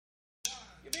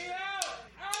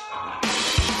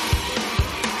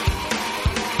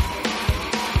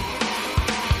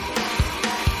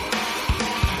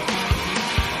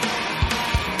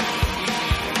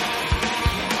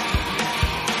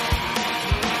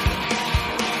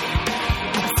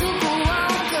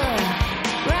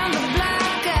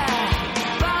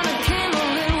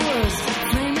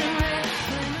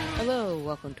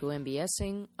Welcome to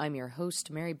MBSing. I'm your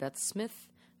host, Mary Beth Smith.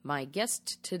 My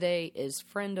guest today is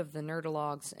friend of the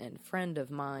Nerdologues and friend of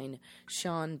mine,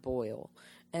 Shawn Boyle.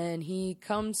 And he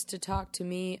comes to talk to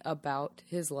me about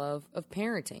his love of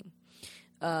parenting.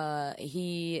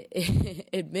 He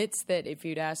admits that if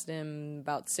you'd asked him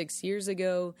about 6 years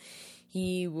ago,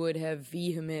 he would have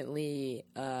vehemently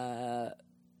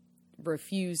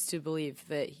refused to believe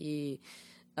that he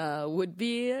would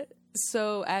be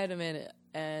so adamant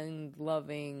and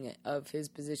loving of his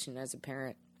position as a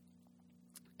parent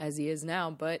as he is now.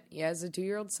 But he has a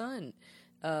 2-year-old son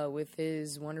with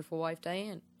his wonderful wife,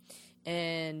 Diane.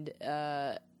 And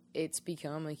it's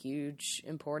become a huge,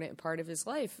 important part of his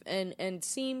life and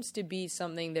seems to be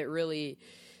something that really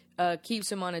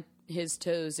keeps him on his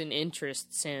toes and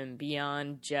interests him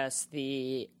beyond just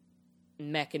the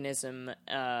mechanism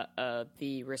of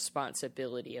the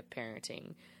responsibility of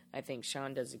parenting. I think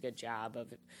Shawn does a good job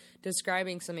of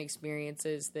describing some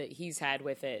experiences that he's had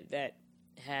with it that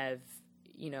have,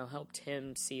 helped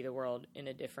him see the world in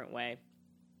a different way.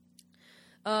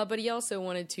 But he also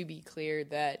wanted to be clear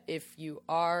that if you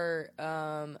are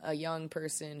a young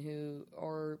person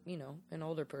or an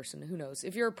older person, who knows,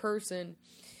 if you're a person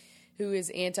who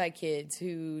is anti-kids,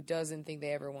 who doesn't think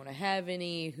they ever want to have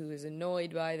any, who is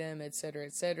annoyed by them,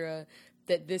 etc.,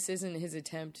 that this isn't his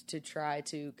attempt to try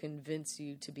to convince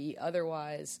you to be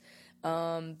otherwise,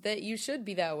 that you should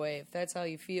be that way if that's how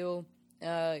you feel,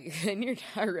 and you're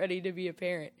not ready to be a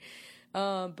parent.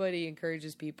 But he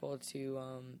encourages people to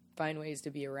find ways to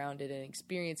be around it and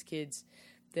experience kids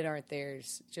that aren't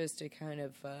theirs, just to kind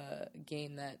of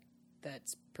gain that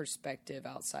perspective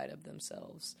outside of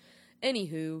themselves.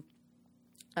 Anywho,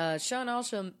 Shawn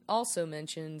also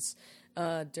mentions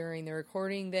during the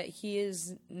recording that he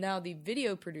is now the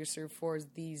video producer for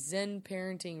the Zen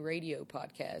Parenting Radio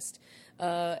podcast.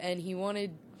 And he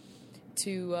wanted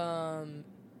to,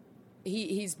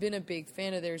 he's been a big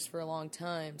fan of theirs for a long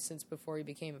time, since before he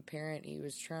became a parent. He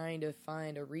was trying to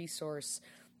find a resource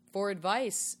for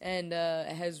advice and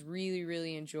has really,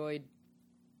 really enjoyed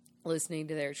listening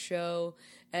to their show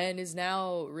and is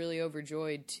now really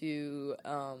overjoyed to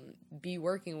be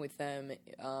working with them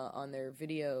on their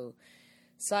video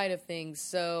side of things.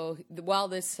 So while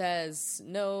this has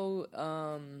no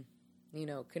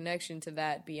connection to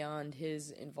that beyond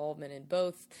his involvement in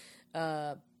both,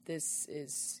 this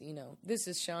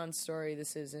is Shawn's story.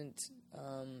 This isn't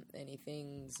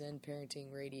anything Zen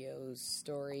Parenting Radio's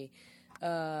story.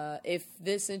 If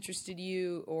this interested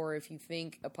you, or if you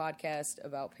think a podcast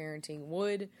about parenting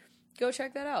would, go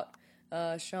check that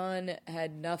out. Shawn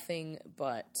had nothing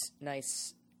but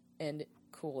nice and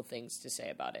cool things to say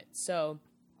about it. So,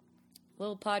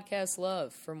 little podcast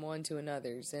love from one to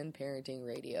another, Zen Parenting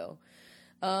Radio.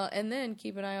 And then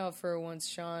keep an eye out for once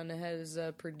Shawn has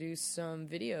produced some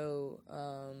video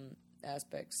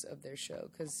aspects of their show,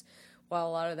 because while a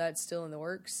lot of that's still in the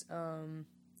works,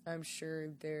 I'm sure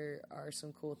there are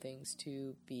some cool things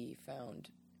to be found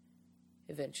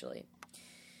eventually.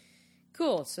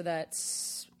 Cool, so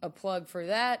that's a plug for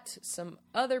that. Some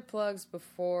other plugs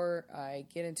before I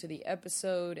get into the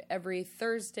episode. Every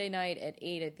Thursday night at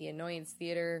 8 at the Annoyance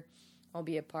Theater, I'll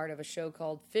be a part of a show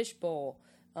called Fishbowl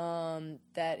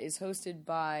that is hosted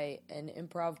by an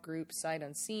improv group, Sight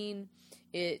Unseen.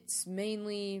 It's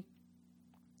mainly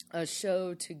a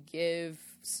show to give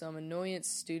some Annoyance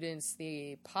students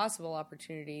the possible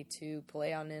opportunity to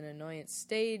play on an Annoyance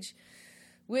stage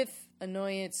with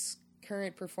Annoyance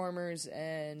current performers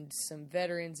and some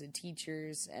veterans and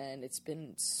teachers, and it's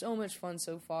been so much fun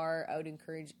so far. I would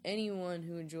encourage anyone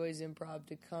who enjoys improv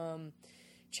to come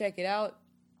check it out,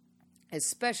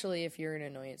 especially if you're an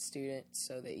Annoyance student,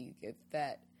 so that you get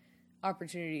that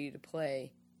opportunity to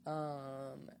play.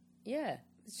 Yeah,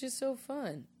 it's just so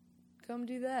fun. Come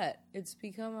do that. It's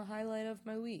become a highlight of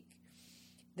my week.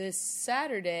 This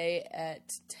Saturday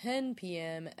at 10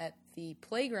 p.m. at the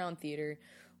Playground Theater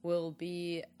will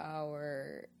be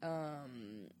our,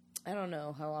 I don't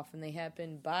know how often they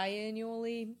happen,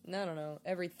 biannually? I don't know,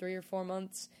 every 3 or 4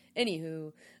 months.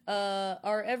 Anywho,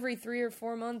 our every 3 or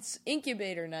 4 months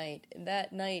incubator night.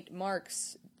 That night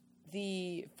marks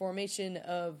the formation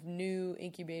of new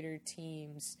incubator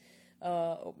teams,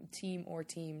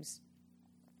 teams,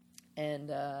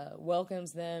 and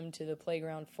welcomes them to the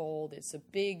Playground fold. It's a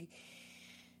big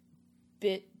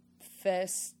bit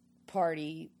fest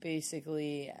party,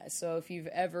 basically. So if you've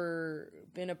ever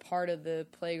been a part of the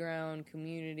playground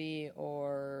community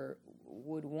or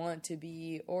would want to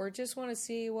be, or just want to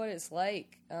see what it's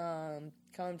like,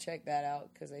 come check that out,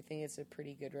 because I think it's a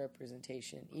pretty good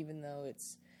representation, even though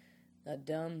it's a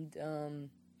dumb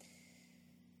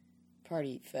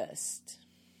party fest.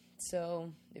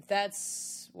 So if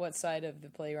that's what side of the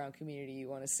playground community you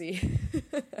want to see,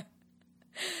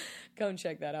 come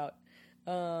check that out.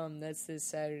 That's this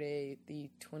Saturday, the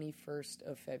 21st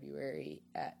of February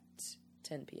at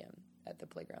 10 p.m. at the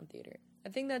Playground Theater. I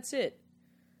think that's it.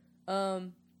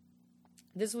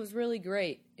 This was really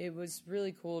great. It was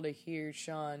really cool to hear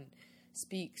Shawn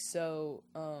speak so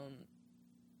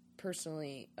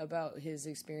personally about his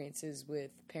experiences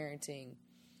with parenting,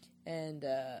 and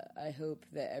I hope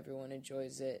that everyone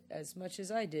enjoys it as much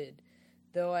as I did,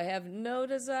 though I have no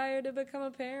desire to become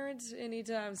a parent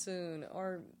anytime soon,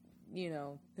 or, you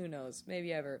know, who knows,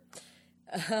 maybe ever.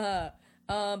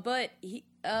 But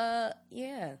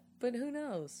who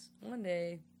knows? One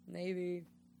day, maybe.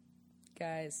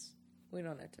 Guys, we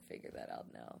don't have to figure that out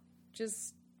now.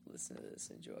 Just listen to this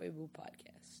enjoyable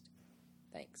podcast.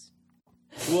 Thanks.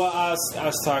 Well, I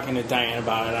was talking to Diane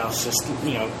about it. I was just,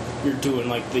 you're doing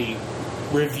like the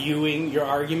reviewing your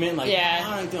argument. Like, yeah.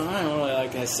 I don't really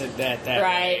like I said that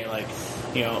right. way. Like,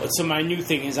 so my new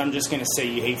thing is I'm just going to say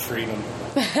you hate freedom.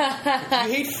 You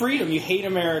hate freedom. You hate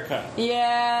America.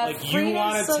 Yeah. Like, you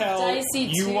want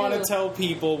to tell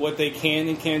people what they can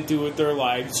and can't do with their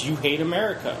lives. You hate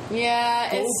America. Yeah.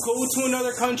 Go to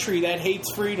another country that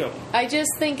hates freedom. I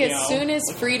just think as soon as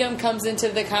freedom comes into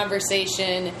the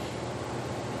conversation,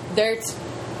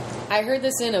 I heard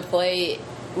this in a play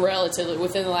relatively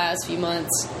within the last few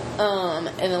months,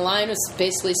 and the line was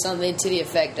basically something to the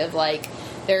effect of, like,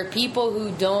 there are people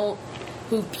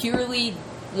who purely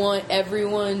want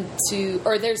everyone to,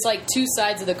 or there's like two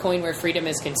sides of the coin where freedom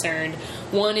is concerned.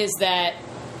 One is that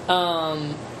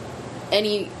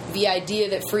the idea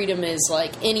that freedom is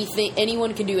like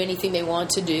anyone can do anything they want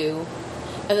to do,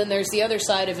 and then there's the other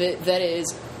side of it that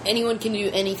is anyone can do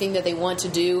anything that they want to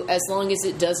do as long as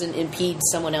it doesn't impede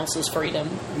someone else's freedom.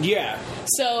 Yeah.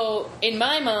 So in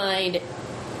my mind,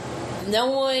 no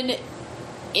one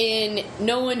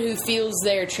who feels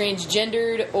they're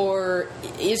transgendered or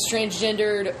is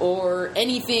transgendered or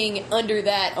anything under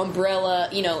that umbrella,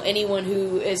 anyone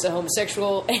who is a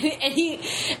homosexual,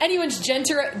 anyone's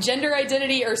gender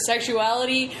identity or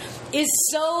sexuality is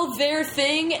so their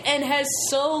thing and has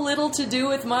so little to do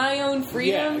with my own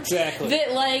freedom. Yeah, exactly.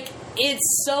 That, like,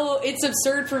 it's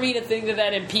absurd for me to think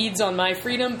that impedes on my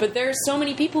freedom, but there's so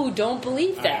many people who don't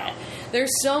believe that.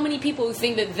 There's so many people who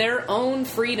think that their own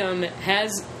freedom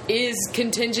is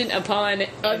contingent upon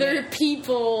other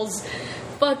people's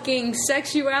fucking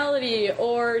sexuality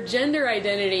or gender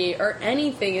identity or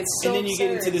anything. It's so And then you absurd.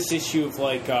 get into this issue of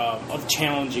of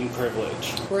challenging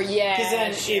privilege. Where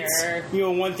then it's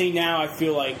one thing now. I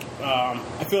feel like a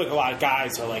lot of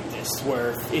guys are like this,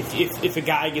 where if a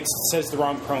guy says the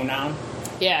wrong pronoun.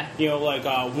 Yeah.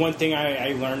 One thing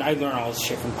I learned all this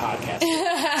shit from podcasts. So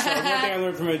one thing I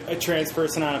learned from a trans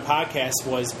person on a podcast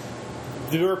was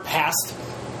their past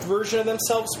version of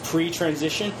themselves,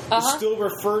 pre-transition, is still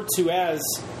referred to as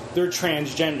their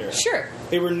transgender. Sure.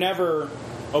 They were never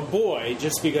a boy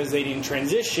just because they didn't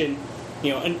transition,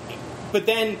 but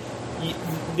then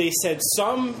they said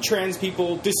some trans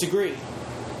people disagree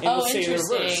and will say the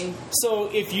reverse.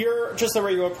 So if you're just a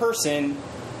regular person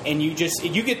and you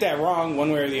get that wrong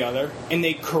one way or the other, and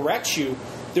they correct you,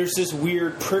 there's this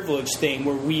weird privilege thing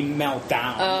where we melt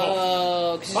down.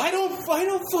 Oh, I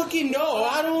don't fucking know.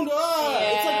 I don't know.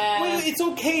 Yeah. It's like, wait, it's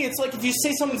okay. It's like if you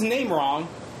say someone's name wrong,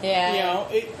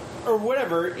 or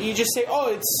whatever, you just say,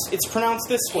 oh, it's pronounced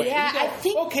this way. Yeah, I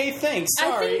think. Okay, thanks.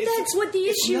 Sorry. I think that's what the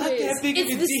issue is.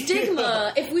 It's the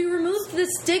stigma. If we remove the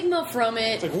stigma from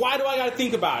it, it's like, why do I gotta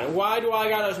think about it? Why do I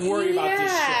gotta worry about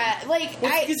this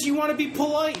shit? Because you want to be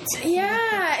polite.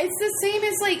 Yeah, it's the same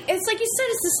as it's like you said.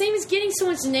 It's the same as getting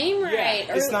someone's name right.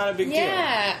 Yeah, it's not a big deal.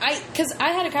 Yeah, because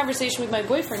I had a conversation with my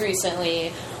boyfriend recently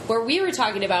where we were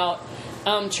talking about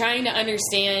trying to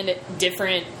understand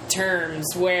different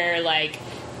terms where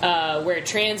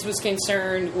trans was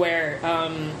concerned, where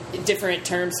different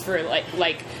terms for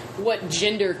like what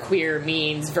gender queer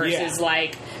means versus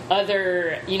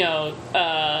other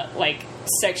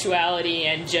sexuality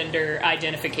and gender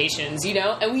identifications,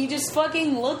 and we just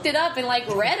fucking looked it up and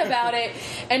read about it,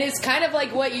 and it's kind of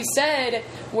like what you said,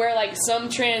 where some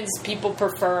trans people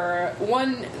prefer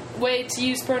one way to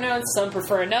use pronouns, some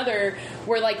prefer another,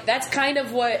 where that's kind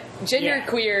of what gender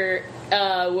queer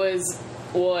was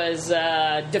was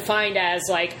defined as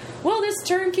like, well, this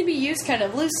term can be used kind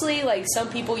of loosely. Like some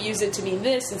people use it to mean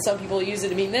this, and some people use it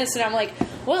to mean this. And I'm like,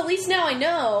 well, at least now I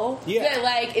know that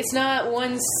like it's not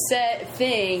one set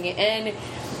thing. And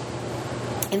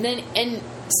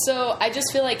so I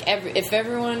just feel like if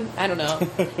everyone, I don't know,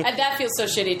 that feels so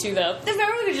shitty too, though. If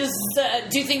everyone could just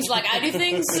do things like I do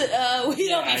things,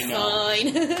 we'd all be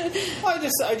fine. Well,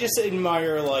 I just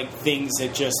admire like things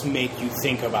that just make you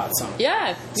think about something.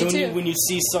 Yeah, so me too. When you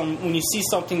see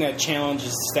something that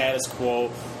challenges the status quo,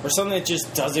 or something that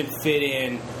just doesn't fit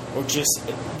in, or just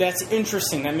that's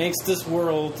interesting, that makes this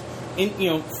world,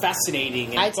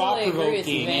 fascinating and thought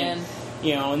provoking.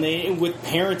 And with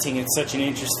parenting, it's such an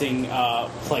interesting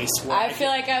place. Where I feel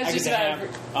like I was just about to...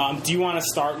 do you want to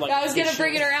start? Like I was going to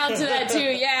bring it around to that, too.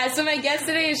 Yeah, so my guest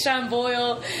today is Shawn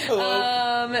Boyle.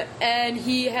 Hello. And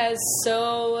he has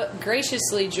so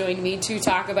graciously joined me to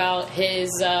talk about his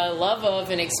love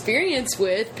of and experience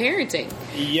with parenting.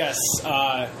 Yes.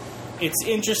 It's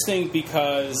interesting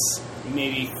because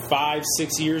maybe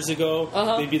 5-6 years ago,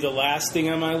 maybe the last thing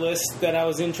on my list that I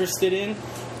was interested in,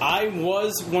 I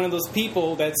was one of those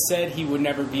people that said he would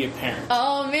never be a parent.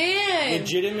 Oh, man.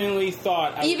 Legitimately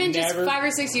thought I Even would just never... 5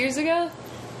 or 6 years ago?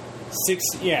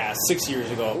 6 years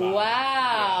ago.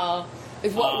 Wow.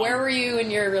 Yeah. Where were you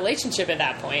in your relationship at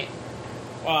that point?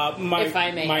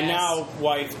 My now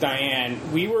wife, Diane,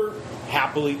 we were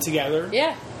happily together.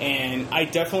 Yeah. And I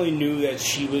definitely knew that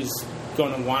she was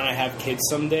going to want to have kids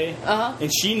someday.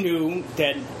 And she knew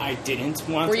that I didn't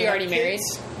want Were to you have already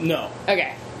kids. married? No.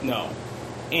 Okay. No.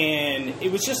 And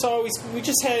it was just always, we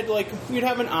just had, like, we'd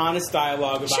have an honest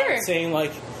dialogue about it, saying,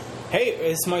 like, hey,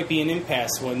 this might be an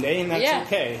impasse one day, and that's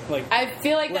okay. Like, I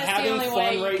feel like that's the only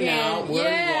way you we're having fun right now. We're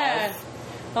in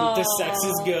love. The sex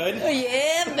is good.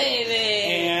 Yeah,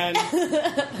 baby. And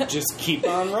just keep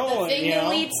on rolling, the thing that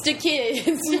leads to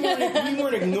kids. we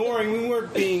weren't ignoring, we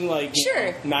weren't being, like,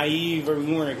 naive, or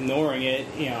we weren't ignoring it,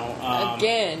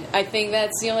 Again, I think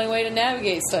that's the only way to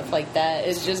navigate stuff like that,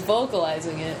 is just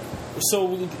vocalizing it.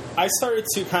 So I started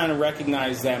to kind of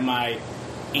recognize that my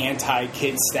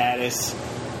anti-kid status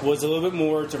was a little bit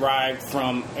more derived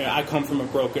from, I come from a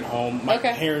broken home. My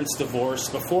parents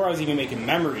divorced. Before I was even making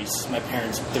memories, my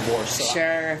parents divorced.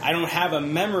 So I don't have a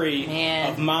memory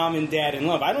of mom and dad in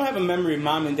love. I don't have a memory of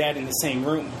mom and dad in the same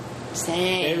room.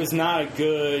 Same. It was not a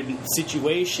good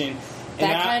situation.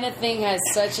 That kind of thing has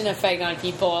such an effect on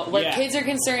people, where kids are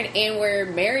concerned and where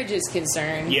marriage is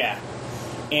concerned. Yeah.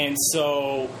 And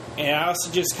so... And I also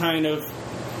just kind of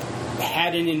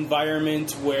had an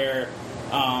environment where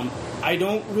I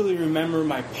don't really remember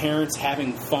my parents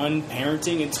having fun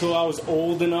parenting until I was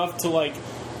old enough to, like,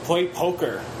 play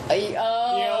poker.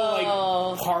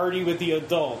 Party with the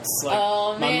adults.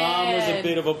 Like, my mom was a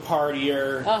bit of a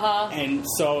partier. And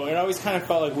so it always kind of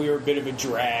felt like we were a bit of a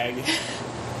drag.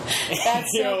 That's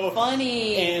so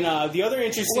funny. And the other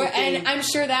interesting thing... And I'm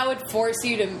sure that would force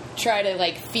you to try to,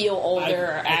 like, feel older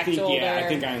or act older. Yeah, I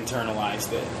think I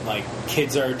internalized it. Like,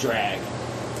 kids are a drag.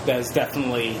 That's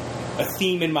definitely a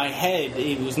theme in my head.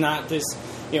 It was not this...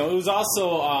 it was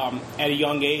also, at a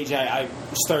young age, I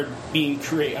started being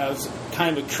creative. I was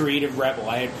kind of a creative rebel.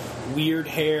 I had weird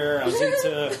hair. I was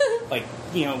into, like,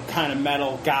 kind of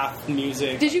metal, goth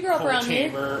music. Did you grow up around here?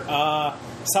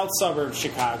 South suburb of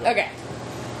Chicago. Okay.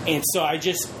 And so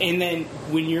and then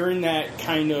when you're in that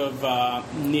kind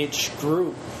of niche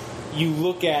group, you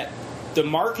look at the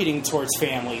marketing towards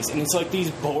families, and it's like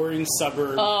these boring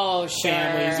suburb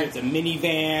families with the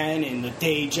minivan and the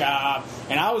day job.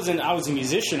 And I was a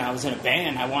musician. I was in a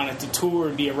band. I wanted to tour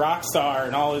and be a rock star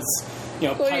and all this,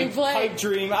 pipe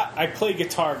dream. I play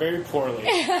guitar very poorly.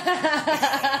 Wasn't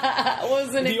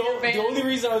it your band? The only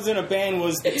reason I was in a band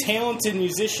was the talented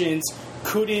musicians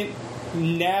couldn't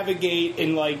navigate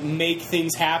and, like, make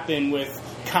things happen with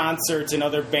concerts and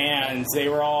other bands. They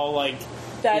were all, like,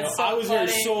 I was very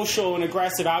social and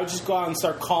aggressive. I would just go out and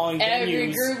start calling venues.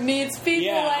 Every group needs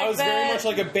people like that. I was very much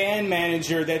like a band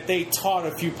manager that they taught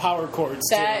a few power chords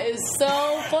to. That is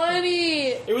so funny.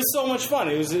 It was so much fun.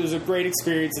 It was a great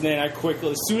experience, and then I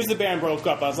quickly, as soon as the band broke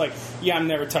up, I was like, I'm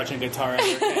never touching a guitar ever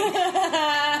again.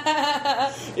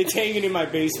 It's hanging in my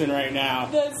basement right now.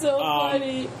 That's so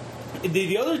funny.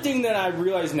 The other thing that I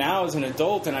realize now as an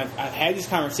adult, and I've had these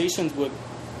conversations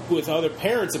with other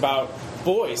parents about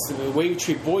boys, the way you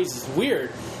treat boys is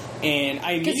weird. And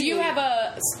I because you have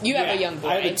a young boy.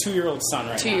 I have a 2-year-old son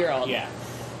right now. 2-year-old. Yeah.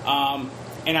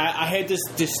 And I had this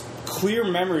clear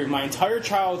memory of my entire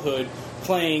childhood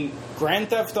playing Grand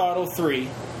Theft Auto 3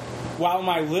 while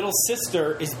my little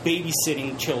sister is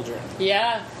babysitting children.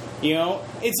 Yeah.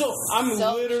 And so I'm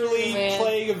literally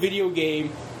playing a video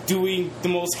game doing the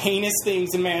most heinous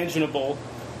things imaginable.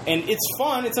 And it's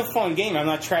fun. It's a fun game. I'm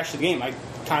not trashing the game. I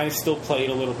kind of still play it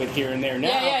a little bit here and there now.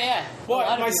 Yeah.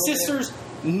 But my sister's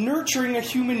nurturing a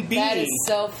human being. That is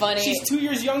so funny. She's 2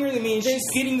 years younger than me, and she's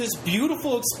getting this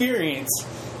beautiful experience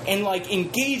and, like,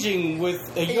 engaging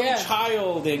with a young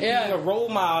child and being a role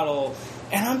model.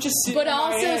 And I'm just sitting but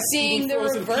also seeing the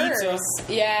reverse.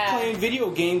 Playing video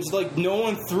games, like, no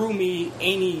one threw me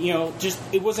any, just,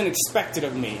 it wasn't expected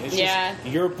of me. It's just,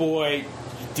 you're a boy, you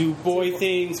do boy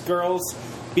things, girls,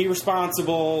 be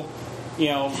responsible,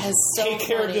 take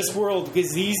care of this world,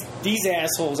 because these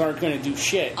assholes aren't going to do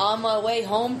shit. On my way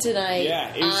home tonight.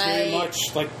 Yeah, it was very much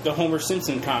like the Homer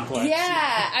Simpson complex.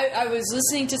 Yeah, I was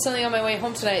listening to something on my way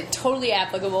home tonight, totally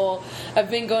applicable.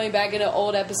 I've been going back into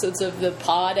old episodes of the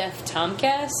Pod F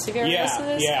Tomcast. Have you ever listened to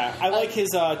this? Yeah, I like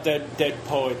his Dead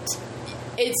Poet.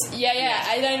 It's I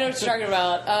know what you're talking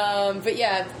about. But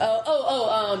yeah,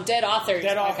 Dead Authors.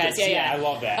 Dead Authors. Yeah, I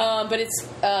love that. But it's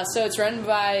so it's run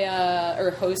by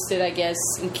or hosted, I guess,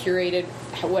 and curated,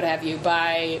 what have you,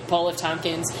 by Paul F.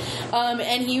 Tompkins.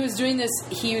 And he was doing this.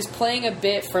 He was playing a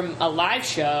bit from a live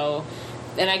show.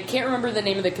 And I can't remember the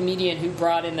name of the comedian who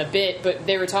brought in the bit, but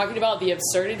they were talking about the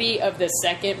absurdity of the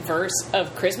second verse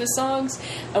of Christmas songs.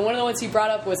 And one of the ones he brought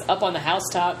up was Up on the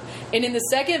Housetop. And in the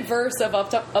second verse of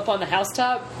Up on the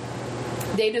Housetop,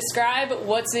 they describe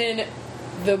what's in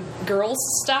the girls'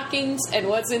 stockings and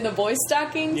what's in the boys'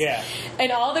 stockings. Yeah.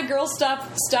 And all the girls'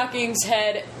 stockings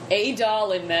had a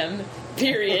doll in them,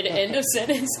 period, end of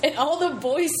sentence. And all the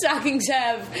boys' stockings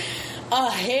have a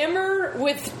hammer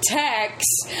with tacks,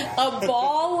 a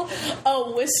ball,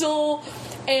 a whistle,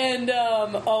 and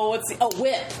a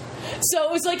whip. So it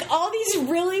was like all these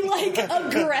really like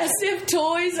aggressive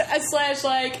toys /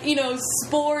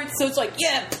 sports. So it's like,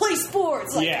 play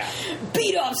sports,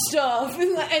 beat up stuff,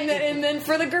 and then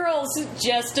for the girls,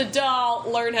 just a doll,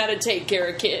 learn how to take care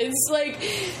of kids. Like,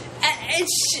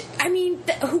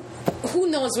 who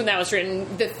knows when that was written?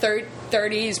 The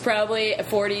 30s, probably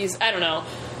 40s. I don't know.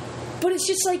 But it's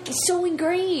just, like, so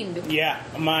ingrained. Yeah,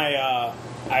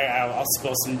 I'll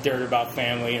spill some dirt about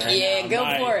family right now. Yeah, go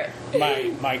for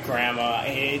it. My grandma,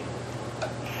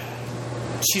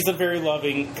 she's a very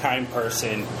loving, kind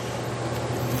person.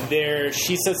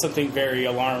 She said something very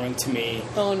alarming to me.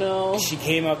 Oh, no. She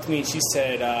came up to me and she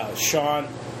said, Shawn,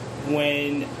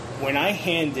 when I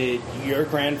handed your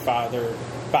grandfather,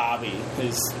 Bobby,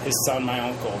 his son, my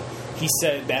uncle, he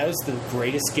said, that was the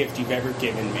greatest gift you've ever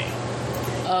given me.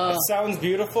 It sounds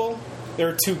beautiful. There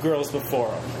are 2 girls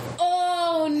before him.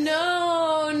 Oh,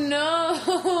 no.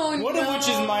 One of which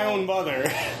is my own mother.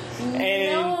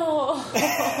 And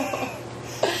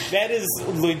that is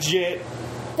legit.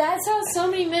 That's how so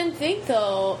many men think,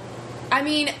 though. I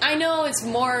mean, I know it's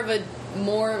more of a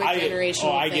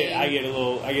generational thing. I get a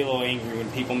little angry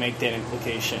when people make that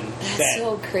implication. That's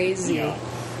so crazy.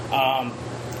 But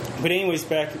anyways,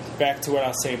 back to what I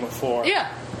was saying before.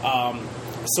 Yeah.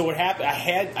 So what happened?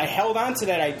 I held on to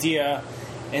that idea,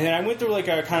 and then I went through like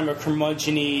a kind of a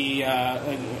curmudgeon-y,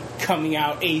 coming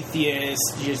out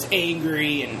atheist, just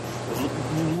angry and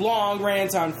long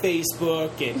rants on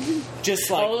Facebook and just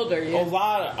like how old are you? A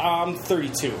lot. I'm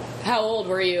 32. How old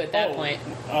were you at that point?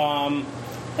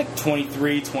 Like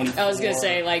 23, 24. I was gonna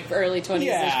say like early 20s.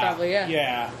 Yeah, probably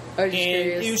yeah. And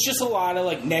curious. It was just a lot of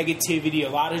like negativity, a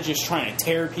lot of just trying to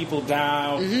tear people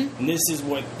down. Mm-hmm. And this is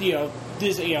what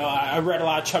I read a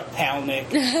lot of Chuck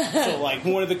Palahniuk. So like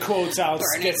one of the quotes that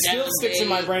still sticks in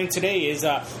my brain today is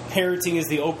parenting is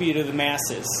the opiate of the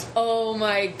masses. Oh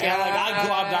my god. And I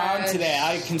globbed on to that.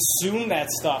 I consumed that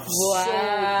stuff. Wow. So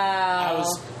I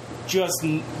was just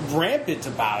rampant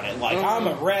about it. Like I'm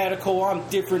a radical, I'm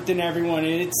different than everyone,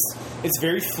 and it's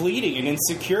very fleeting and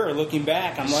insecure looking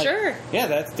back. I'm like, sure.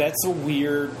 Yeah, that's a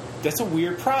weird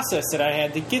process that I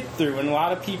had to get through, and a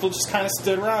lot of people just kind of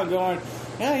stood around going,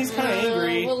 yeah, he's kind of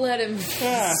angry. We'll let him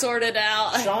sort it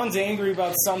out. Shawn's angry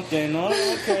about something.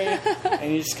 Oh, okay.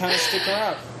 And you just kind of stick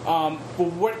around.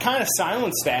 But what kind of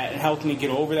silenced that and helped me get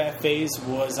over that phase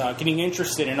was getting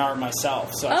interested in art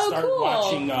myself. So I started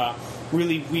watching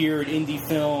really weird indie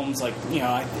films. Like,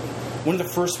 one of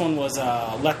the first one was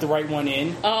Let the Right One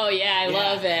In. Oh, yeah, I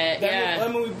love it.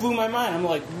 That movie blew my mind. I'm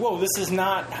like, whoa, this is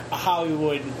not a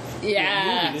Hollywood movie.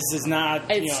 This is not...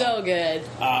 It's so good.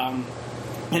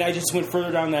 And I just went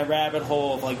further down that rabbit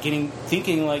hole of like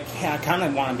thinking like, I kind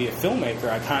of want to be a filmmaker.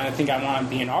 I kind of think I want to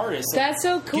be an artist. So that's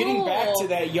so cool. Getting back to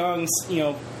that young,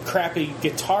 crappy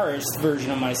guitarist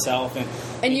version of myself.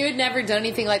 And you had never done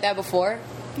anything like that before?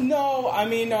 No, I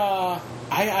mean, I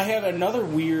have another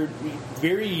weird,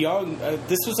 very young.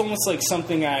 This was almost like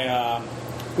something I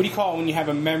what do you call it when you have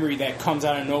a memory that comes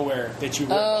out of nowhere that you...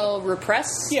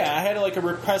 repressed? Yeah, I had like a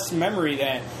repressed memory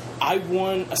that I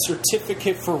won a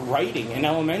certificate for writing in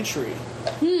elementary.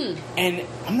 And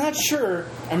I'm not sure.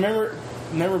 I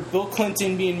remember Bill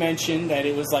Clinton being mentioned, that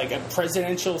it was like a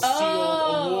presidential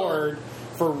sealed award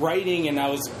for writing, and I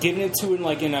was giving it to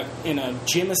in a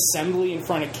gym assembly in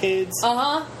front of kids.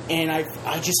 And I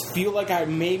just feel like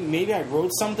maybe I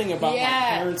wrote something about my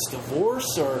parents'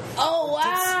 divorce, or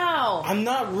I'm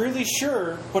not really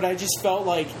sure, but I just felt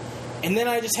like. And then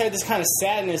I just had this kind of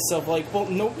sadness of like, well,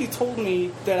 nobody told me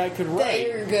that I could write. That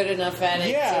you were good enough at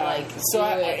it to like so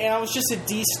I was just a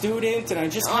D student, and I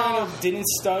just kind of didn't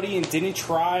study and didn't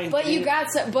try. But you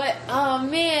got some. But oh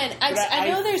man, I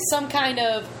know there's some kind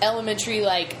of elementary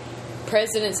like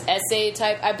president's essay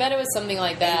type. I bet it was something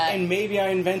like that. And maybe I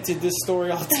invented this story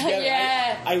altogether.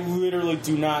 I literally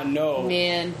do not know,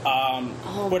 man.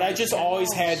 But I just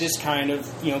always had this kind of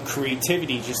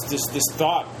creativity, just this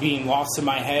thought being lost in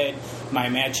my head, my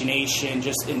imagination,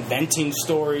 just inventing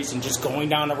stories and just going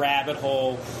down a rabbit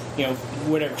hole.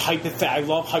 Whatever. I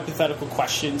love hypothetical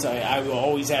questions. I will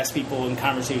always ask people in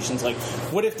conversations like,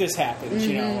 "What if this happens?"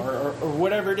 Or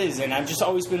whatever it is. And I've just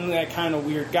always been that kind of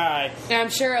weird guy. And I'm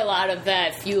sure a lot of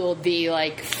that fueled the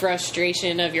like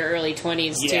frustration of your early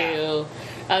 20s too,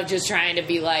 of just trying to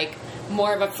be like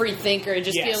more of a free thinker, and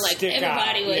just feeling like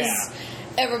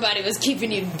everybody was keeping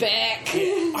you back.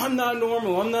 I'm not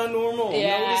normal.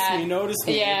 Notice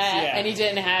me. And you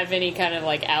didn't have any kind of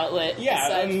like outlet.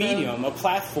 A medium, a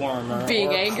platform, or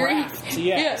being angry.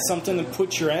 Craft. Something to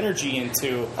put your energy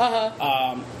into.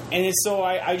 And so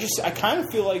I kind of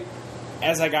feel like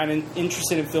as I got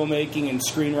interested in filmmaking and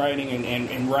screenwriting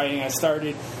and writing, I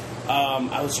started.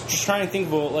 I was just trying to think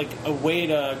of a way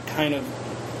to kind of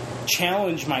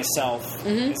challenge myself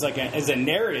as a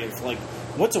narrative, like.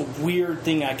 What's a weird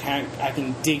thing I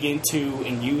can dig into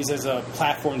and use as a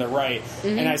platform to write?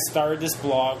 And I started this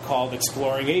blog called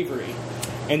Exploring Avery.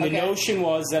 And the notion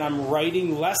was that I'm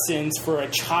writing lessons for a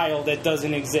child that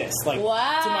doesn't exist. Like, to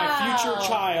my future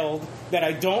child that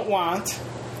I don't want.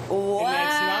 And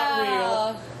that's not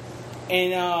real.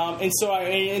 And so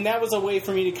and that was a way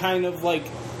for me to kind of, like,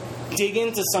 dig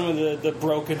into some of the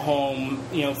broken home,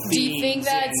 themes. Do you think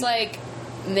that's, like...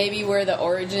 maybe where the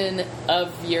origin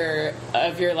of your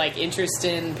like interest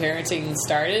in parenting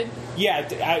started? Yeah,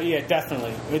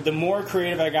 definitely. The more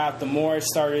creative I got, the more I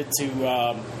started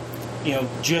to,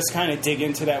 just kind of dig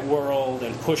into that world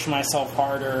and push myself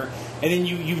harder. And then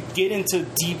you get into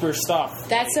deeper stuff.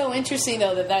 That's so interesting,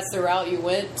 though, that's the route you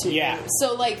went to. Yeah.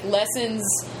 So, like, lessons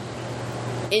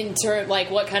like,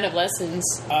 what kind of lessons?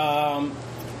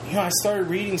 I started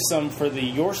reading some for the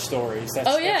Your Stories. That's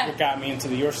what got me into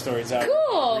the Your Stories.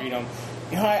 Cool. Read them.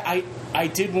 I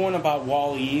did one about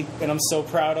Wall-E that I'm so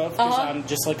proud of because I'm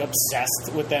just like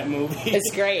obsessed with that movie.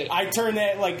 It's great. I turned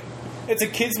that like it's a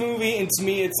kids movie, and to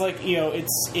me, it's like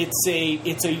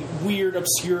it's a weird,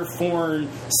 obscure, foreign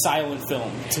silent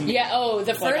film. To me. Yeah.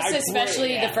 The first,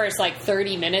 especially the first like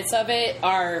 30 minutes of it,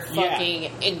 are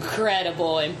fucking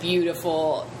incredible and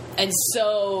beautiful. And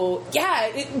so,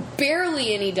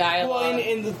 barely any dialogue. Well,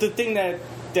 and the thing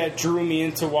that drew me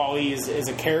into Wall-E as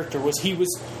a character was he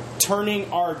was turning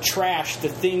our trash, the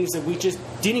things that we just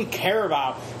didn't care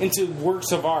about, into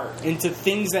works of art, into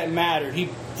things that mattered. He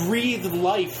breathed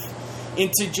life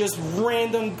into just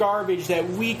random garbage that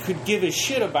we could give a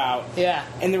shit about. Yeah.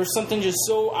 And there was something just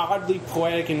so oddly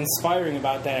poetic and inspiring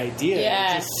about that idea.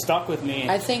 Yeah. It just stuck with me.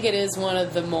 I think it is one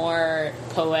of the more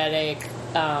poetic...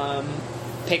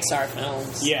 Pixar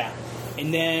films. Yeah.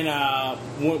 And then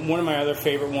one of my other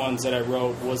favorite ones that I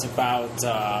wrote was about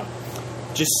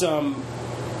just some...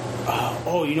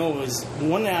 was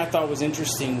one that I thought was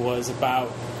interesting was about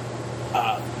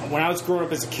when I was growing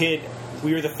up as a kid,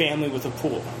 we were the family with a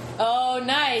pool. Oh,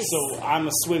 nice. So I'm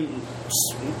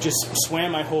just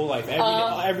swam my whole life.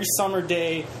 Every summer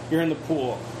day, you're in the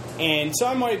pool. And so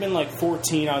I might have been like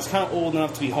 14. I was kind of old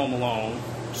enough to be home alone.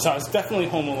 So I was definitely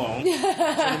home alone. It's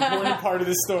an important part of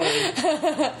the story.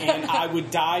 And I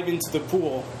would dive into the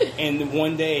pool. And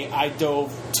one day I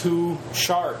dove too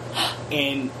sharp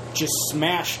and just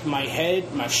smashed my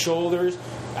head, my shoulders.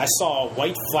 I saw a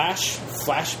white flash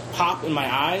pop in my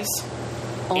eyes.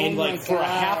 And like for a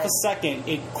half a second,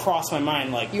 it crossed my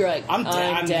mind. Like, you're like, I'm dead.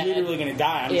 I'm literally going to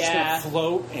die. I'm just going to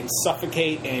float and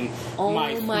suffocate. And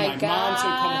my mom's going to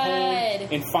come home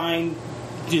and find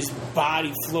this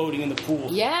body floating in the pool.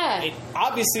 Yeah.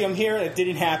 Obviously, I'm here. That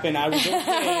didn't happen. I was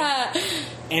okay.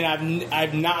 And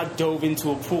I've not dove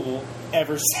into a pool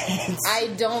ever since. I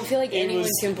don't feel like anyone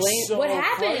can blame. What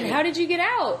happened? How did you get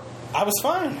out? I was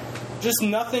fine. just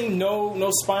nothing.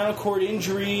 No spinal cord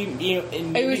injury. And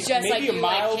it was just maybe like a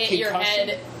mild hit your concussion.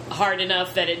 Head hard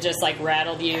enough that it just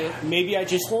rattled you. Maybe I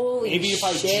just if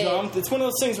I jumped. It's one of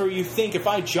those things where you think if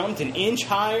I jumped an inch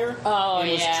higher and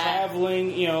was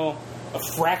traveling, a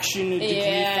fraction of a degree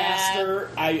faster,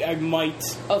 I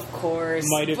might. Of course,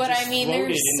 might have. But I mean,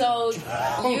 there's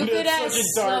you could ask.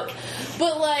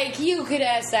 But you could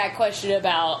ask that question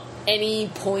about any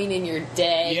point in your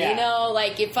day.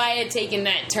 Like if I had taken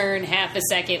that turn half a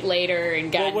second later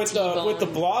and got what the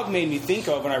blog made me think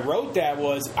of when I wrote that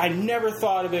was I never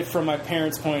thought of it from my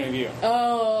parents' point of view.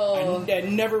 It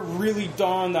never really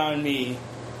dawned on me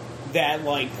that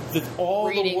all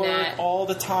the work, all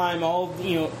the time,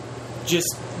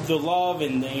 just the love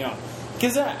and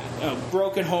because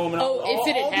broken home and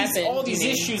all these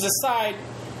issues aside,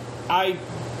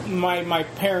 my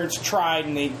parents tried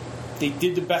and they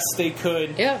did the best they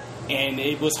could. Yeah. And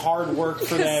it was hard work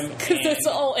for them. Because that's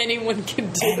all anyone can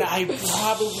do. And I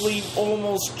probably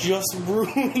almost just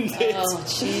ruined it. Oh,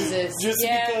 Jesus. Just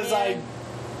because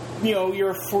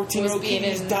you're a 14-year-old kid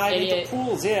who's died at the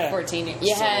pools. Yeah. 14.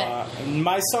 Yeah. So,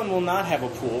 my son will not have a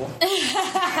pool.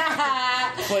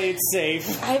 Play it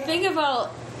safe. I think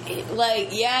about,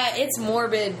 it's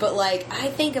morbid, but, I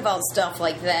think about stuff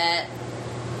like that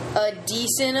a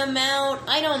decent amount.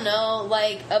 I don't know,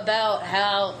 about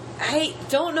how... I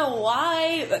don't know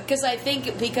why, because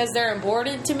they're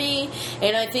important to me,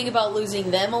 and I think about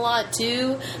losing them a lot,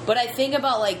 too, but I think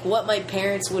about, what my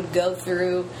parents would go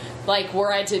through,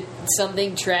 were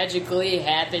something tragically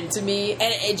happened to me, and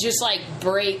it just,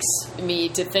 breaks me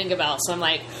to think about, so I'm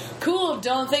like, cool,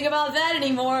 don't think about that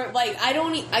anymore. I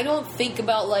don't think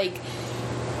about,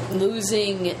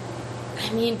 losing...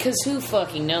 I mean, because who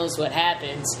fucking knows what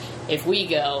happens if we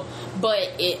go, but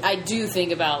I do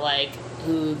think about,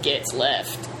 who gets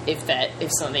left if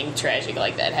something tragic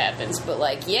like that happens. But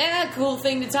cool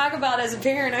thing to talk about as a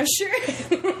parent, I'm sure.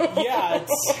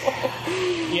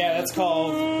 That's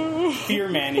called fear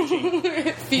managing.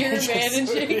 Fear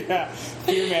managing.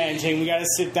 Fear managing. We got to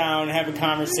sit down and have a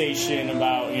conversation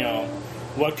about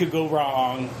what could go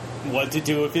wrong, what to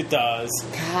do if it does.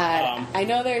 God, I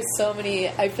know there's so many.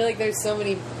 I feel like there's so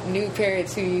many new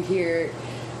parents who you hear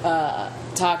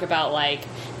talk about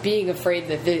being afraid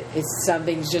that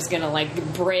something's just gonna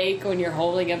break when you're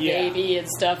holding a baby and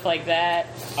stuff like that.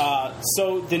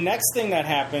 So the next thing that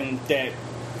happened that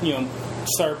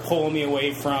started pulling me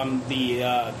away from the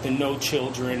no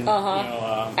children.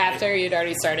 After you'd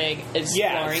already started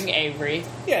exploring Avery.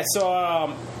 Yeah. So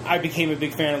I became a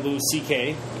big fan of Louis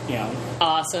C.K.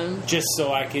 Awesome. Just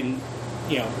so I can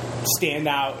stand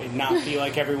out and not be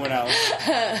like everyone else.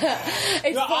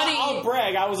 It's funny. I'll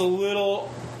brag. I was a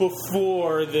little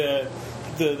before the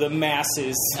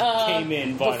masses came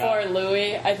in. But, before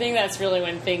Louis. I think that's really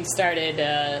when things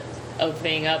started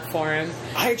opening up for him.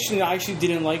 I actually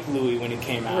didn't like Louis when it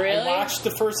came out. Really? I watched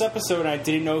the first episode and I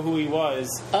didn't know who he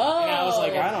was. Oh. And I was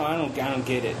like, I don't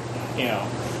get it.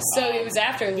 So it was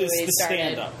after Louis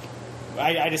started. Stand-up.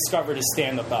 I discovered his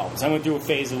stand-up albums. I went through a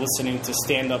phase of listening to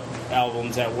stand-up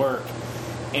albums at work,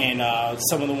 and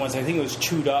some of the ones, I think it was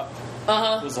Chewed Up.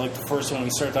 Was the first one we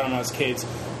started talking about as kids.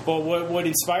 But what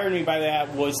inspired me by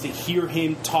that was to hear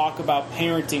him talk about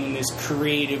parenting in this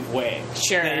creative way.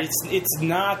 Sure. That it's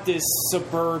not this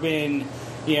suburban,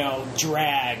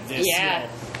 drag. This,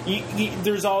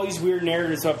 there's all these weird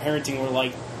narratives about parenting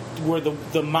where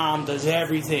the mom does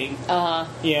everything,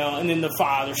 and then the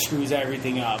father screws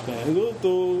everything up, and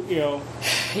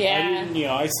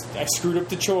I screwed up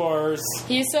the chores.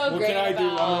 He's so what great. What can I do?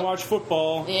 I'm gonna watch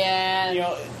football.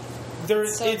 Yeah,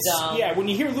 it's dumb. Yeah, when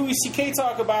you hear Louis C.K.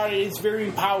 talk about it, it's very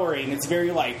empowering. It's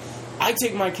very I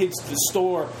take my kids to the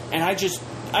store and I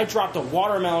dropped a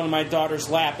watermelon in my daughter's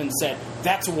lap and said,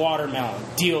 "That's a watermelon.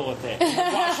 Deal with it."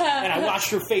 And I watched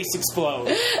her face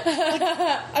explode.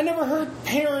 I never heard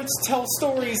parents tell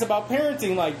stories about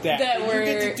parenting like that. You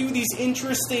get to do these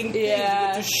interesting things. You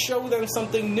get to show them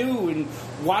something new and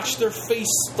watch their face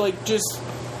just.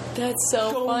 That's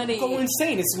so funny. Go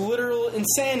insane. It's literal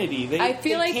insanity. I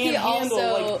feel like he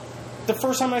also. The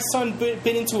first time my son bit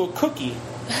into a cookie.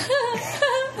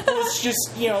 It was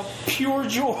just, pure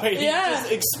joy. Yeah. He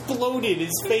just exploded.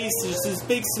 His face, just this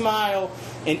big smile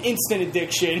and instant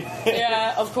addiction.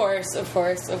 Yeah, of course. That's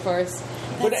so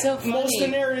funny. Most of the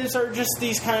narratives are just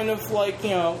these kind of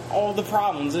all the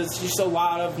problems. It's just a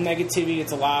lot of negativity.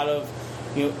 It's a lot of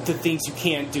the things you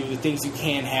can't do, the things you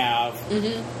can't have.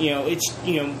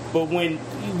 Mm-hmm. But when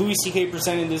Louis C.K.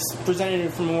 presented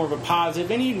it from more of a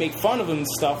positive, and he'd make fun of him and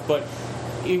stuff, but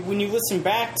when you listen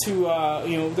back to,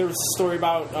 there was a story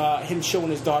about him showing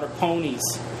his daughter ponies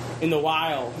in the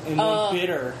wild and being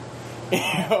bitter. You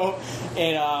know,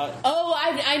 and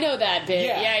I know that bit.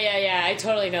 Yeah. I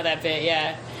totally know that bit.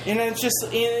 Yeah. And it's just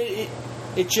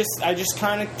I just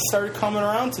kind of started coming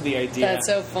around to the idea. That's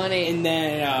so funny. And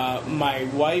then my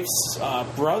wife's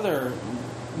brother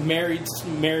married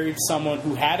someone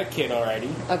who had a kid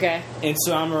already. Okay. And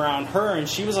so I'm around her, and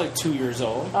she was like 2 years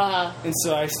old. And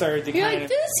so I started to kind of...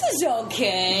 this is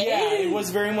okay. Yeah, it was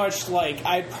very much like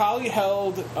I probably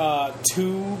held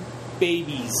 2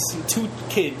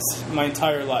 kids my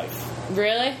entire life.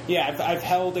 Really? Yeah, I've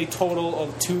held a total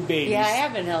of 2 babies. Yeah, I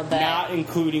haven't held that. Not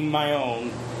including my own.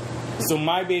 So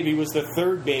my baby was the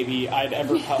 3rd baby I'd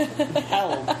ever held.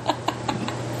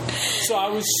 So I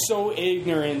was so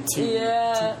ignorant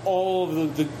to all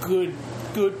of the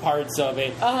good parts of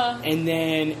it. And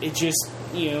then it just,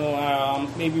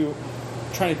 maybe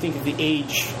trying to think of the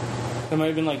age. It might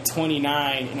have been like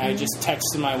 29, and I just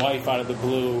texted my wife out of the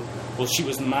blue. Well, she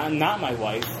was not my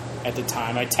wife at the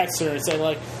time. I texted her and said,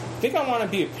 like, I think I want to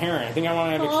be a parent. I think I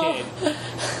want to have a kid.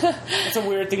 It's a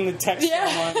weird thing to text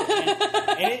someone.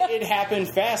 And it happened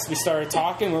fast. We started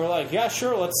talking. We were like, yeah,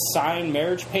 sure, let's sign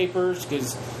marriage papers,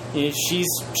 because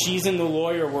she's in the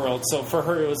lawyer world. So for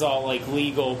her, it was all like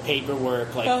legal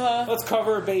paperwork. Like, let's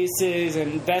cover our bases,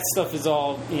 and that stuff is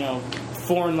all,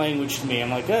 foreign language to me. I'm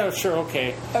like, oh, sure,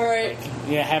 okay. All right.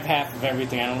 Like, have half of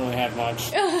everything. I don't really have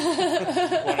much.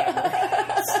 Whatever.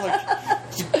 It's like,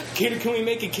 can we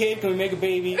make a kid? Can we make a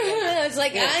baby? It's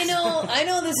like, yes. I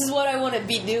know this is what I want to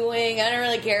be doing. I don't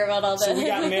really care about all that. So we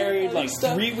got married like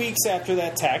 3 weeks after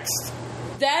that text.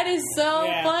 That is so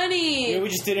funny. Yeah, we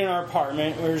just did it in our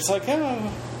apartment. We were just like,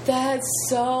 oh. That's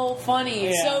so funny.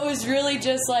 Yeah. So it was really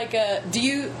just like so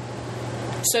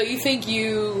you think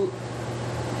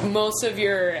most of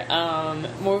the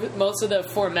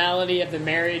formality of the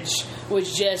marriage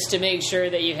was just to make sure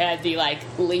that you had the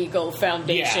legal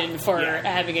foundation for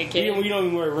having a kid. We don't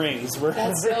even wear rings.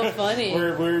 That's so funny.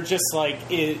 We're just like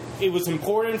it was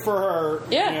important for her,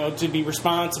 to be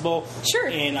responsible. Sure.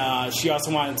 And she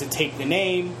also wanted to take the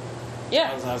name. Yeah.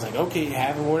 I was like, okay,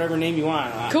 have whatever name you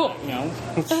want. Cool.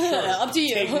 Sure, up to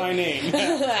you. Take my name.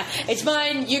 It's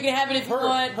mine. You can have it if you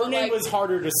want. Her name was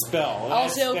harder to spell.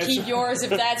 Also, keep yours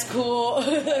if that's cool.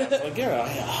 Like,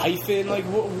 a hyphen, like,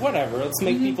 whatever. Let's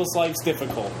make people's lives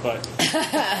difficult. But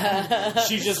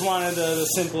she just wanted the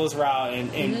simplest route,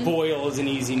 and Boyle is an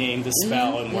easy name to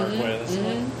spell and work with. So,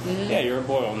 yeah, you're a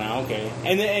Boyle now, okay.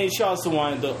 And she also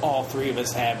wanted all 3 of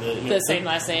us to have the same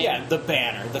last name. Yeah, the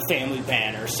banner, the family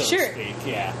banner, so to speak.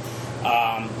 Yeah.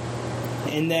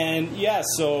 And then,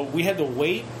 so we had to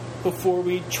wait before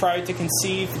we tried to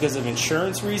conceive because of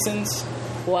insurance reasons.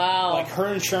 Wow. Like, her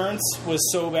insurance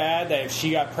was so bad that if she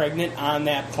got pregnant on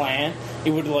that plan, it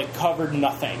would have, covered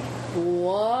nothing.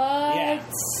 What? Yeah.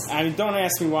 I mean, don't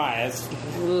ask me why. That's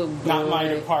not my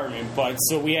department. But,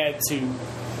 so we had to,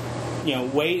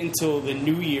 wait until the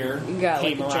new year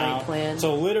came around. Plan.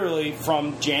 So, literally,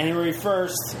 from January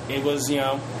 1st, it was,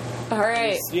 all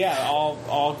right.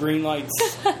 All green lights.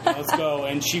 Let's go.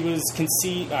 And she was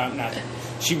conceived. We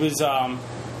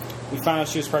found out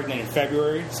she was pregnant in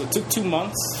February, so it took 2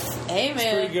 months. Hey, man.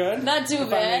 It's pretty good. Not too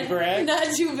bad.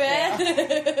 Not too bad.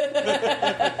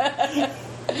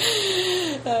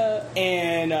 Yeah.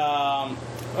 And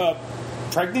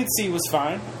pregnancy was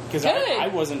fine. Because I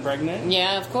wasn't pregnant.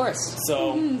 Yeah, of course.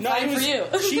 So fine for you.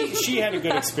 she had a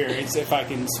good experience, if I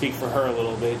can speak for her a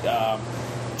little bit.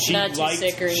 She not too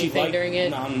sick or anything during it?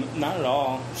 No, not at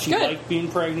all. She liked being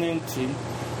pregnant. She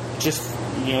just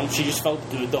felt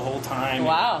good the whole time.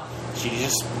 Wow. She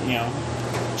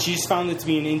just found it to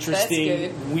be an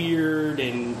interesting, weird,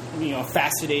 and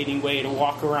fascinating way to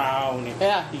walk around.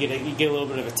 Yeah. You get a little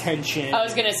bit of attention. I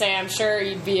was gonna say, I'm sure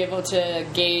you'd be able to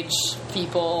gauge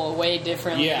people way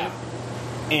differently. Yeah.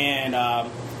 And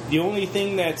the only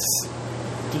thing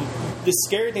the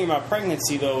scary thing about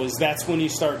pregnancy, though, is that's when you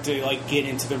start to get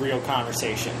into the real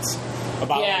conversations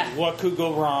about what could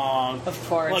go wrong. Of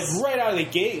course. Like right out of the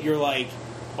gate, you're like,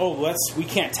 "Oh, we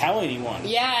can't tell anyone."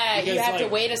 Yeah, because, you have to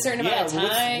wait a certain amount of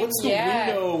time. What's the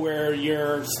window where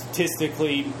you're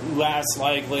statistically less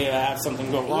likely to have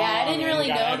something go wrong? Yeah, I didn't really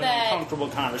know have that. An uncomfortable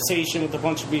conversation with a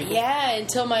bunch of people. Yeah,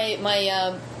 until my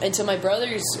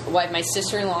brother's wife, my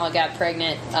sister-in-law, got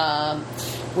pregnant.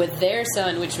 With their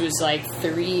son, which was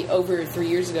over 3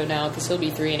 years ago now, because he'll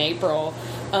be 3 in April.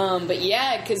 But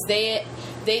yeah, because they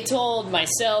told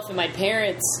myself and my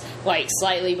parents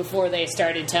slightly before they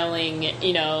started telling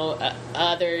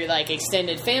other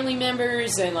extended family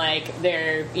members and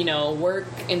their work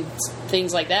and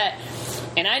things like that.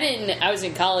 And I was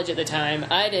in college at the time.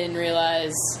 I didn't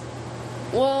realize.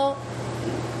 Well,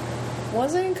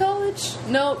 was I in college?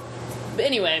 No. But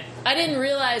anyway, I didn't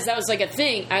realize that was like a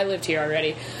thing. I lived here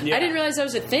already. Yeah. I didn't realize that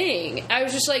was a thing. I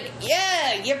was just like,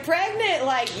 yeah, you're pregnant.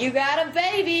 Like, you got a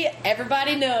baby.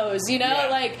 Everybody knows, you know? Yeah.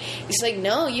 Like, it's like,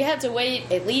 no, you have to wait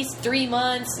at least 3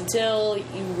 months until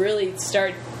you really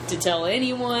start to tell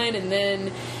anyone, and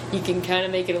then you can kind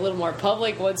of make it a little more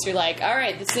public once you're like, all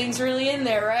right, this thing's really in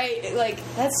there, right? Like,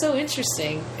 that's so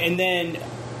interesting. And then,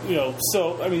 you know,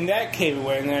 so, I mean, that came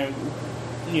away, and then,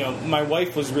 you know, my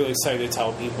wife was really excited to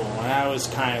tell people, and I was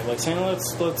kind of like saying,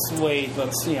 let's wait,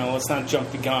 let's not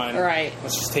jump the gun. Right.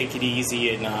 Let's just take it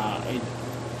easy and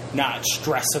not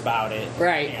stress about it.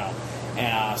 Right. You know.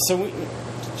 And so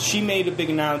she made a big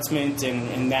announcement,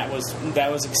 and that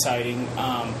was exciting.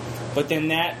 But then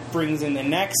that brings in the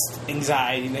next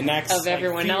anxiety, the next of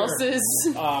everyone fear. Else's.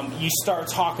 You start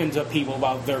talking to people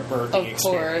about their birthing experience.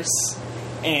 Of course.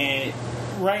 And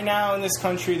right now in this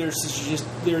country,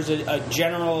 there's a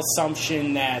general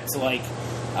assumption that, like,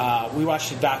 we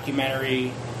watched a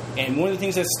documentary, and one of the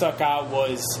things that stuck out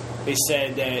was they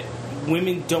said that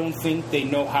women don't think they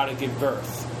know how to give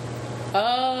birth.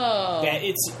 Oh. That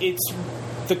it's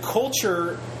the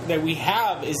culture that we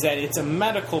have is that it's a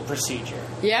medical procedure.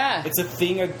 Yeah. It's a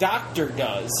thing a doctor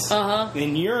does. Uh-huh.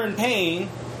 And you're in pain,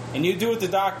 and you do what the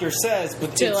doctor says,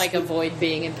 but to like avoid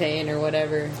being in pain or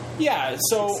whatever. Yeah,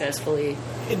 so successfully.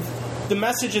 The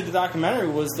message of the documentary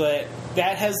was that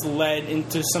has led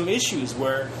into some issues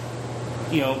where,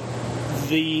 you know,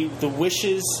 the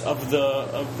wishes of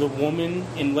the woman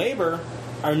in labor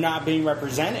are not being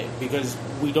represented because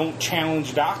we don't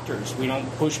challenge doctors. We don't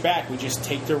push back. We just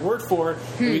take their word for it.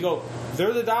 And we go,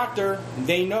 they're the doctor.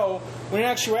 They know. When in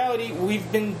actuality,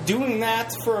 we've been doing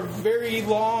that for a very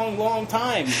long, long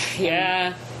time.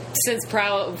 Yeah. Since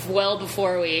well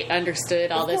before we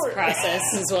understood all this process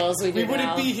as well as we do now. We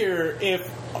wouldn't be here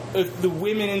if the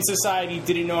women in society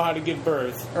didn't know how to give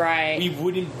birth. Right. We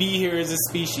wouldn't be here as a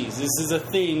species. This is a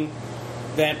thing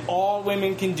that all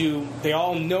women can do. They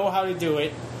all know how to do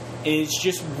it. And it's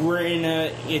just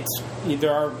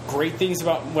there are great things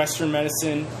about Western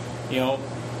medicine. You know,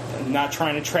 I'm not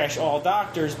trying to trash all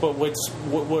doctors, but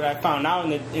what I found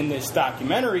out in this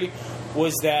documentary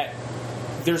was that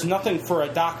there's nothing for a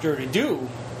doctor to do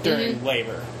during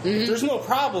labor. If there's no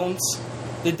problems,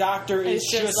 the doctor is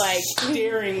just like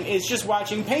staring. Is just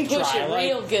watching paint dry. Push it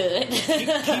real good.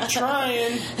 keep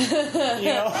trying, you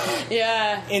know.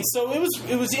 Yeah. And so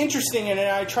it was interesting, and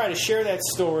I try to share that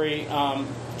story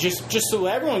just so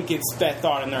everyone gets that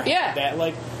thought in their head that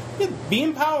like be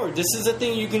empowered. This is a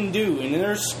thing you can do, and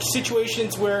there's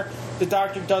situations where the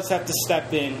doctor does have to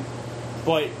step in.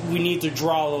 But we need to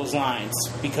draw those lines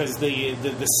because the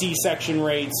C-section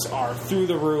rates are through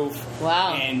the roof.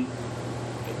 Wow. And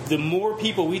the more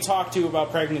people we talk to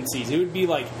about pregnancies, it would be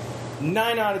like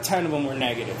 9 out of 10 of them were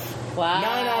negative. Wow.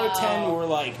 9 out of 10 were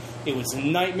like, it was a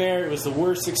nightmare, it was the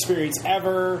worst experience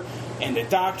ever, and the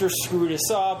doctor screwed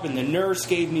us up, and the nurse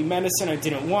gave me medicine I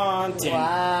didn't want.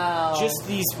 And just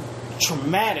these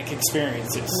traumatic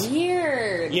experiences.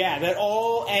 Weird. Yeah, that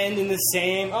all end in the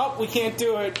same, we can't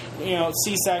do it, you know,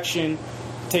 C-section,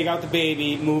 take out the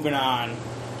baby, moving on.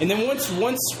 And then once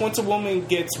a woman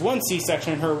gets one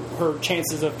C-section, her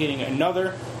chances of getting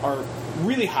another are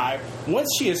really high.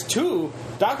 Once she has 2,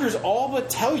 doctors all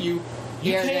but tell you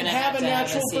can't have a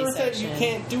natural birth, you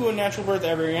can't do a natural birth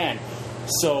ever again.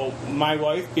 So my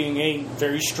wife, being a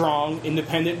very strong,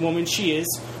 independent woman she is,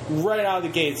 right out of the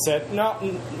gate said, no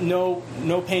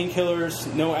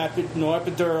painkillers, no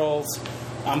epidurals.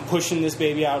 I'm pushing this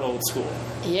baby out old school.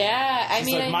 Yeah, I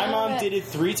mean, like, my mom did it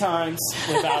 3 times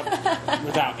without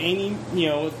any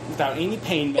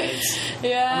pain meds.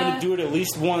 Yeah, I'm going to do it at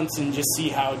least once and just see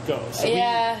how it goes. So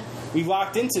we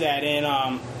locked into that,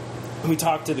 and we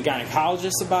talked to the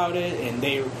gynecologist about it, and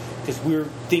because we were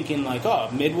thinking like,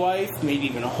 midwife, maybe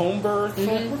even a home birth.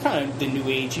 We're kind of the new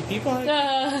agey people. Like,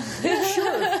 yeah,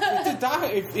 sure.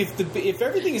 If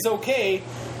everything is okay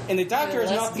and the doctor has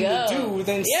nothing to do,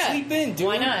 then sleep in, dude.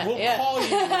 Why not? We'll call you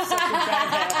if something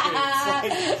bad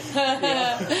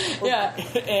happens.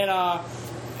 Like,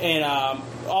 and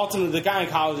ultimately, the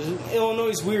gynecologist in Illinois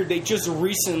is weird. They just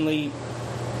recently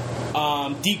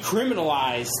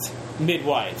decriminalized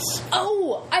midwives.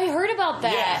 Oh, I heard about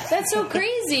that. Yeah. That's so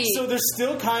crazy. So they're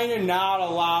still kind of not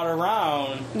allowed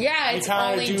around. Yeah, it's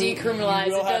only decriminalized.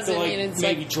 It doesn't mean it's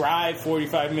maybe drive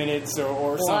 45 minutes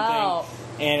or something. Wow.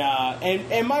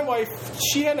 And my wife,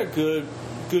 she had a good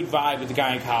vibe with the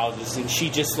gynecologist, and she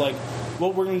just like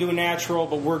well, we're going to do a natural,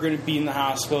 but we're going to be in the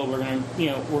hospital. We're going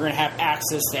to have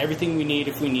access to everything we need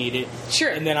if we need it. Sure.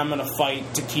 And then I'm going to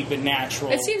fight to keep it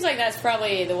natural. It seems like that's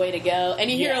probably the way to go. And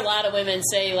you hear a lot of women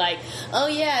say, like, oh,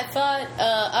 yeah, I thought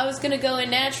I was going to go in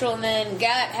natural, and then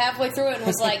got halfway through it and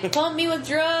was like, pump me with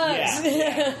drugs.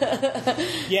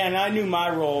 Yeah, and I knew my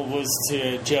role was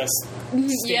to just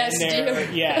stand there.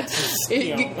 Dear. Yeah, just,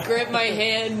 grab my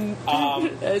hand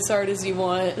as hard as you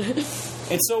want.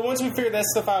 And so once we figured that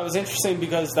stuff out, it was interesting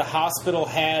because the hospital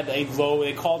had they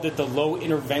called it the low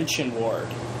intervention ward,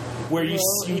 where you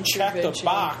check the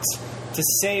box to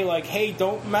say, like, hey,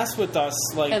 don't mess with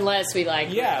us, like, unless we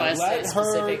request it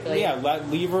specifically.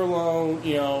 Leave her alone,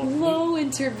 Low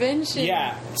intervention.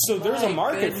 Yeah, so there's a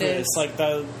market for this, like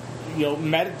the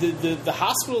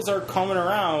hospitals are coming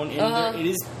around, and it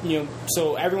is,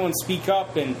 so everyone speak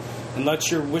up and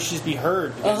let your wishes be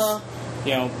heard, because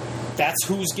that's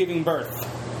who's giving birth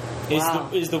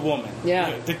is the woman.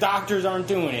 Yeah, the doctors aren't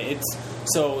doing it.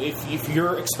 So if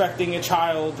you're expecting a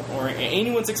child, or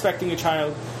anyone's expecting a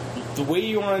child, the way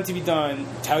you want it to be done,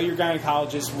 tell your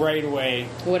gynecologist right away.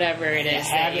 Whatever it is.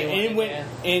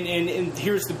 And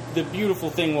here's the beautiful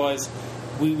thing was,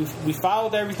 we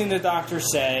followed everything the doctor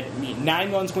said.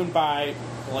 9 months went by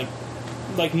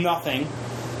like nothing,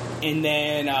 and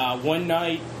then one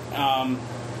night,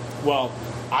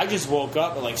 I just woke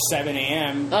up at like 7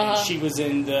 a.m. and she was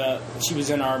in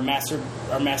our master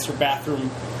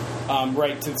bathroom,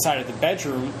 right to the side of the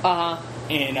bedroom.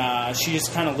 And she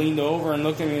just kind of leaned over and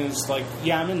looked at me and was like,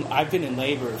 "Yeah, I've been in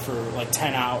labor for like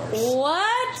 10 hours."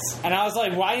 What? And I was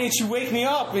like, "Why didn't you wake me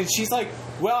up?" And she's like,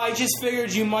 "Well, I just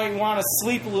figured you might want to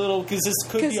sleep a little because this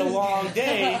could be a long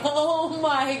day." Oh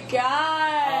my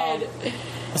God!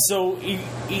 So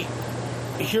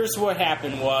here's what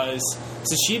happened was,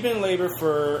 so she'd been in labor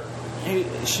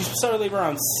she started labor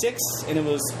around 6, and it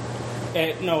was,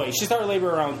 she started labor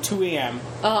around 2 a.m.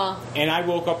 And I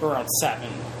woke up around 7.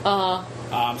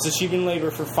 So she'd been in labor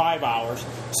for 5 hours.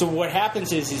 So what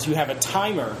happens is you have a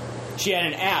timer. She had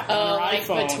an app on her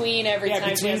iPhone. Between every time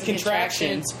between she has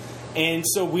contractions. And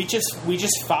so we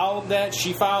just followed that.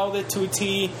 She followed it to a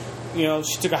T.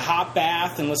 She took a hot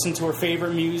bath and listened to her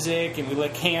favorite music, and we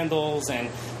lit candles, and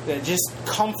just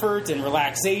comfort and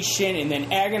relaxation, and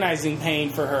then agonizing pain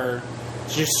for her.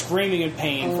 Just screaming in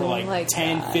pain for like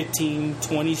 10, 15,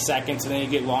 20 seconds, and then it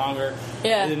get longer.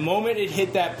 Yeah. And the moment it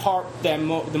hit that part, the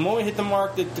moment it hit the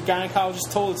mark that the gynecologist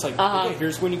told us, like, okay,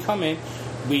 here's when you come in.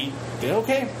 We did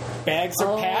okay. Bags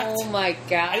are packed. Oh my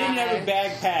God! I didn't have a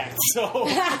bag packed, so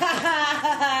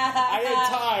I had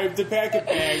time to pack a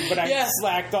bag, but I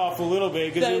slacked off a little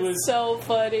bit because it was so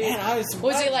funny. Man,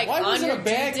 was it like why on wasn't your a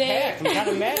bag due date? packed? I'm kind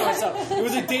of mad at myself. It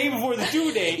was a day before the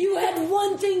due date. You had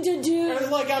one thing to do. It was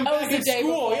like I'm back in school.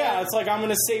 Before. Yeah, it's like I'm going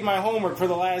to save my homework for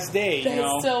the last day.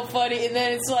 That's so funny. And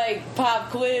then it's like pop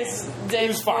quiz day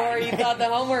before you thought the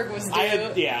homework was due.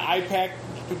 I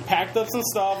packed up some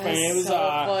stuff, and it was so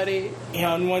funny.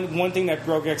 And one thing that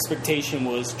broke expectation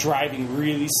was driving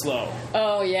really slow.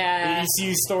 Oh yeah. And you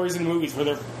see stories in the movies where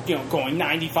they're going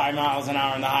 95 miles an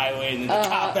hour on the highway, and then the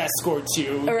cop escorts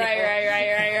you.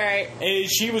 Right. And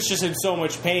she was just in so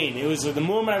much pain. It was the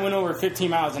moment I went over 15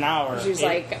 miles an hour. She was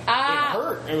like, It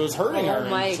hurt. It was hurting her. Oh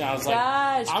my and I was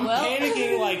gosh! I'm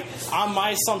panicking. Like,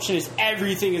 my assumption is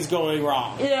everything is going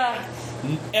wrong. Yeah.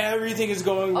 Everything is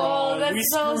going wrong. Oh, that's we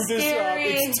so screwed this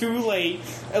scary. up. It's too late.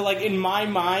 And, like, in my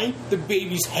mind, the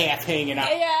baby's half hanging out.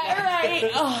 Yeah, right.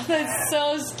 Oh, that's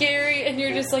so scary. And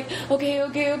you're just like, okay.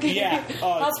 Yeah.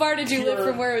 How far did you live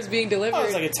from where it was being delivered? It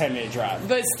was like a 10-minute drive.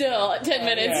 But still, 10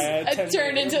 minutes. Yeah, It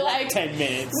turned into like 10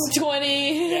 minutes.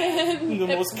 20. Yeah. The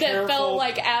most careful, that felt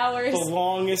like hours. The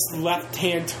longest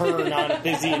left-hand turn on a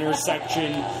busy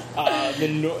intersection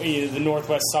the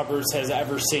northwest suburbs has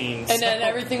ever seen. And then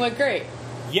everything went great.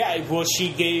 Yeah, well,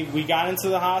 we got into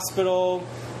the hospital,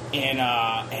 and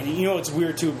it's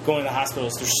weird too, going to the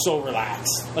hospitals, they're so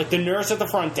relaxed. Like, the nurse at the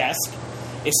front desk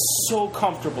is so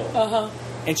comfortable.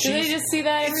 And do they just see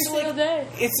that every single day?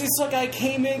 It's like I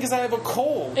came in because I have a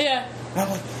cold. Yeah. And I'm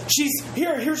like,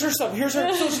 here's her stuff, here's her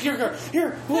social security card.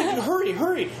 Here,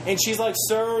 hurry. And she's like,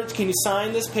 "Sir, can you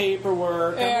sign this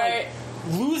paperwork?" And I'm like,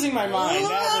 losing my mind.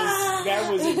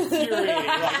 That was infuriating.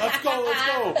 Like, let's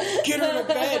go, get her to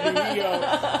bed. And we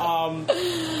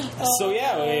go. So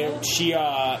yeah,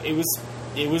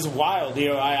 it was wild.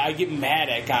 I get mad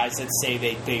at guys that say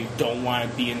they don't want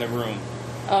to be in the room.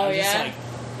 I'm just like,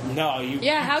 no, you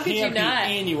how could you can't not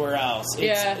be anywhere else.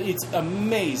 It's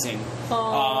amazing.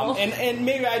 And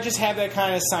maybe I just have that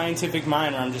kind of scientific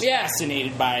mind where I'm just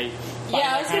fascinated by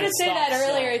I was going to say that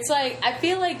earlier. It's like, I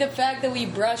feel like the fact that we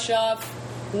brush off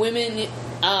women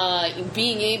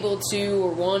being able to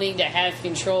or wanting to have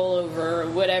control over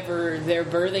whatever their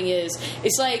birthing is.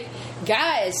 It's like,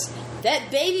 guys,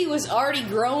 that baby was already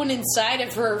grown inside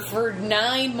of her for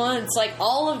 9 months. Like,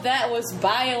 all of that was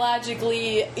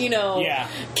biologically,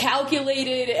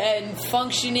 calculated and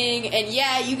functioning. And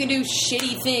yeah, you can do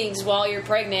shitty things while you're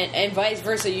pregnant, and vice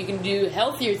versa. You can do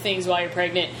healthier things while you're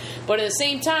pregnant. But at the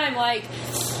same time, like,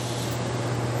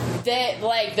 that,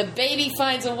 like, the baby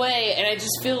finds a way, and I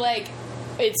just feel like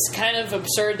it's kind of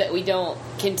absurd that we don't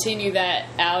continue that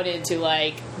out into,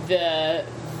 like, the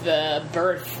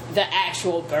birth, the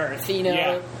actual birth,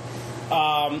 Yeah.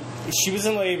 She was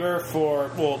in labor for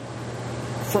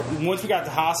once we got to the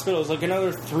hospital, it was like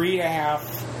another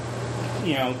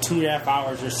 2.5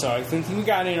 hours or so. I think we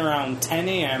got in around 10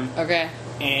 a.m. Okay.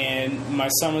 And my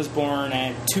son was born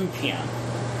at 2 p.m.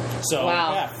 So,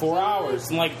 wow. Yeah, 4 hours.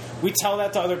 And, like, we tell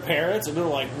that to other parents, and they're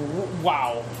like,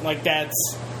 wow, like,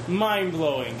 that's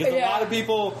mind-blowing. Because a lot of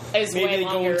people, maybe they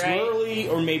go in too early,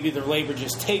 or maybe their labor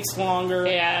just takes longer.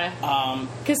 Yeah.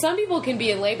 Because some people can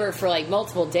be in labor for, like,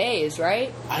 multiple days,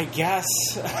 right? I guess.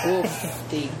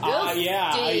 Oofty.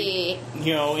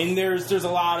 And there's a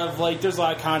lot of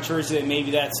controversy that maybe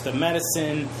that's the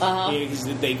medicine. Because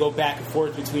they go back and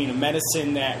forth between a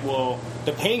medicine that will,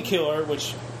 the painkiller,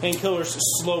 which painkillers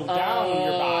slow down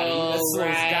your body. That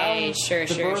slows down the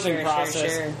birthing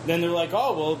process. Sure. Then they're like,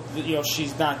 oh, well,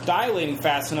 she's not dilating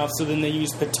fast enough, so then they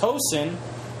use Pitocin,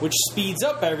 which speeds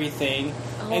up everything.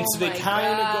 And so they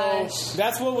kind of go,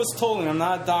 that's what was told me. I'm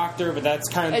not a doctor, but that's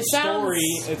kind of the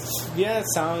story.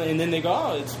 And then they go,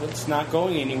 oh, it's not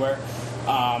going anywhere.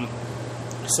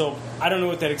 So I don't know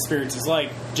what that experience is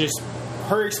like. Just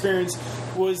her experience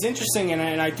was interesting,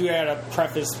 and I do add a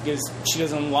preface because she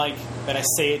doesn't like that I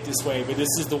say it this way, but this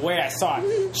is the way I saw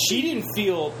it. She didn't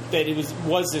feel that it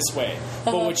was this way.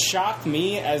 But what shocked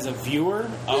me as a viewer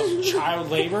of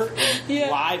child labor,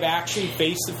 live action,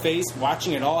 face to face,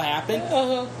 watching it all happen,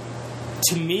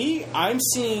 to me, I'm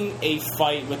seeing a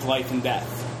fight with life and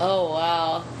death. Oh,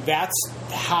 wow. That's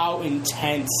how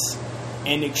intense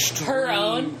and extreme. Her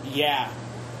own? Yeah.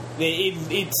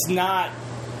 It's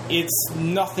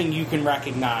nothing you can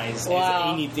recognize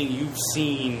as anything you've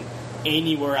seen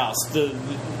anywhere else. The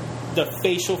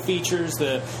facial features,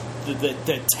 the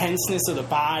tenseness of the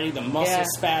body, the muscle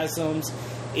spasms.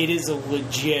 It is a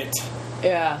legit.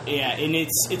 Yeah, and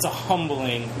it's a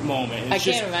humbling moment. It's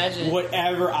I can't imagine.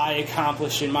 Whatever I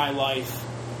accomplish in my life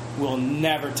will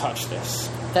never touch this.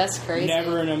 That's crazy.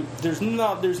 Never there's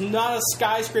not a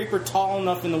skyscraper tall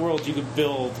enough in the world you could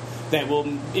build that will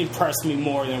impress me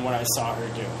more than what I saw her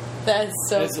do. That's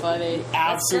so funny.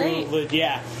 Absolutely,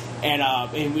 yeah. And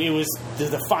it was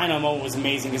the final moment was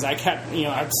amazing because I kept,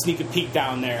 I'd sneak a peek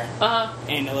down there,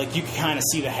 and like you could kind of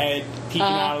see the head peeking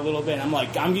out a little bit. And I'm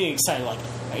like, I'm getting excited. Like,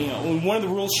 one of the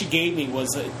rules she gave me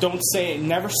was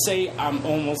never say I'm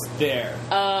almost there.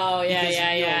 Oh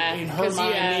yeah, because, in her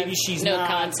mind, maybe she's no not.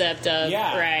 Concept of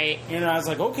right. I was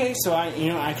like, okay, so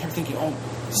I kept thinking, oh,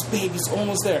 this baby's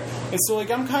almost there, and so like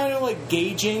I'm kind of like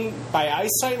gauging by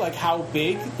eyesight like how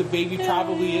big the baby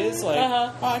probably is. Like,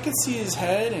 I could see his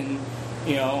head, and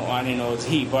I didn't know it was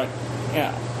he, but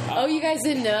yeah. Oh, you guys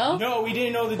didn't know? No, we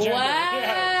didn't know the gender. Wow,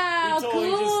 yeah, we totally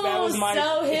cool. That was my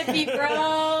so hippie,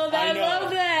 bro. I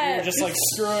love that. We were just like,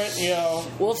 screw it,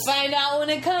 We'll find out when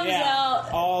it comes out.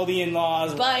 All the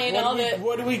in-laws. Buying all the...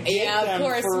 What do we get them of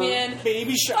course, for man.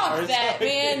 Baby showers? Fuck that,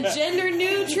 man. Gender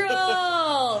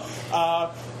neutral.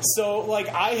 So, like,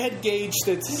 I had gauged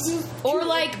that this is... Or,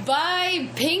 like, buy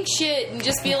pink shit and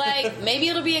just be like, maybe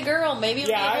it'll be a girl, maybe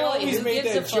it'll be a boy. I always Who made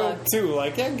gives that a joke, fuck? too.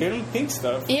 Like, get them pink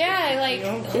stuff. Yeah, like,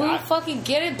 who fucking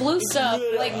get it blue stuff?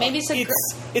 Like, maybe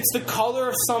it's the color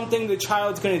of something the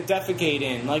child's going to defecate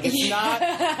in. Like, it's not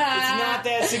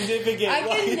that significant. I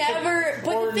can never...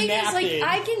 But the thing is, like,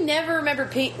 I can never remember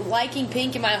liking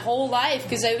pink in my whole life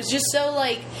because it was just so,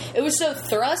 like... It was so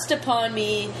thrust upon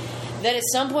me that at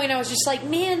some point I was just like,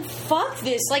 man, fuck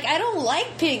this. Like, I don't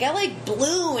like pink. I like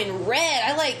blue and red.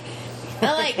 I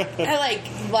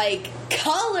like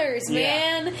colors,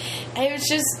 man. It was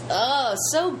just,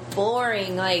 so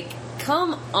boring. Like,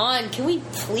 come on. Can we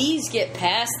please get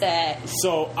past that?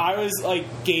 So I was,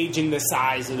 like, gauging the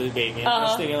size of the baby. And I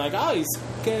was thinking, like, oh, he's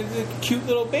a cute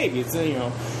little baby. It's,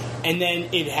 And then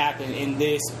it happened in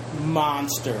this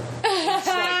monster. It's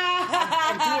like,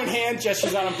 I'm doing hand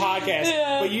gestures on a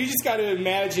podcast, but you just got to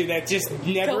imagine that just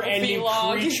never-ending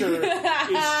creature is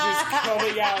just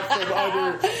coming out from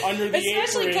under the apron.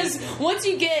 Especially because once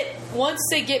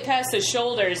they get past the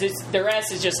shoulders, the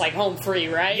rest is just like home free,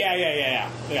 right?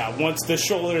 Yeah. Once the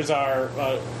shoulders are,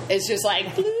 it's just like,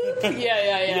 bloop. Yeah.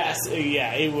 Yes,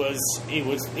 it was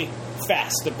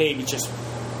fast. The baby just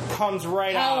comes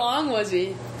right out. How long was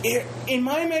he? In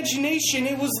my imagination,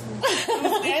 it was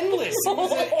endless. It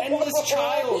was an endless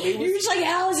child. It was, You're just like,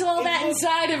 how is all that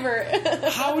inside of her?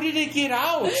 How did it get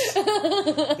out?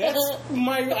 That's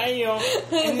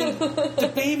and then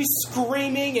the baby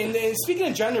screaming, and speaking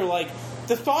of gender, like,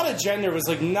 the thought of gender was,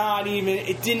 like, not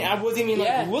even, I wasn't even,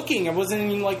 like, looking. I wasn't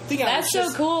even, like, thinking. That's so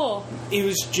cool. It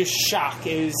was just shock.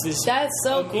 It was this That's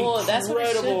so cool. That's what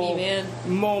it should be, man.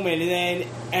 Moment. And then,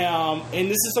 and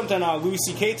this is something Louis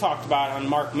C.K. talked about on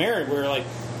Mark Maron, where, like,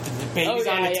 the baby's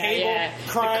on the table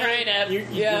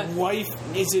crying. Your wife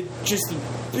is just a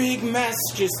big mess,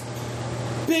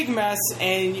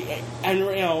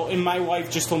 and my wife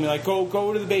just told me, like,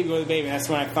 go to the baby, and that's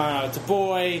when I found out it's a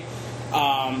boy.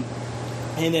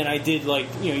 And then I did, like,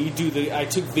 I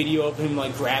took video of him,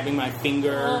 like, grabbing my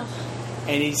finger,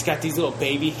 and he's got these little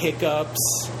baby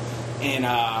hiccups, and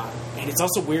it's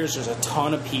also weird, there's a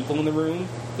ton of people in the room.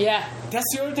 Yeah. That's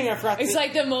the other thing I forgot. It's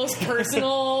like the most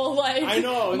personal, like, I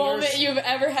know, moment you've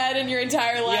ever had in your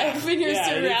entire life, and you're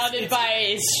surrounded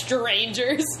by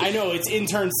strangers. I know, it's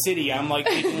intern city. I'm like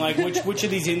thinking, like, which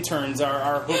of these interns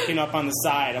are hooking up on the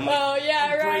side? I'm like,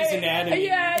 Grey's Anatomy.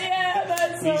 Yeah,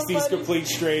 that's so these complete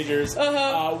strangers.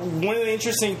 One of the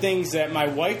interesting things that my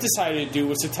wife decided to do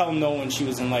was to tell no one she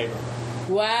was in labor.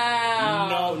 Wow.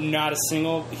 No, not a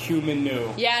single human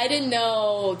knew. Yeah, I didn't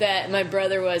know that my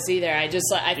brother was either. I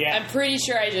just, I'm pretty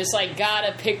sure I just, like, got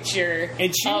a picture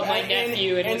of my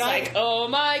nephew and was like, oh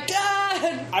my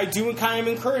God. I do kind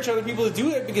of encourage other people to do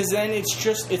it, because then it's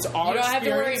our experience. You don't have to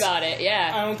worry about it,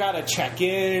 I don't got to check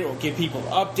in or give people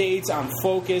updates. I'm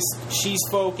focused. She's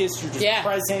focused. You're just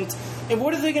present. And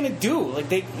what are they going to do? Like,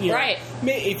 they,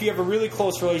 if you have a really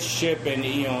close relationship and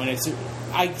it's,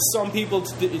 some people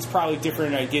it's probably different.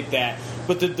 I get that,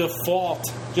 but the default,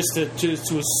 just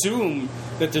to assume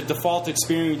that the default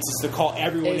experience is to call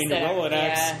everyone in your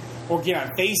Rolodex or get on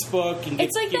Facebook and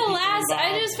it's like the last. Involved.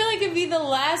 I just feel like it'd be the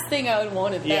last thing I would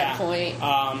want at that point.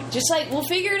 Just like, we'll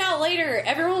figure it out later.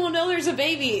 Everyone will know there's a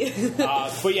baby.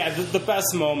 But yeah, the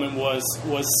best moment was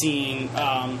seeing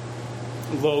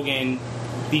Logan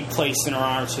be placed in her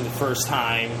arms for the first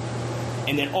time.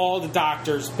 And then all the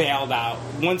doctors bailed out.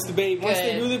 Once they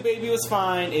knew the baby was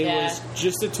fine, it was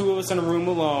just the two of us in a room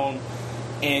alone,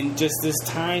 and just this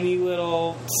tiny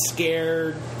little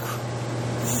scared,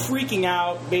 freaking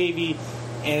out baby.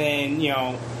 And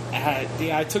then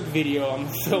I took video. I'm a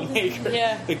filmmaker.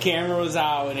 Yeah. The camera was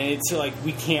out, and it's like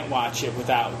we can't watch it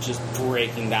without just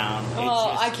breaking down.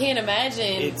 Oh, I can't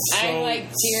imagine. I'm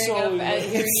like tearing up at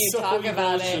hearing you talk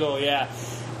about it. Yeah.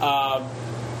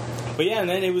 But yeah, and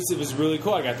then it was really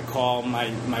cool. I got to call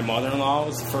my mother-in-law.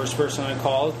 Was the first person I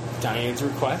called. Diane's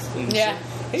request, and said,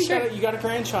 hey, you got a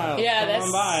grandchild. Yeah, come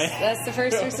on by. That's the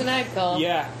first person I'd call.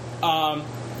 Yeah,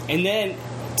 and then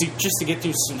just to get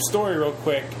through some story real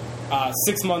quick,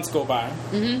 6 months go by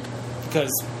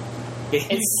because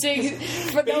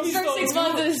it's for those first 6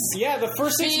 months. The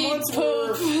first 6 months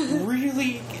were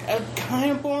really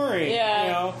kind of boring.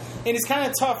 Yeah, and it's kind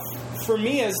of tough for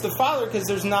me as the father, because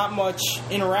there's not much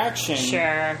interaction. Sure.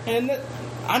 And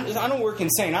I don't work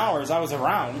insane hours. I was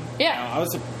around. Yeah.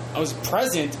 I was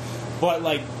present, but,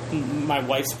 like, my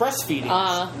wife's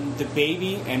breastfeeding. The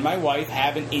baby and my wife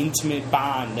have an intimate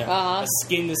bond, a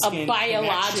skin-to-skin, a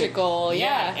biological,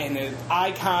 connection. And an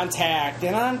eye contact.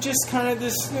 And I'm just kind of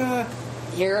this.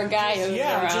 You're a guy who's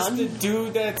around. I'm just a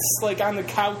dude that's, like, on the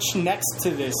couch next to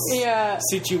this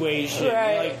situation.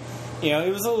 Right. Like,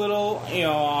 it was a little,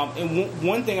 and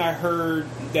one thing I heard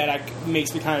that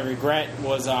makes me kind of regret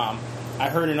was I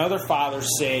heard another father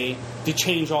say to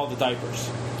change all the diapers.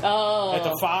 Oh. That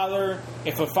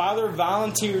if a father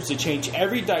volunteers to change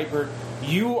every diaper,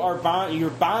 you're bonding.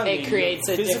 It creates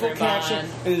a physical different connection,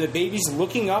 bond. and then the baby's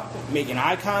looking up, making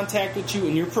eye contact with you,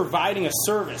 and you're providing a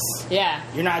service. Yeah.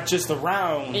 You're not just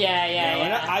around. Yeah.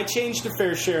 And I changed a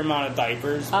fair share amount of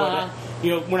diapers, but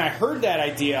when I heard that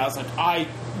idea, I was like, I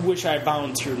wish I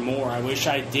volunteered more. I wish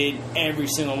I did every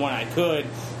single one I could,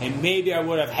 and maybe I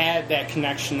would have had that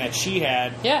connection that she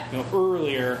had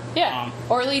earlier. Yeah,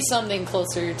 or at least something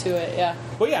closer to it, yeah.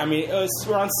 But yeah, I mean, it was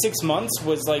around 6 months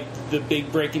was like the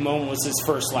big breaking moment was his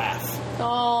first laugh.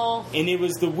 Oh. And it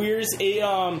was the weirdest, it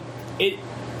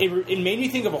made me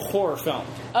think of a horror film.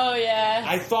 Oh, yeah.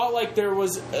 I thought like there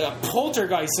was a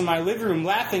poltergeist in my living room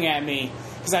laughing at me,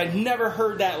 because I'd never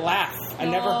heard that laugh. I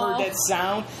never heard that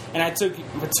sound, and I took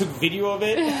video of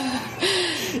it.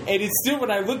 And it's still,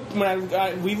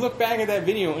 we look back at that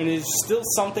video, and it's still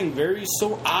something very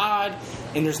so odd,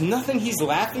 and there's nothing he's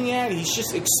laughing at. He's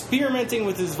just experimenting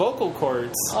with his vocal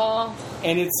cords.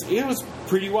 And it was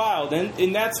pretty wild.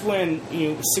 And that's when,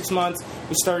 6 months,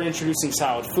 we started introducing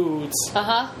solid foods.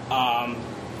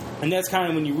 And that's kind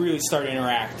of when you really start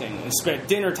interacting.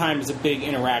 Dinner time is a big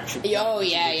interaction. Oh,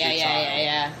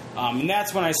 yeah. And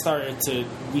that's when we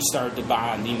started to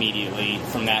bond immediately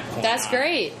from that point That's on.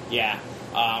 Great. Yeah.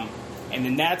 And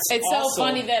then it's also so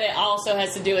funny that it also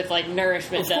has to do with, like,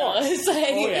 nourishment, though. It's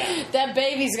like, that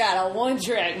baby's got a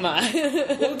one-track mind.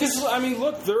 Well, because, I mean,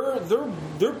 look,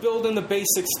 they're building the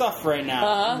basic stuff right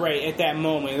now, right at that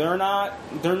moment.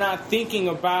 They're not thinking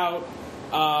about,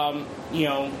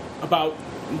 about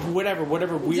whatever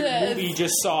weird movie you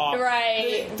just saw.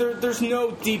 Right. There's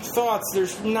no deep thoughts.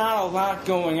 There's not a lot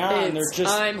going on. They're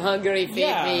just, I'm hungry, feed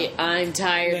me. I'm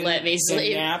tired, let me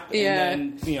sleep. Nap, yeah.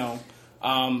 And then,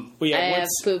 but yeah, I have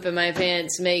poop in my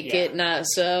pants. Make it not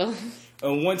so.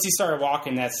 And once he started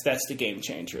walking, that's the game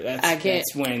changer.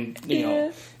 That's when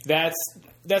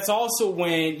that's also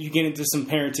when you get into some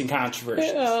parenting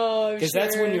controversies. Because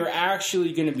that's when you're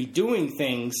actually going to be doing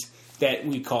things that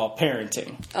we call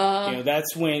parenting.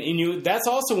 That's when, that's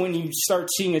also when you start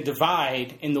seeing a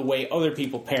divide in the way other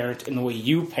people parent and the way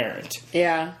you parent.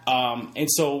 Yeah. And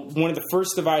so one of the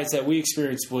first divides that we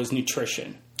experienced was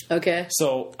nutrition. Okay.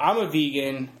 So I'm a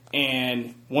vegan,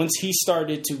 and once he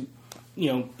started to,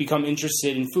 become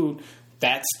interested in food,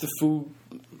 that's the food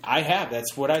I have.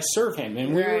 That's what I serve him.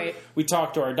 And we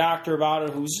talked to our doctor about it,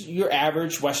 who's your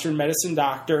average Western medicine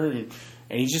doctor, and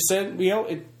he just said,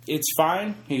 it's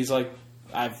fine. He's like,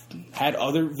 I've had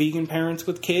other vegan parents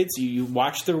with kids. You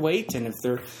watch their weight, and if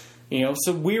they're,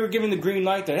 so we were given the green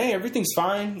light that, hey, everything's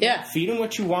fine. Yeah. Feed them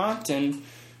what you want, and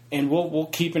we'll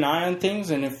keep an eye on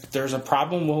things. And if there's a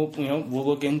problem, we'll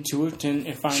look into it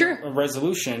and find a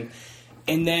resolution.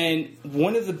 And then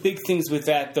one of the big things with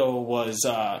that, though,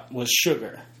 was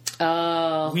sugar.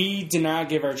 Oh. We did not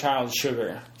give our child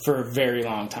sugar for a very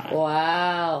long time.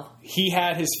 Wow. He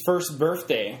had his first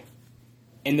birthday,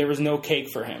 and there was no cake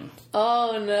for him.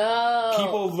 Oh, no.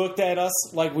 People looked at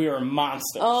us like we were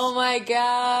monsters. Oh, my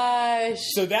gosh.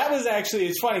 So that was actually,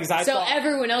 it's funny because I thought... So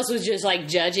everyone else was just, like,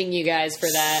 judging you guys for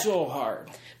that. So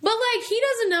hard. But, like, he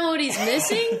doesn't know what he's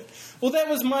missing. Well, that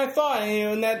was my thought,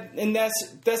 and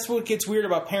that's what gets weird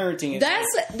about parenting. That's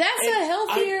a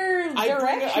healthier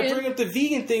direction. I bring up the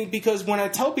vegan thing because when I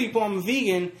tell people I'm a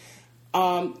vegan,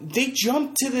 they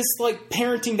jump to this, like,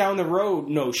 parenting down the road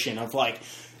notion of, like,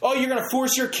 oh, you're going to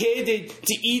force your kid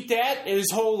to eat that his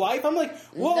whole life? I'm like,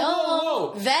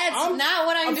 whoa. That's not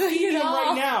what I'm doing at all.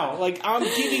 Right now. Like, I'm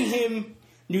giving him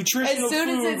nutritional food right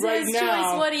now. As soon as it's his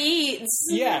choice what he eats.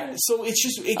 Yeah, so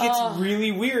it gets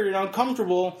really weird and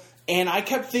uncomfortable. And I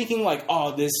kept thinking, like,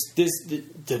 oh, the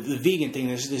vegan thing,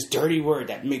 there's this dirty word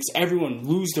that makes everyone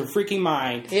lose their freaking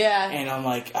mind. Yeah. And I'm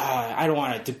like, I don't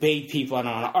want to debate people. I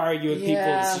don't want to argue with people.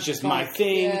 This is just my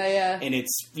thing. Yeah. And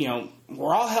it's,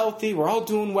 we're all healthy. We're all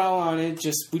doing well on it.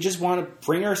 We just want to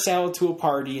bring our salad to a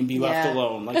party and be left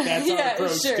alone. Like, that's our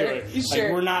approach to it.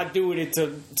 Like, we're not doing it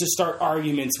to start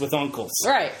arguments with uncles.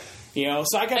 Right. So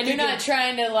I got. And you're not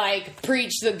trying to, like,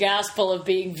 preach the gospel of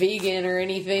being vegan or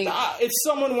anything. If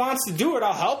someone wants to do it,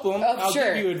 I'll help them. I'll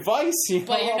give you advice.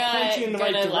 But you're not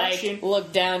going to, like,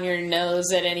 look down your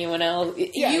nose at anyone else.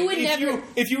 Yeah, you would never.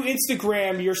 If you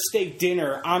Instagram your steak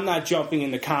dinner, I'm not jumping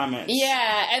in the comments.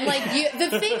 Yeah, and, like,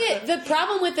 the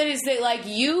problem with it is that, like,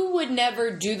 you would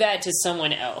never do that to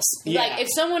someone else. Yeah. Like, if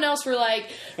someone else were, like,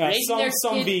 some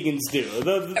vegans do.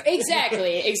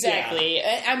 Exactly.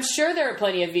 Yeah. I'm sure there are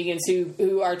plenty of vegans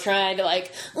who are trying to,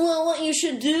 like, well, what you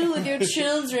should do with your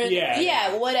children.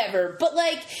 Yeah, whatever. But,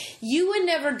 like, you would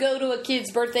never go to a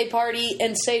kid's birthday party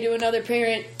and say to another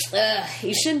parent,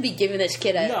 you shouldn't be giving this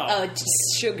kid a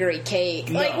sugary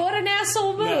cake. No. Like, what an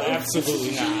asshole move. No,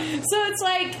 absolutely not. So it's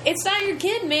like, it's not your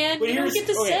kid, man. You don't get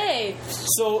to say.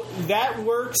 So that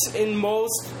works in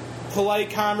most polite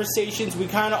conversations. We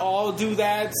kind of all do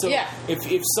that. So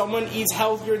if someone eats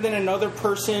healthier than another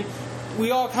person, we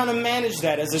all kind of manage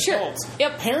that as adults.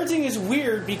 Yep. Parenting is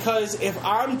weird because if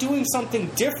I'm doing something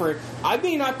different, I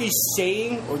may not be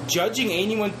saying or judging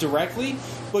anyone directly,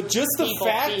 but just the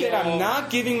fact that I'm not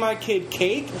giving my kid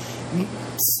cake,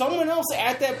 someone else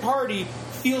at that party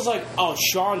feels like, oh,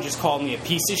 Shawn just called me a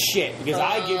piece of shit because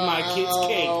I give my kids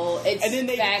cake. And then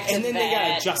they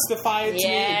gotta justify it to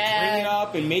me and bring it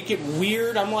up and make it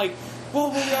weird. I'm like,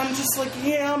 well, I'm just like,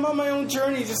 I'm on my own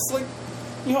journey. Just like,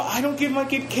 I don't give my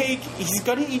kid cake. He's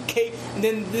gonna eat cake, and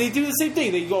then they do the same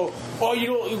thing. They go, "Oh,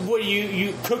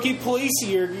 you cookie police?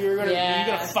 You're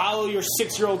gonna follow your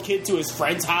 6-year-old kid to his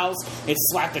friend's house and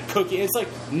slap the cookie?" It's like,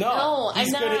 no,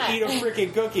 he's gonna eat a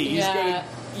freaking cookie.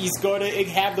 He's gonna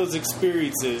have those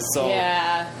experiences. So,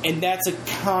 and that's a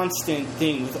constant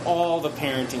thing with all the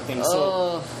parenting things.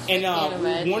 So,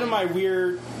 and one of my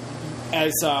weird.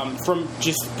 As from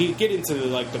just get into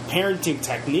the parenting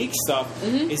technique stuff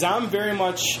is I'm very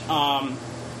much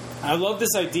I love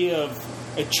this idea of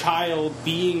a child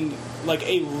being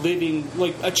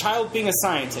a child being a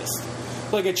scientist.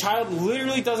 Like a child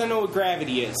literally doesn't know what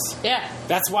gravity is. Yeah,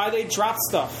 that's why they drop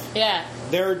stuff. Yeah,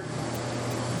 they're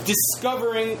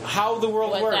discovering how the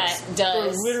world works. That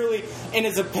does. They're literally, and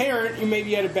as a parent, you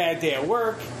maybe had a bad day at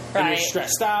work. And you're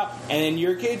stressed out, and then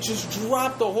your kid just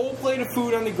dropped the whole plate of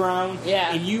food on the ground,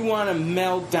 and you want to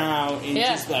melt down and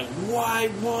just why,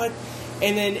 what?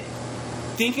 And then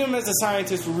thinking of him as a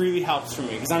scientist really helps for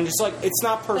me, because I'm just like, it's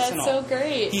not personal. That's so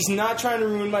great. He's not trying to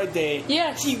ruin my day.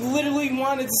 Yeah. He literally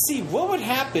wanted to see what would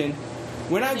happen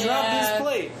when I dropped this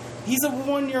plate. He's a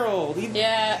 1-year-old.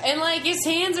 And his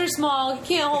hands are small.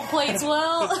 He can't hold plates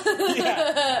well.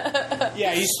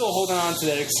 Yeah, he's still holding on to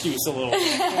that excuse a little bit.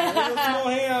 Small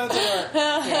hands.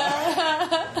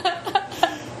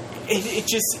 It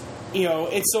just,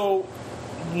 and so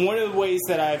one of the ways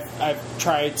that I've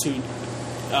tried to,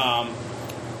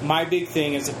 my big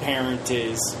thing as a parent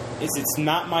is it's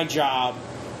not my job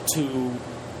to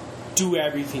do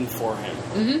everything for him.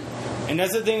 Mm-hmm. And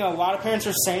that's the thing a lot of parents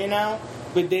are saying now.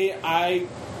 But I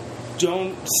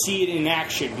don't see it in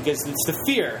action because it's the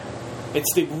fear. It's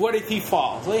the what if he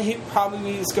falls? Well, he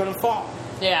probably is going to fall.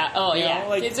 Yeah. Oh, yeah.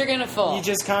 Kids are going to fall. You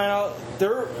just kind of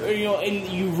and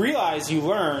you realize, you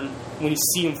learn when you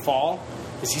see him fall,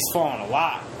 because he's falling a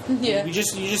lot. Yeah. You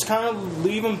just kind of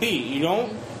leave him be. You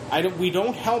don't. We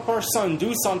don't help our son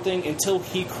do something until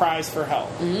he cries for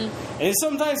help. Mm-hmm. And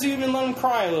sometimes we even let him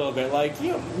cry a little bit.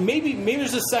 Maybe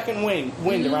there's a second wind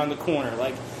around the corner.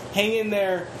 Hang in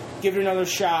there, give it another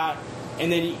shot, and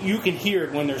then you can hear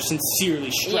it when they're sincerely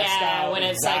stressed out. Yeah, when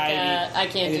it's anxiety, I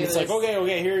can't do this. It's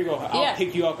okay, here you go. I'll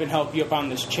pick you up and help you up on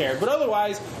this chair. But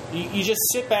otherwise, you just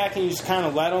sit back and you just kind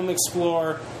of let them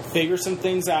explore, figure some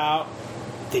things out.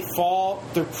 They fall.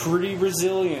 They're pretty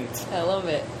resilient. I love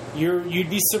it. You'd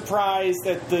be surprised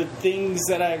at the things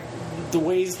the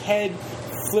way his head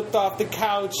flipped off the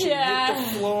couch and hit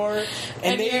the floor,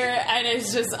 and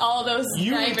it's just all those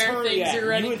nightmare things are running through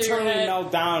your head. You would turn and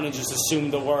melt down and just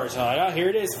assume the worst. Here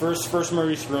it is, first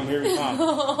emergency room, here we come.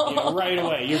 Right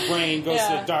away, your brain goes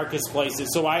to the darkest places.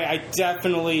 So I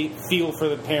definitely feel for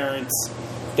the parents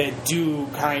that do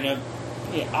kind of,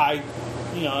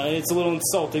 it's a little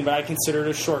insulting, but I consider it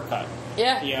a shortcut.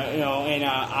 Yeah. And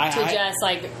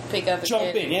just pick up a jump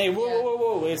kid. in. Hey,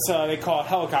 whoa. It's they call it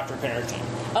helicopter parenting.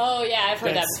 Oh yeah, I've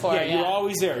heard that before. Yeah, you're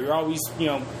always there. You're always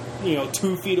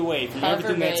 2 feet away from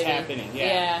everything that's happening.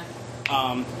 Yeah.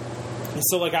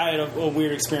 So I had a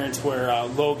weird experience where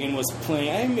Logan was playing.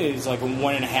 I think it was a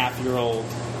 1.5-year-old,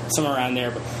 somewhere around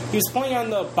there. But he was playing on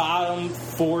the bottom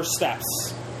 4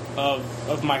 steps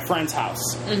of my friend's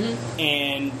house,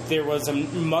 and there was a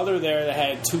mother there that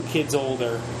had 2 kids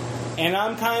older, and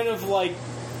I'm kind of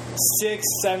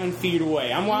 6-7 feet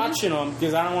away. I'm watching them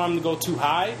because I don't want them to go too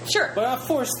high. Sure. But at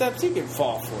 4 steps, you can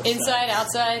fall 4 steps. Inside,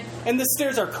 outside? And the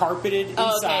stairs are carpeted inside.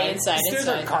 Oh, okay, inside. The stairs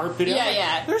are carpeted.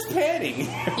 Yeah. There's padding.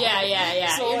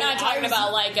 Yeah. So you're not talking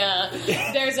about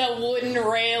there's a wooden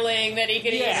railing that he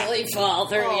could easily fall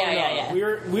through. Oh, yeah.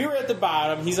 We were at the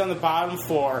bottom. He's on the bottom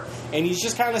floor, and he's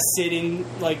just kind of sitting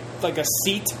like a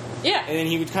seat. Yeah. And then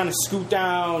he would kind of scoot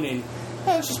down and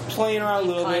I was just playing around a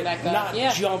little bit, not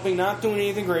jumping, not doing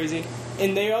anything crazy.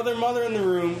 And the other mother in the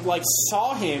room,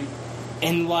 saw him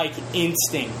and,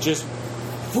 instinct, just,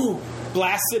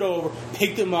 blasted over,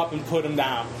 picked him up, and put him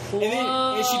down.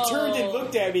 And she turned and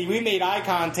looked at me. We made eye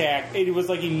contact. And it was,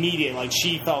 immediate.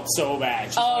 She felt so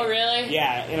bad. She's really?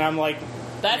 Yeah. And I'm like...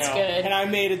 That's good. And I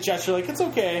made a gesture it's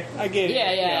okay. I get it.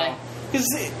 Yeah. Because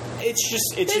it's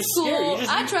just cool. scary.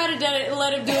 I try to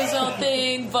let him do his own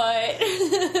thing, but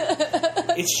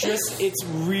it's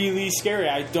really scary.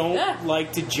 I don't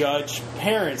like to judge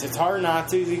parents. It's hard not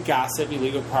to. The gossip,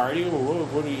 illegal party,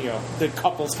 what the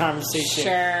couple's conversation,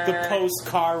 the post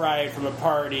car ride from a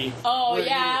party. Oh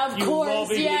yeah, of course,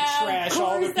 trash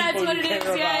all the people that's what it is.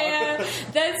 Yeah.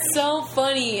 That's so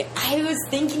funny. I was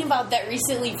thinking about that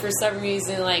recently for some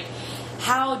reason,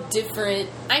 how different.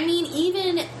 I mean,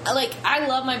 even I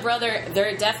love my brother. There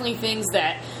are definitely things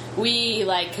that we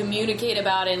communicate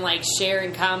about and share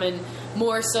in common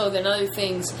more so than other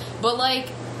things. But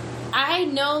I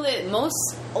know that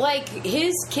most, like,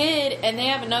 his kid, and they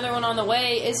have another one on the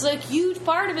way, is a huge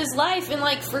part of his life, and,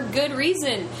 like, for good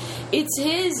reason. It's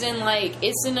his, and, like,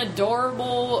 it's an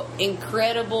adorable,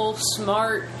 incredible,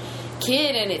 smart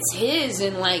kid, and it's his,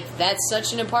 and, like, that's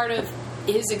such a part of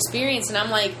his experience, and I'm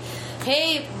like,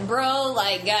 hey, bro,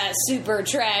 like, got super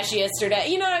trash yesterday.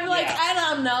 You know what I mean? Like, yeah. I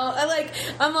don't know.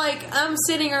 I'm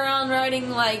sitting around writing,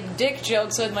 like, dick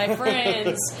jokes with my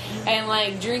friends and,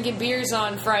 like, drinking beers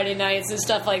on Friday nights and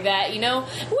stuff like that, you know?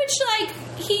 Which, like,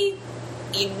 he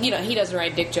doesn't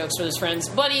write dick jokes with his friends,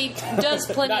 but he does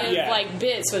plenty of, like,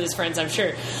 bits with his friends, I'm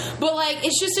sure. But, like,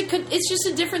 it's just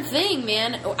a different thing,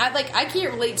 man. I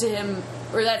can't relate to him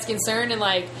where that's concerned, and,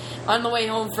 like, on the way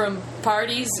home from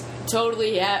parties,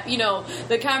 totally,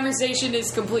 the conversation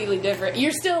is completely different.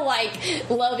 You're still, like,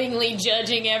 lovingly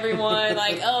judging everyone,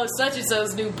 like, oh, such and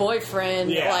so's new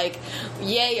boyfriend, like,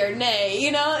 yay or nay,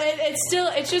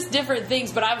 it's just different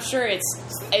things, but I'm sure it's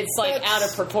like out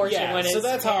of proportion when it's. So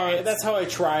that's how I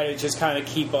try to just kind of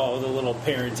keep all the little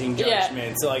parenting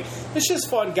judgments. Yeah. Like, it's just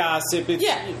fun gossip.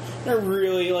 It's not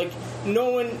really, like,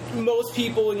 most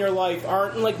people in your life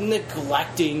aren't, like,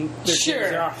 neglecting their kids.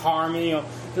 They're not harming,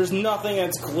 there's nothing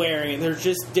that's glaring. There's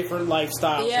just different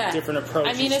lifestyles and different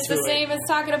approaches. I mean, it's the same as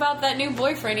talking about that new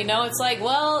boyfriend, It's like,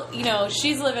 well,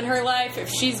 she's living her life. If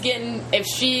she's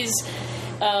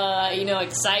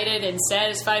excited and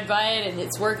satisfied by it and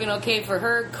it's working okay for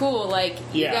her, cool. Like,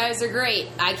 you guys are great.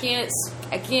 I can't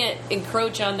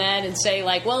encroach on that and say,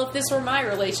 like, well, if this were my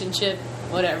relationship,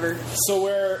 whatever. So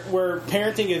where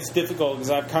parenting is difficult,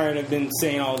 because I've kind of been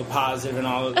saying all the positive and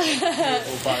all the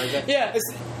beautiful parts.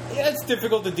 It's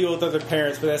difficult to deal with other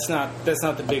parents, but that's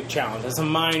not the big challenge. It's a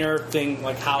minor thing,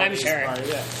 like holidays. I'm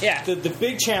sure. The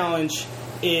big challenge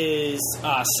is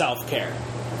self-care.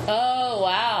 Oh,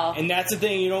 wow. And that's the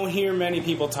thing you don't hear many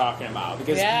people talking about,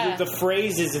 because the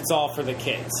phrase is it's all for the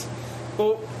kids.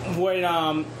 But what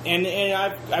and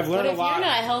I've learned a lot. If you're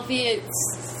not healthy,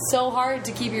 it's so hard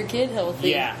to keep your kid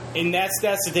healthy. Yeah, and that's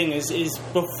the thing is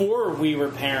before we were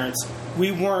parents, we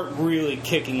weren't really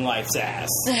kicking life's ass.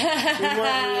 We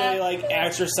weren't really, like,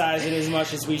 exercising as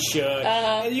much as we should.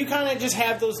 And you kind of just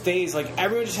have those days, like,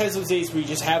 everyone just has those days where you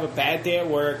just have a bad day at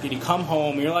work and you come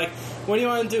home and you're like, what do you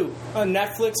want to do?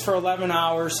 Netflix for 11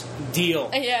 hours, deal.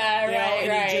 Yeah,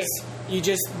 right. You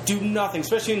just do nothing,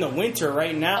 especially in the winter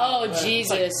right now. Oh,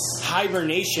 Jesus. It's like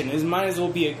hibernation. It might as well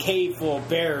be a cave full of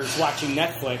bears watching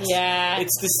Netflix. Yeah.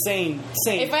 It's the same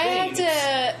thing. If I had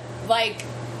to, like,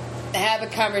 have a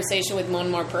conversation with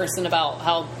one more person about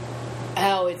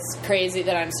how it's crazy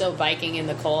that I'm still biking in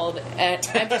the cold, I'm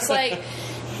just like,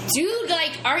 dude,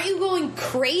 like, aren't you going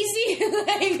crazy?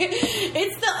 Like,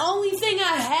 it's the only thing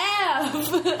I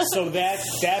have. So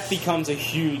that becomes a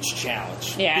huge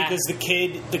challenge. Yeah. Because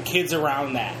the kids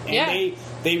around that. And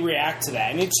they react to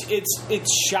that. And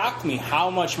it's shocked me how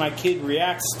much my kid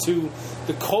reacts to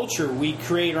the culture we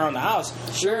create around the house.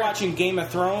 Sure. We're watching Game of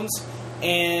Thrones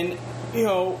and,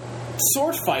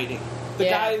 sword fighting.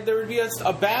 There would be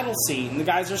a battle scene. The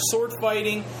guys are sword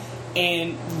fighting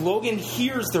and Logan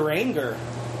hears their anger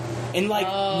and, like,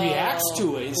 reacts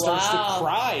to it and starts to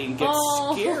cry and gets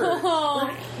scared.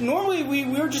 Normally, we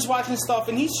were just watching stuff,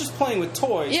 and he's just playing with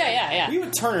toys. Yeah. We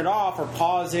would turn it off or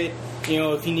pause it,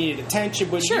 if he needed attention.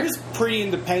 But he was pretty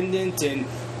independent and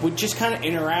would just kind of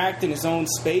interact in his own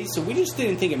space. So we just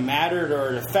didn't think it mattered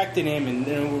or it affected him. And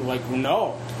then we were like, well,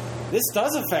 no. This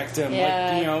does affect him.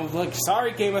 Yeah. Like,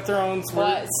 sorry, Game of Thrones.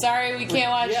 Sorry, we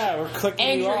can't watch we're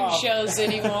clicking Andrew shows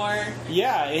anymore.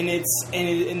 And then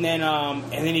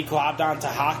he globbed onto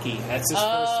hockey. That's his first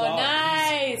love.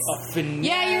 Nice. He's a fanatic.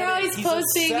 Yeah, you're always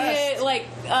posting it, like,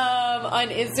 on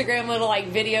Instagram, little,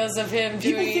 like, videos of him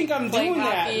doing. People think I'm doing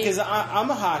that because I'm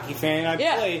a hockey fan and I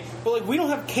play, but, like, we don't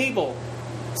have cable.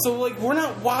 So, like, we're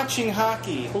not watching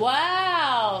hockey.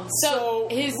 Wow. So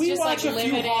his we just, watch like, a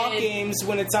few Hawk games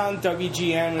when it's on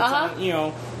WGN. It's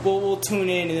on, we'll tune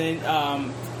in and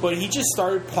then. But he just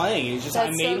started playing. It's just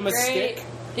I made him a stick.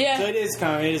 Yeah. So it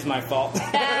is my fault.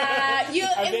 I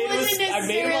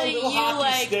made him a little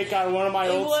hockey stick on one of my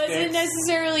old sticks. It wasn't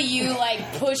necessarily you,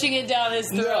 like, pushing it down his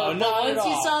throat. No, but once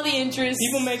you saw the interest.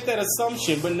 People make that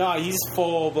assumption, but no, he's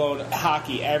full blown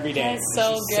hockey every day. That's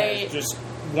so great. Just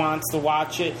wants to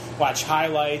watch it, watch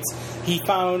highlights. He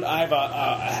found I have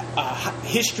a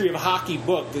history of hockey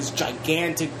book, this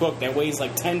gigantic book that weighs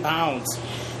like 10 pounds.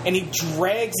 And he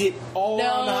drags it all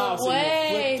around the house, and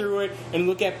you flip through it and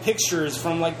look at pictures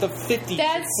from like the 50s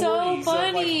That's and 40s so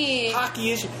funny. of like hockey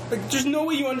issues. Like, there's no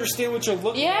way you understand what you're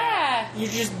looking at.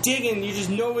 You're just digging. You just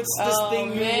know it's this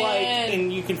thing you like,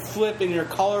 and you can flip, and you're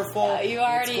colorful. You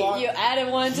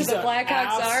added one to the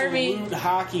Blackhawks Army. Absolute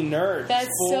hockey nerd. That's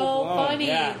so funny.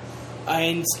 Yeah.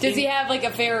 Does he have like a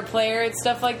favorite player and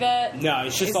stuff like that? No,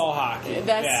 it's just all hockey.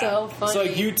 That's so funny. So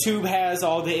like YouTube has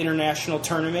all the international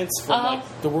tournaments from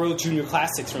like the World Junior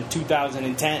Classics from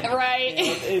 2010.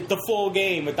 Right. The full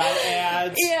game without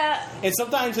ads. Yeah. And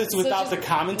sometimes it's without the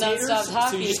commentators.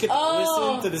 So you just get to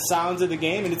listen to the sounds of the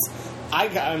game, and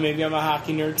maybe I'm a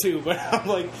hockey nerd too, but I'm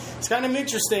like, it's kind of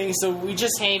interesting. So we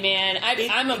just... Hey man,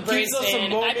 I'm a Braves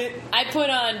fan. I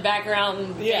put on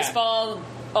background baseball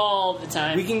all the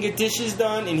time. We can get dishes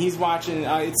done, and he's watching.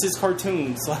 It's his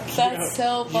cartoons. Like that's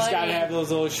so funny. He's got to have those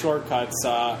little shortcuts.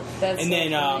 And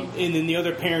then the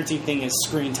other parenting thing is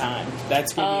screen time.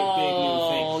 That's going to be a big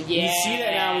new thing. Yeah. You see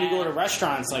that now when you go to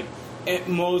restaurants. Like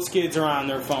most kids are on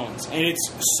their phones, and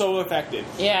it's so effective.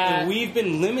 Yeah. And we've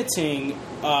been limiting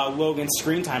Logan's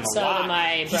screen time a lot. So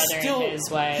my brother and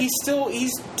his wife. He's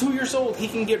 2 years old. He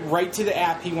can get right to the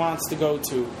app he wants to go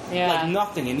to. Yeah. Like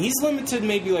nothing, and he's limited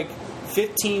maybe like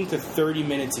 15 to 30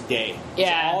 minutes a day. Yeah.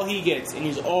 That's all he gets, and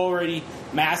he's already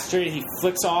mastered it. He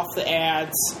flicks off the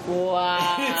ads.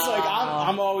 Wow. It's like,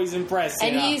 I'm always impressed.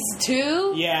 And he's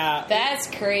 2? Yeah. That's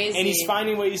crazy. And he's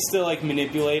finding ways to, like,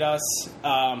 manipulate us.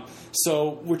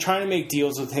 So we're trying to make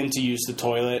deals with him to use the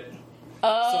toilet. So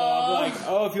I'm like,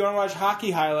 if you want to watch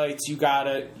hockey highlights, you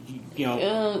gotta sit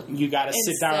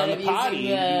down on the potty.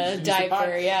 Use the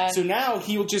diaper, yeah. So now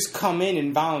he'll just come in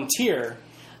and volunteer,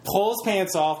 pull his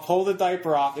pants off, pull the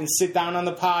diaper off, and sit down on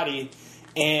the potty,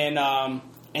 and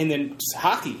then just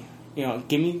hockey.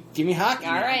 Give me hockey.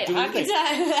 All right, hockey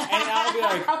time. And I'll be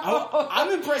like,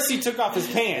 I'm impressed he took off his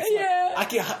pants. Yeah.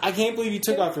 Like, I can't believe you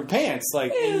took off your pants.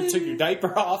 Like, and you took your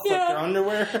diaper off, like your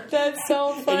underwear. That's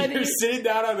so funny. And you're sitting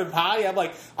down on the potty. I'm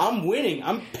like, I'm winning.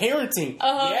 I'm parenting.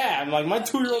 Yeah, I'm like, my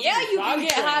 2-year-old. Yeah, you can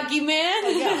get hockey,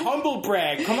 man. Yeah, humble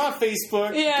brag. Come on,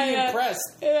 Facebook. Be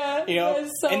impressed. Yeah,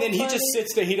 That's so and then he just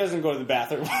sits there. He doesn't go to the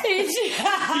bathroom. he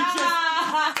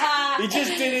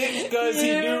just did it because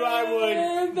he knew I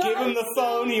would give him the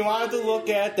phone he wanted to look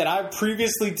at that I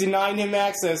previously denied him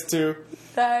access to.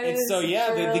 That is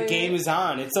the game is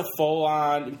on. It's a full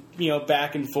on,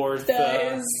 back and forth.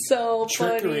 That is so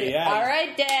trickery, funny. Yeah. All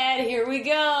right, Dad, here we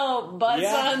go. Butts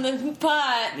on the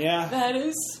pot. Yeah. That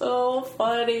is so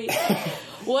funny.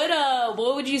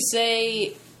 What would you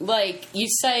say? Like you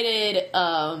cited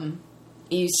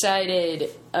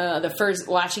the first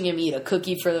watching him eat a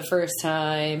cookie for the first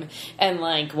time, and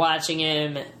like watching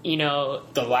him,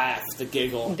 the laugh, the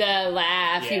giggle, he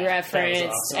referenced,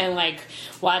 awesome. and like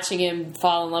watching him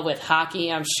fall in love with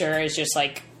hockey. I'm sure is just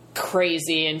like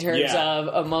crazy in terms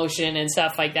of emotion and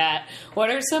stuff like that.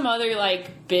 What are some other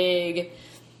like big?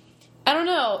 I don't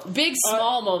know. Big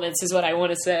small moments is what I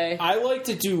want to say. I like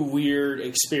to do weird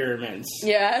experiments.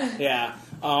 Yeah. Yeah.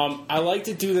 I like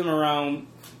to do them around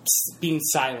being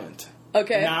silent.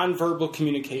 Okay. Nonverbal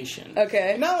communication.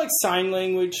 Okay. Not like sign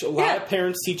language. A lot of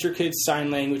parents teach their kids sign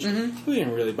language. Mm-hmm. We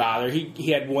didn't really bother.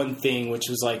 He had one thing, which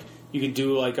was like, you could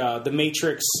do like the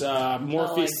Matrix,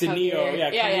 Morpheus to Neo.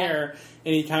 Come here.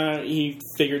 And he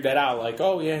figured that out. Like,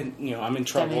 I'm in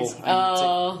trouble.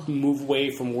 I need to move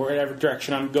away from whatever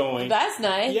direction I'm going. That's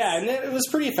nice. Yeah, and it was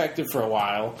pretty effective for a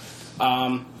while.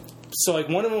 So, like,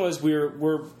 one of them was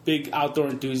we're big outdoor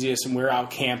enthusiasts, and we're out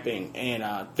camping.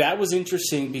 And that was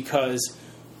interesting because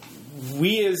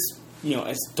we as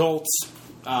adults,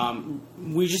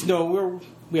 we just know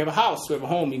we have a house, we have a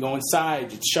home. You go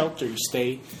inside, it's shelter, you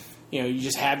stay, you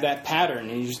just have that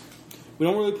pattern. And we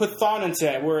don't really put thought into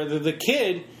that. Where the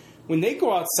kid, when they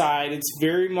go outside, it's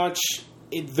very much...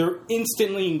 they're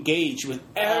instantly engaged with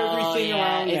everything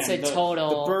around them. It's a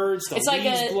total... The birds, the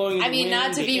leaves blowing in the wind,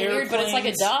 not to be weird, but it's like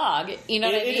a dog. You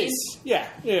know what I mean? It is. Yeah.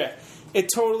 It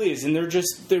totally is. And they're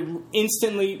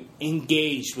instantly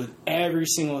engaged with every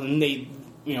single... And they...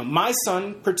 my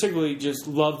son particularly just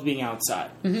loved being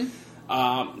outside.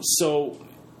 Mm-hmm. So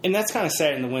And that's kind of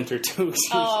sad in the winter too.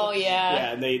 Oh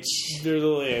yeah. Yeah, they're a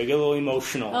little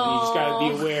emotional. And you just got to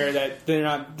be aware that they're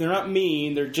not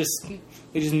mean. They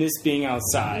just miss being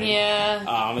outside.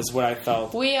 Yeah. Is what I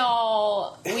felt. We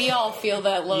all feel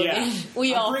that, Logan. Yeah.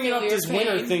 We all bringing feel up your this pain.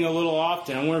 winter thing a little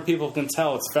often. I wonder if people can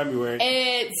tell it's February.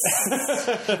 I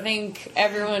think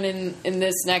everyone in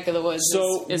this neck of the woods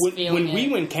is feeling when it. we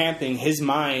went camping, his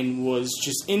mind was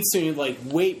just instantly like,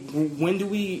 wait, when do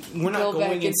we're not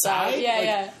going inside? Yeah, like,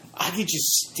 yeah. I could just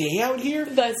stay out here?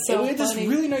 That's so and we had funny. this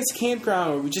really nice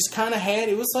campground where we just kind of had,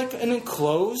 it was like an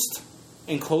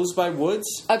enclosed by woods.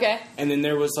 Okay. And then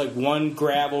there was like one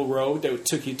gravel road that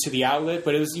took you to the outlet,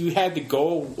 but you had to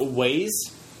go a ways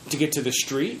to get to the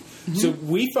street. Mm-hmm. So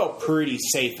we felt pretty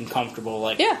safe and comfortable.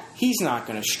 Like, yeah. He's not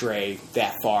going to stray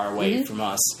that far away mm-hmm. from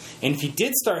us. And if he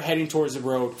did start heading towards the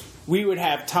road, we would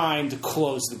have time to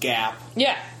close the gap.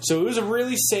 Yeah. So it was a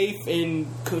really safe, and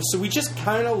so we just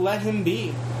kind of let him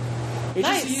be.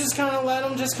 Nice. You just kind of let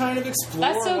him just kind of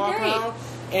explore That's so and walk great. around.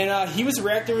 And he was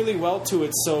reacting really well to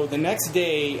it. So the next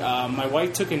day, my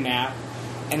wife took a nap,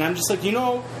 and I'm just like,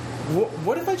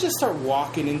 what if I just start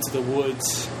walking into the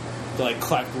woods to like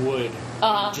collect wood,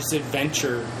 just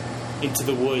adventure into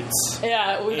the woods?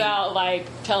 Yeah, without like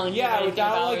telling you anything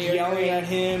without about like your yelling dream. at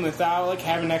him, without like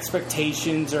having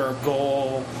expectations or a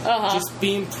goal, just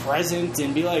being present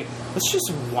and be like, let's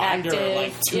just wander Active.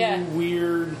 like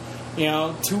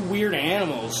two weird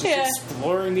animals, just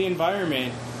exploring the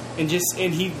environment. And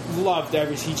he loved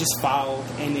everything. He just followed,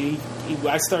 and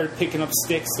I started picking up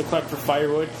sticks to collect for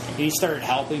firewood, and he started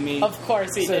helping me. Of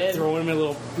course he did. Throwing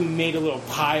him we made a little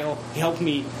pile. He helped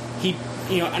me.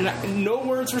 And no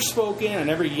words were spoken. I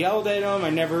never yelled at him. I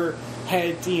never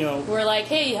had, We're like,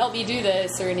 hey, help me do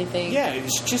this or anything. Yeah,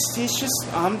 he's just.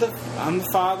 I'm the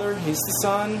father. He's the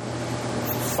son.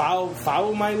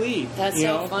 Follow my lead. That's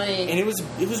so funny. And it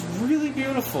was really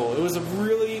beautiful. It was a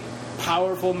really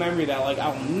powerful memory that like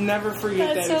I'll never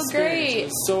forget. That's that so experience. great. It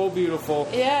was so beautiful.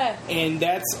 Yeah. And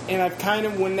I've kind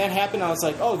of, when that happened, I was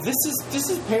like, oh, this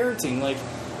is parenting. Like,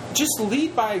 just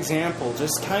lead by example.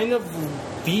 Just kind of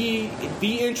be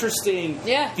interesting.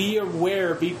 Yeah. Be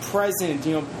aware. Be present.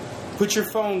 Put your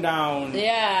phone down.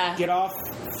 Yeah. Get off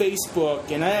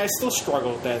Facebook, and I still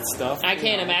struggle with that stuff. I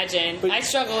can't imagine. But, I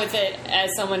struggle with it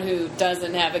as someone who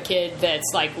doesn't have a kid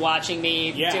that's like watching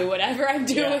me do whatever I'm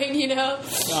doing,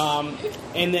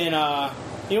 And then,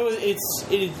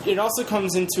 it also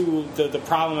comes into the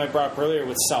problem I brought up earlier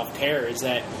with self-care is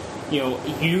that,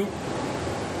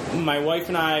 my wife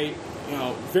and I,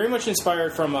 very much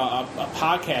inspired from a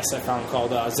podcast I found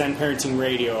called Zen Parenting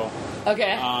Radio. Okay.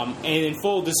 And in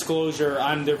full disclosure,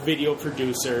 I'm their video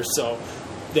producer, so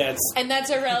that's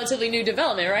a relatively new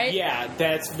development, right? Yeah,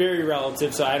 that's very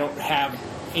relative, so I don't have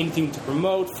anything to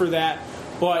promote for that.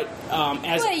 But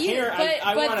as a parent,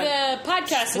 I want to the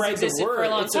podcast has existed for a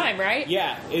long time, right?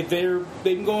 Yeah, they've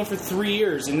been going for 3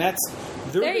 years, and that's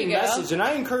their big message. And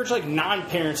I encourage like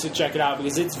non-parents to check it out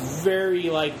because it's very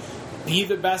like, be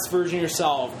the best version of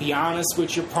yourself. Be honest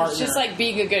with your partner. It's just like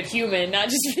being a good human, not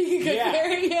just being a good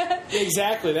parent. Yeah,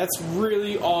 exactly. That's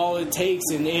really all it takes,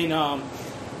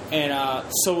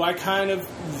 so I kind of,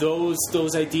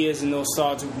 those ideas and those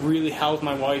thoughts really helped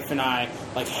my wife and I,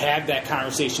 like, have that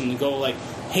conversation to go, like,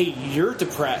 hey, you're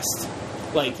depressed.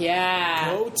 Like,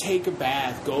 go take a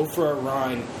bath, go for a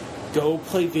run, go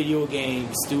play video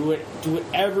games, do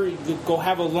whatever, go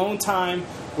have alone time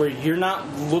where you're not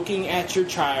looking at your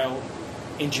child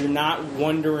and you're not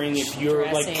wondering if you're,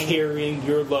 like, carrying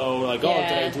your load, like, oh,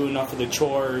 did I do enough of the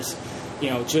chores?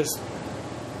 Just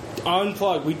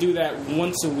unplug. We do that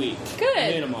once a week. Good.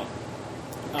 Minimum.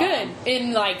 Good.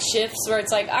 In like shifts where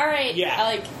it's like, all right,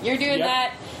 like you're doing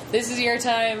that. This is your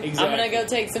time. Exactly. I'm gonna go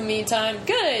take some me time.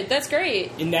 Good. That's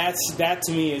great. And that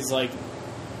to me is like,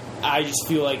 I just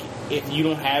feel like if you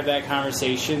don't have that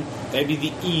conversation, that'd be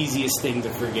the easiest thing to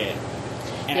forget.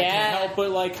 And I can't help but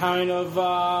like kind of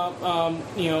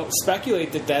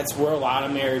speculate that that's where a lot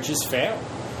of marriages fail.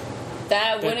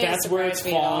 That's where it's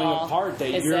falling apart.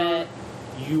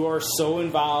 You are so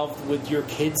involved with your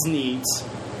kids' needs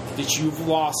that you've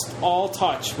lost all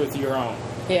touch with your own.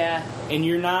 Yeah. And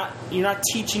you're not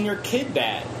teaching your kid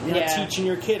that. You're not teaching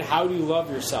your kid how do you love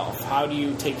yourself? How do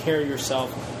you take care of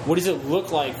yourself? What does it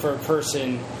look like for a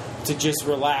person to just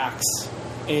relax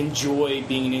and enjoy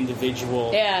being an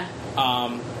individual? Yeah.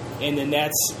 And then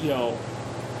that's,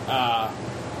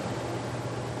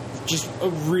 just a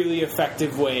really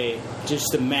effective way just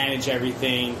to manage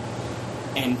everything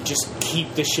and just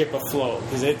keep the ship afloat,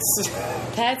 because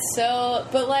that's so,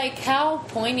 but like how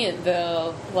poignant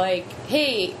though, like,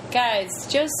 hey guys,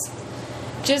 just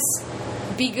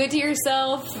be good to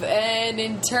yourself, and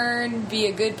in turn be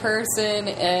a good person,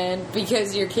 and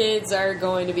because your kids are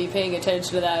going to be paying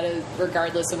attention to that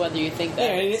regardless of whether you think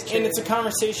that is true. And it's a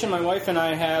conversation my wife and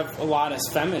I have a lot as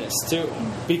feminists too,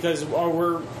 because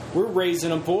we're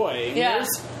raising a boy. Yeah.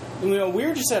 We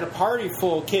were just at a party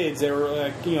full of kids. They were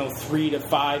like 3 to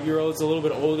 5 year olds, a little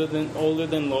bit older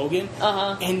than Logan.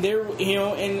 And they're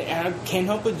and I can't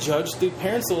help but judge the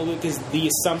parents a little bit, because the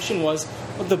assumption was,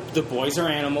 well, the boys are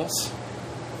animals.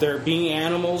 They're being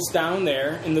animals down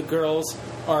there, and the girls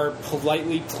are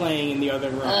politely playing in the other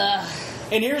room.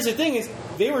 And here's the thing: is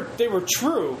they were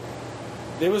true.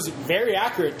 It was very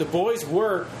accurate. The boys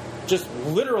were just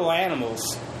literal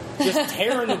animals, just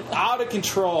tearing them out of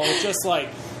control, just like.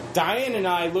 Diane and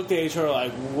I looked at each other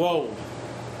like, whoa,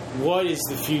 what is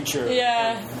the future?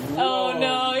 Yeah. Whoa. Oh,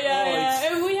 no, yeah.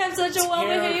 And we have such a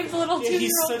well-behaved little 2-year-old.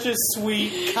 He's such a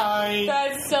sweet, kind.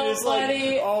 That's so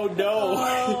funny. Like, oh, no.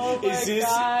 Oh, is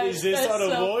this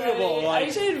unavoidable? So I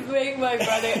should make my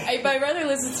brother... my brother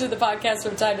listens to the podcast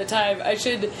from time to time. I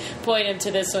should point him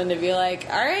to this one to be like,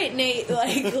 all right, Nate,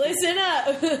 listen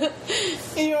up.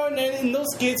 And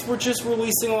those kids were just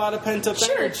releasing a lot of pent-up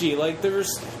energy. Like, But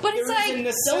it's like,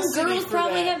 those girls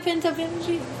probably have pent-up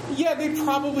energy. Yeah, they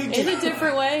probably do. In a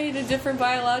different way, in a different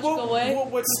biological way. Well,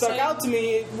 what stuck out to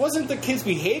me, it wasn't the kids'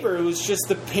 behavior, it was just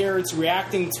the parents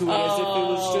reacting to it as if it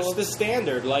was just the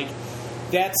standard. Like,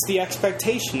 that's the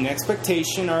expectation. The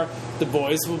expectation are the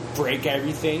boys will break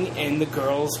everything and the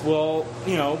girls will,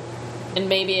 And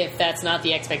maybe if that's not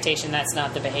the expectation, that's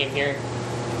not the behavior.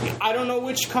 I don't know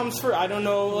which comes first. I don't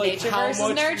know, like, nature how versus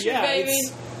much... nurture, baby.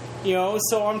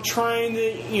 So I'm trying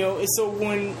to, so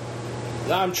when...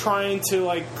 I'm trying to,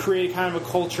 like, create kind of a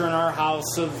culture in our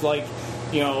house of, like,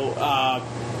 we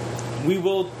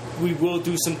will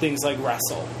do some things like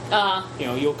wrestle.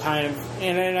 You'll kind of,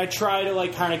 and then I try to,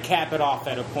 like, kind of cap it off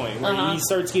at a point where he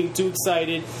starts getting too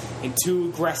excited and too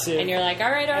aggressive. And you're like, all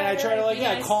right. And I try to,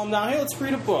 like, calm down. Hey, let's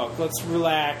read a book. Let's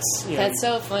relax. That's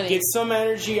so funny. Get some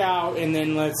energy out, and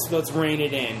then let's rein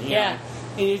it in. You know?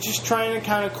 And you're just trying to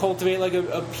kind of cultivate, like,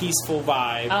 a peaceful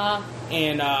vibe.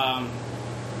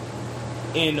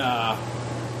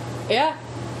 Yeah.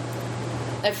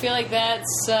 I feel like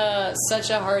that's such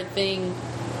a hard thing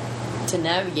to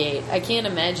navigate. I can't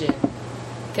imagine.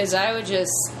 Because I would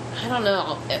just... I don't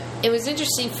know. It was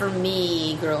interesting for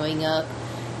me growing up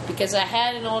because I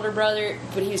had an older brother,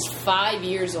 but he was 5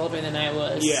 years older than I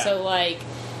was. Yeah. So, like,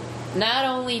 not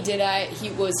only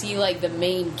was he like the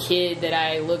main kid that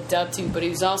I looked up to, but he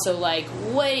was also, like,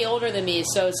 way older than me.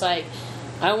 So it's like,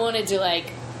 I wanted to,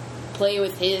 like, play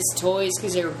with his toys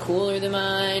because they were cooler than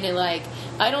mine, and like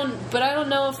I don't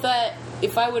know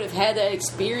if I would have had that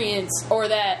experience or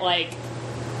that like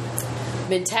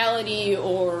mentality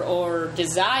or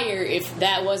desire if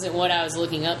that wasn't what I was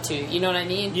looking up to. You know what I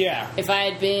mean? Yeah. If I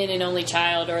had been an only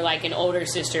child or like an older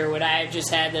sister, would I have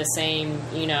just had the same,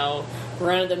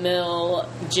 run of the mill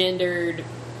gendered?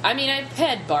 I mean, I've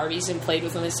had Barbies and played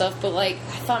with them and stuff, but, like, I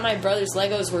thought my brother's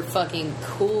Legos were fucking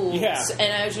cool. Yeah.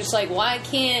 And I was just like, why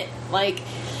can't, like...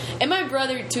 And my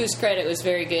brother, to his credit, was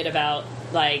very good about,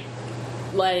 like,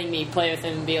 letting me play with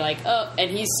him and be like, oh, and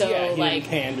he's so, like...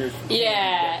 pandered.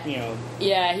 Yeah.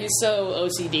 Yeah, he was so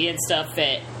OCD and stuff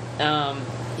that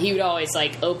he would always,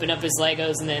 like, open up his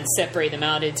Legos and then separate them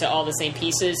out into all the same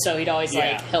pieces, so he'd always,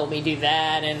 like, help me do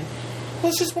that, and...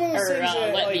 Well, it's just one of those things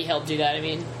that, let me help do that, I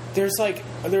mean... There's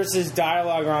this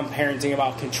dialogue around parenting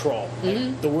about control.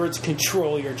 Like, the words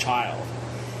control your child.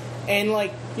 And,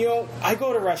 like, I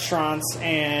go to restaurants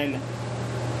and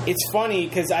it's funny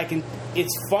because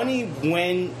it's funny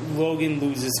when Logan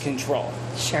loses control.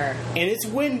 Sure. And it's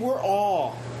when we're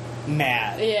all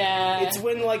mad. Yeah. It's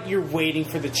when, like, you're waiting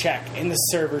for the check and the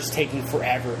server's taking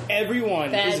forever.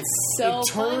 Everyone is so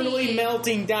eternally funny.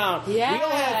 Melting down. Yeah. We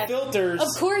don't have filters. Of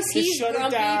course he's shut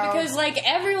grumpy it down. because, like,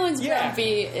 everyone's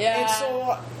grumpy. Yeah. And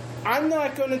so I'm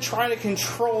not going to try to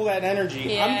control that energy.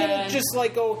 Yeah. I'm going to just,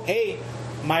 like, go, hey,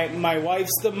 my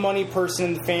wife's the money person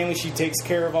in the family. She takes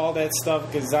care of all that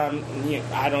stuff because that's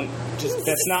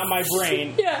not my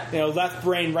brain. Yeah. Left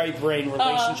brain, right brain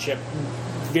relationship.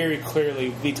 Very clearly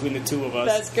between the two of us.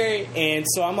 That's great. And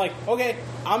so I'm like, okay,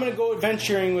 I'm going to go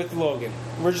adventuring with Logan.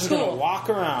 We're just going to walk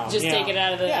around. Just take it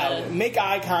out of the... Yeah, make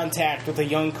eye contact with a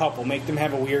young couple. Make them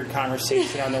have a weird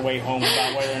conversation on their way home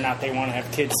about whether or not they want to have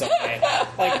kids someday.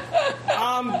 Like,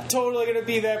 I'm totally going to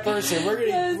be that person. We're going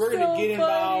to get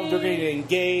involved. We're going to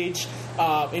engage.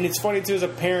 And it's funny, too, as a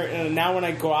parent, and now when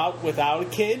I go out without a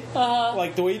kid,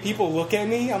 like, the way people look at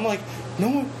me, I'm like, no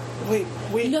one... Wait,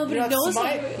 nobody knows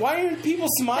why aren't people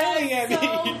smiling at me? So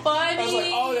funny. I was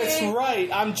like, oh, that's right.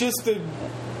 I'm just the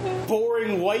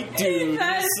boring white dude in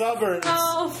the suburbs.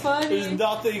 So funny. There's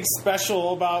nothing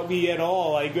special about me at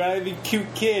all. Like, I'm a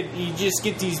cute kid. You just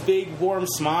get these big, warm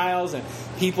smiles, and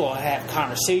people have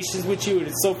conversations with you, and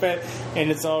it's so fat, and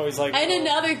it's always like,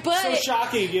 but so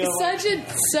shocking. You know,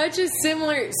 such a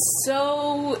similar,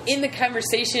 so in the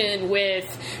conversation with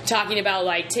talking about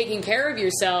like taking care of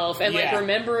yourself and like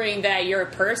remembering that you're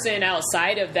a person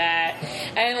outside of that,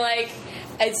 and like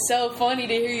it's so funny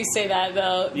to hear you say that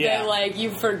though. Yeah. That like you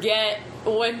forget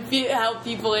how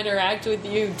people interact with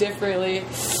you differently.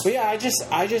 But yeah, I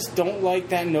just don't like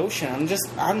that notion.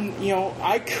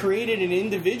 I created an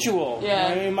individual. Yeah.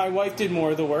 I mean, my wife did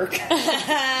more of the work.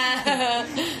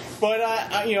 But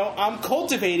I'm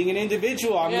cultivating an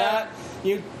individual. I'm not.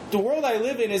 The world I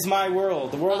live in is my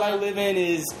world. The world I live in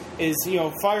is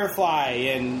Firefly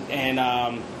and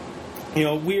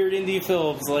weird indie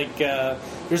films. Like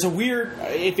there's a weird.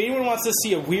 If anyone wants to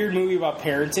see a weird movie about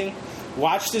parenting,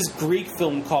 watch this Greek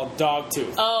film called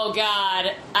Dogtooth. Oh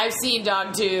God, I've seen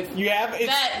Dogtooth. You have? It's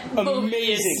that movie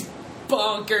amazing. Is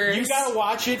bonkers. You gotta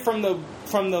watch it from the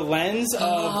lens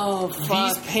of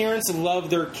these parents love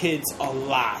their kids a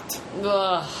lot.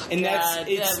 Oh, and God,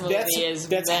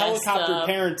 that's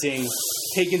helicopter parenting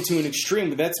taken to an extreme,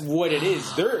 but that's what it is.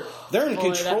 They're in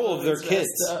control of their kids.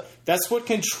 That's what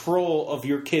control of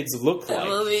your kids look like. That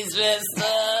movie's messed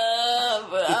up.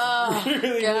 Oh,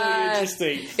 really, God. really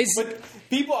interesting. But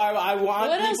people, I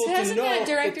want people to know. That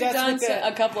director done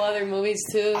a couple other movies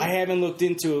too? I haven't looked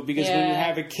into it because when you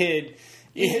have a kid,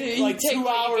 like 2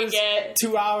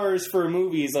 hours for a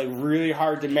movie is like really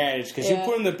hard to manage because you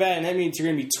put him to bed and that means you're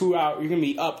gonna be 2 hours. You're gonna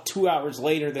be up 2 hours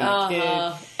later than the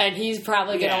kid, and he's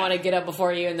probably gonna want to get up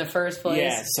before you in the first place.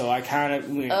 Yeah, so I kind of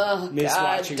miss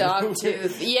watching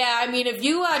Dogtooth. Yeah, I mean, if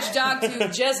you watch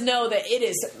Dogtooth, just know that it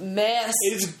is mess.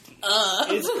 It's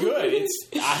good.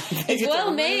 It's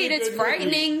well made. It's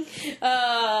frightening,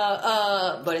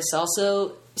 but it's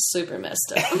also super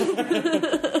messed up.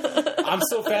 I'm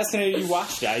so fascinated you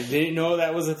watched it. I didn't know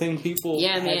that was a thing people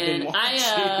had been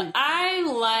watching. I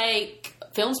like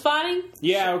film spotting.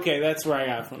 Yeah, okay, that's where I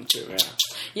got it from too.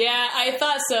 Yeah, I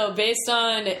thought so. Based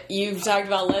on you've talked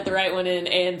about Let the Right One In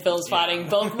and Film Spotting,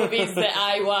 both movies that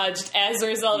I watched as a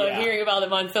result of hearing about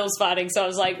them on Film Spotting. So I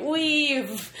was like,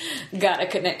 we've got a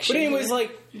connection. But anyways,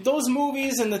 like those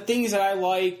movies and the things that I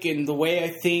like and the way I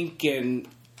think and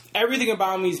everything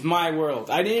about me is my world.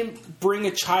 I didn't bring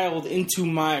a child into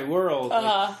my world.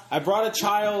 Like, I brought a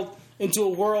child into a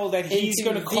world that he's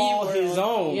going to call his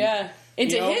own. Yeah.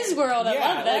 Into his world. I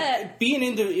love that. Like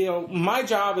being my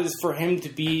job is for him to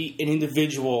be an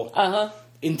individual.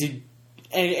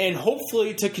 And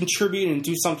hopefully to contribute and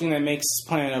do something that makes this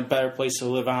planet a better place to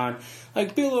live on.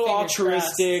 Like be a little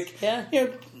altruistic. Yeah.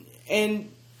 And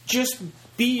just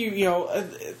be,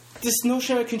 this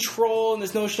notion of control and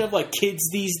this notion of like kids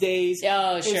these days.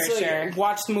 Oh, sure.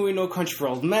 Watch the movie No Country for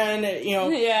Old Men.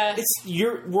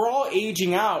 We're all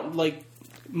aging out. Like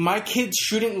my kids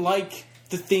shouldn't like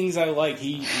the things I like.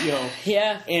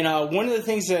 And one of the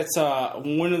things that's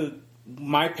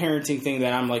my parenting thing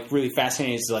that I'm like really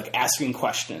fascinated is like asking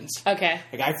questions. Okay.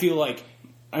 Like I feel like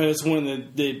it's one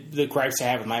of the gripes I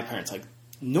have with my parents. Like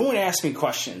no one asks me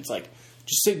questions. Like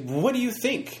just say, what do you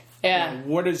think? Yeah.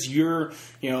 What is your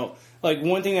like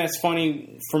one thing that's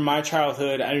funny from my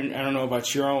childhood? I don't know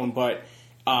about your own, but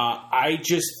I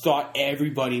just thought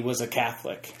everybody was a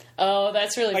Catholic. Oh,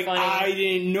 that's really funny. I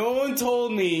didn't. No one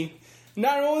told me.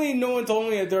 Not only no one told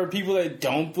me that there are people that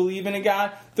don't believe in a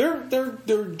God,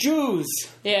 they're Jews.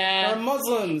 Yeah. They're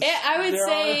Muslims. I would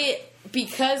say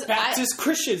because Baptist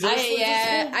Christians.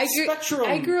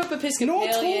 I grew up Episcopalian. No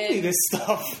one told me this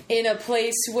stuff. In a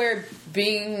place where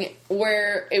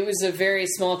it was a very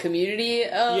small community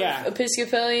of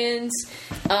Episcopalians.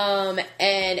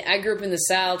 And I grew up in the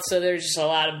South, so there's just a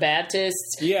lot of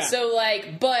Baptists. Yeah. So,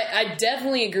 but I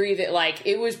definitely agree that,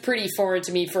 it was pretty foreign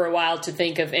to me for a while to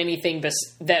think of anything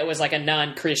that was, a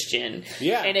non-Christian.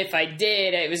 Yeah. And if I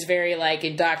did, it was very,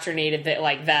 indoctrinated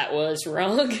that, that was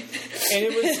wrong.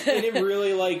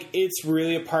 It's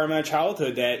really a part of my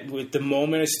childhood that with the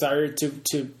moment I started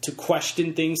to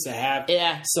question things, to have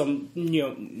some,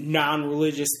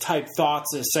 non-religious type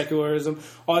thoughts of secularism,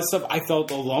 all that stuff, I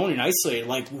felt alone and isolated.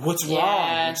 Like, what's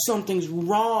wrong? Something's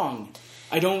wrong.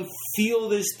 I don't feel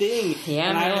this thing. Yeah,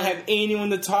 and I don't have anyone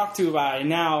to talk to about it. And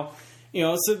now,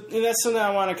 so that's something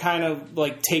I want to kind of,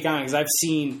 take on, because I've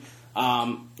seen,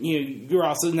 you're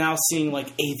also now seeing,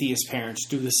 atheist parents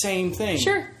do the same thing.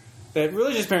 Sure. That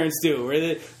religious parents do, where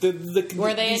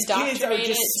these kids are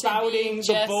just spouting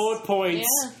the bullet points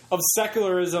of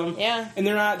secularism, and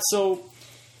they're not so.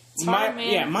 hard,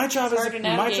 man. Yeah, my job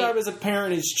as a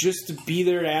parent is just to be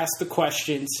there to ask the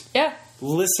questions. Yeah.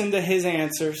 Listen to his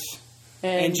answers.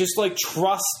 And just, like,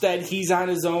 trust that he's on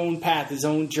his own path, his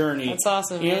own journey. That's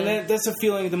awesome, you know, that's a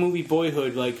feeling of the movie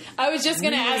Boyhood. Like, I was just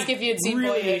going to ask if you had seen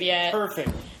Boyhood yet.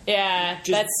 Perfect. Yeah,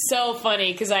 that's so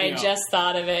funny because I had just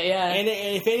thought of it, yeah. And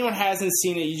if anyone hasn't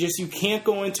seen it, you can't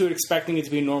go into it expecting it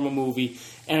to be a normal movie.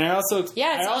 And I also...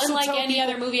 Yeah, it's unlike any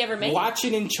other movie ever made. Watch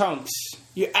it in chunks.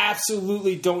 You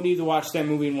absolutely don't need to watch that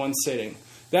movie in one sitting.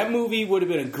 That movie would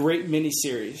have been a great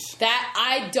miniseries. That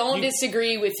I don't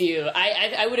disagree with you.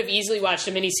 I would have easily watched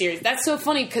a miniseries. That's so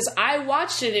funny because I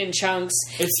watched it in chunks.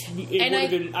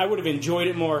 I would have enjoyed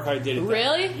it more if I did it.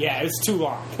 Really? Yeah, it's too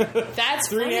long. That's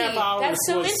 3.5 hours. That's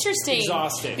so interesting.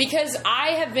 Exhausting. Because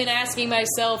I have been asking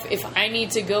myself if I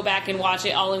need to go back and watch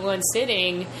it all in one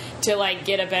sitting to like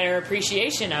get a better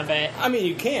appreciation of it. I mean,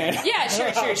 you can. Yeah, sure.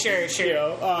 You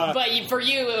know, but for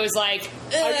you, it was like.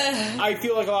 I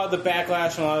feel like a lot of the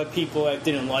backlash. A lot of people that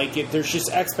didn't like it. There's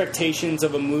just expectations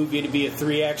of a movie to be a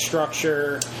 3-act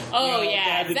structure. Oh,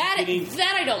 yeah. That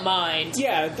I don't mind.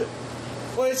 Yeah.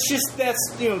 Well, it's just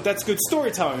that's good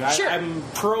storytelling. Sure. I'm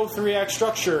pro 3-act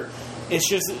structure. It's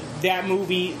just that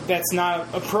movie that's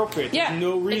not appropriate. Yeah. There's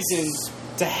no reason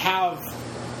to have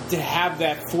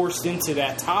that forced into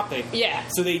that topic. Yeah.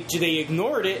 So they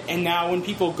ignored it, and now when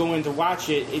people go in to watch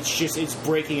it, it's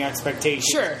breaking expectations.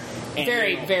 Sure. And,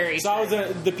 very. So I was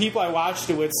the people I watched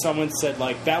it with. Someone said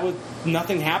like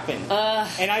nothing happened,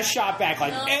 and I shot back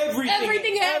like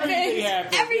everything happened.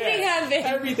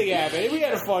 Everything happened. And we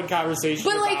had a fun conversation.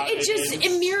 But like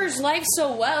it mirrors life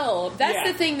so well.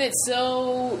 That's the thing that's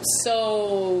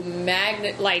so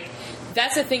magnet.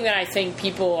 That's the thing that I think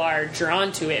people are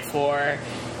drawn to it for.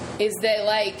 Is that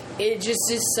like it just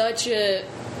is such a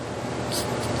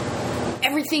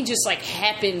everything just like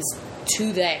happens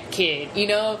to that kid, you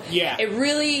know? Yeah. It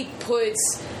really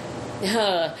puts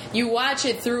you watch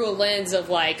it through a lens of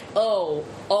like, oh,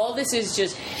 all this is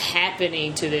just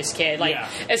happening to this kid. Like,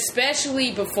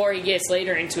 especially before he gets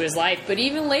later into his life, but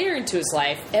even later into his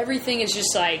life, everything is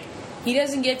just like he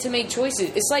doesn't get to make choices.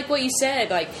 It's like what you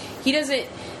said, like he doesn't.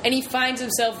 And he finds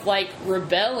himself, like,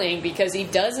 rebelling because he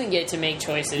doesn't get to make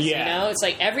choices, you know? It's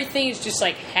like everything is just,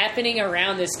 like, happening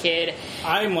around this kid.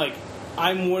 I'm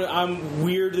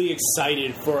weirdly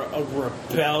excited for a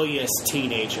rebellious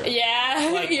teenager. Yeah?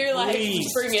 Like, you're please.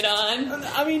 Like, bring it on.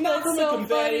 I mean, not from a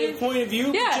combative point of view,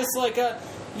 but just like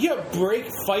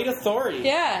fight authority.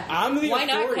 Yeah. I'm the Why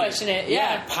authority. Not question it?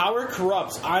 Yeah. Power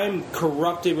corrupts. I'm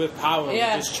corrupted with power with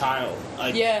this child.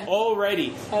 Like,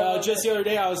 already. Just the other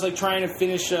day, I was like trying to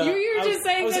finish.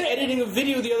 I was editing a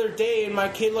video the other day, and my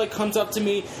kid like comes up to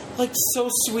me, like so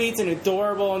sweet and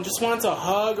adorable, and just wants a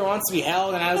hug or wants to be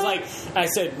held. And I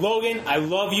said, Logan, I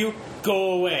love you.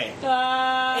 Go away.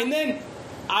 And then.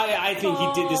 I think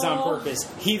he did this on purpose.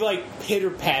 He like pitter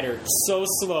pattered so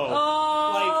slow,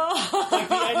 like the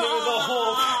end of the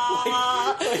whole,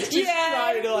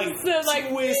 trying to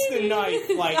twist the knife.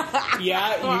 You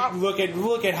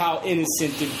look at how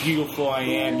innocent and beautiful I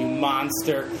am, you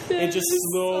monster, and just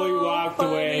slowly walked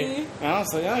away. And I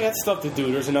was like, I got stuff to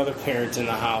do. There's another parent in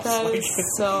the house.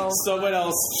 Someone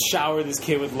else shower this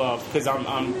kid with love because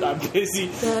I'm busy.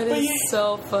 That is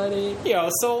so funny.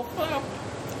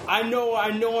 I know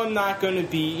I'm not going to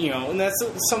be, and that's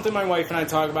something my wife and I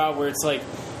talk about where it's like,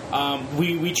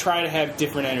 we try to have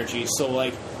different energies. So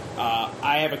like,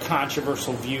 I have a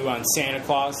controversial view on Santa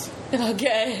Claus.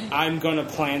 Okay. I'm going to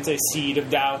plant a seed of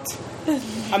doubt.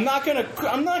 I'm not gonna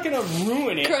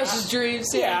ruin it. Crush his dreams.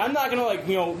 Yeah, I'm not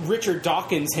gonna Richard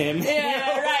Dawkins him.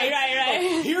 Yeah, right.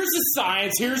 Like, here's the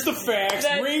science. Here's the facts.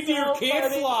 Reindeer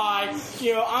can't fly.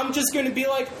 I'm just gonna be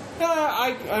like,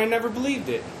 I never believed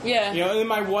it. Yeah. And then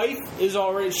my wife is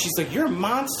she's like, you're a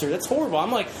monster. That's horrible.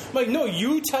 I'm like, no,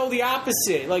 you tell the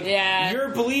opposite. Like,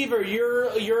 you're a believer.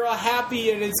 You're a happy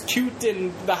and it's cute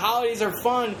and the holidays are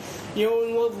fun.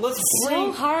 Let's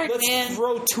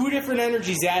throw two different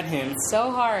energies at him.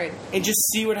 So hard. And just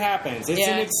see what happens. It's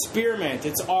an experiment.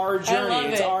 It's our journey.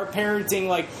 It's our parenting.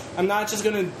 Like, I'm not just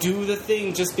going to do the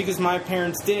thing just because my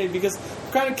parents did. Because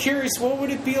I'm kind of curious, what would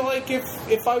it be like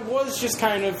if I was just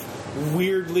kind of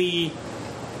weirdly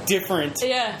different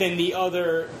than the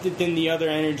other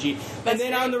energy. And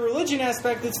then on the religion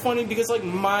aspect, it's funny because like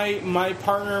my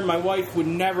partner, my wife would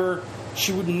never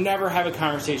have a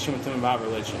conversation with him about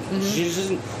religion.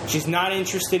 Mm-hmm. She's not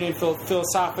interested in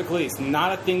philosophically. It's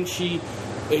not a thing. She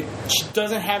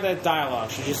doesn't have that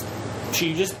dialogue.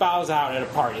 She just bows out at a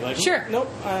party. Like, nope,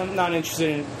 I'm not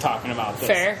interested in talking about this.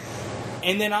 Fair.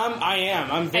 And then I'm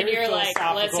very and you're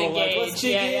philosophical. Like, let's engage. Let's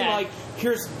dig in. Like,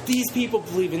 here's these people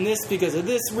believe in this because of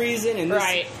this reason, and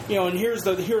this, and here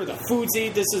are the foods they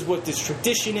eat. This is what this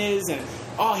tradition is, and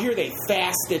here they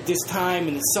fast at this time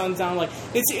and the sun's down. Like,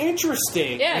 it's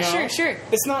interesting. Yeah, sure.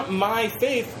 It's not my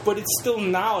faith, but it's still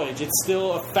knowledge. It's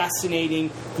still a fascinating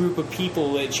group of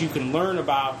people that you can learn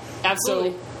about.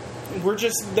 Absolutely. So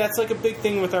that's like a big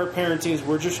thing with our parenting is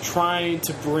we're just trying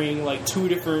to bring like two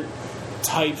different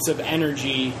types of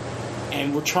energy,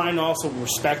 and we're trying to also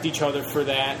respect each other for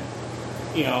that,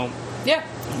 Yeah.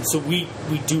 So we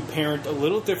do parent a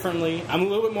little differently. I'm a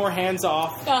little bit more hands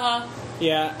off.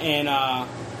 Yeah,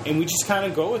 and we just kind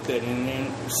of go with it.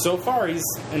 And so far, he's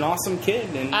an awesome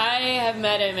kid. And I have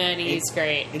met him, and he's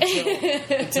great.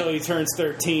 Until he turns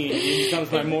 13 and he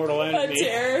becomes my mortal enemy. A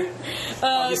terror.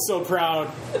 I'm just so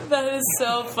proud. That is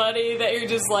so funny that you're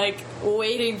just like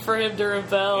waiting for him to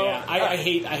rebel. Yeah, I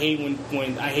hate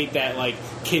when I hate that like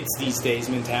kids these days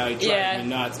mentality drives me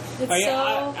nuts.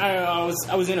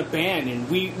 I was in a band and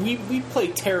we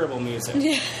played terrible music.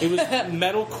 It was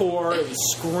metalcore. It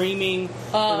was screaming.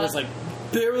 It was like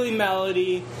barely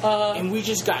melody, and we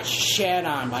just got shat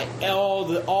on by all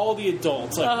the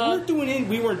adults. Like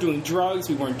we weren't doing drugs,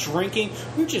 we weren't drinking,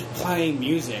 we were just playing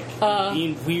music,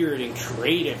 being weird and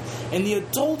creative, and the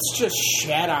adults just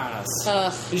shat on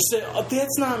us. They said,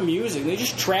 "That's not music." They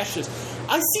just trashed us.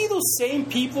 I see those same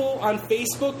people on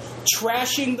Facebook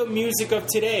trashing the music of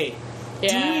today,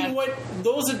 doing what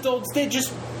those adults did,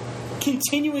 just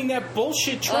continuing that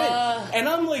bullshit trend, and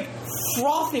I'm like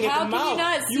frothing at the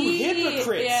mouth. You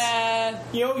hypocrites! Yeah,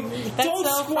 don't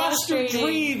squash their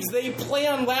dreams. They play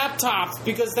on laptops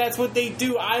because that's what they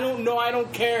do. I don't know. I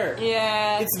don't care.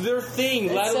 Yeah, it's their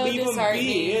thing. Let them leave them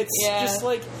be. It's just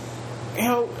like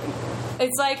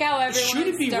It's like how everyone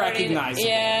shouldn't be recognizable.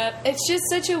 Yeah, it's just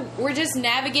we're just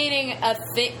navigating a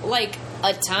thing, like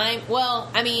a time. Well,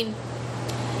 I mean,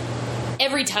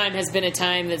 every time has been a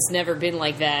time that's never been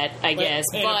like that, I guess.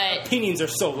 But opinions are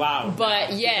so loud.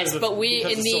 But yes, but we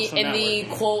in the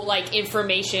quote like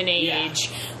information age,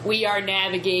 we are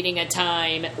navigating a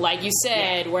time, like you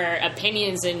said, where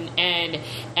opinions and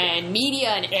media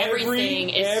and everything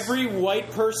is every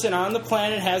white person on the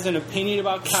planet has an opinion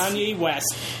about Kanye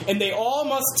West, and they all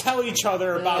must tell each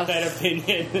other about that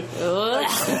opinion.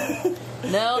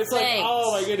 No, it's thanks. Like,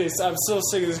 oh my goodness, I'm so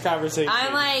sick of this conversation.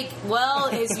 I'm like, well,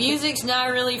 his music's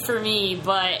not really for me,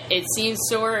 but it seems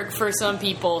to work for some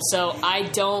people, so I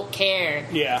don't care.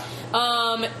 Yeah.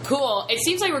 Cool. It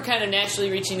seems like we're kind of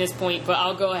naturally reaching this point, but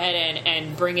I'll go ahead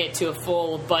and bring it to a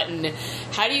full button.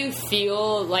 How do you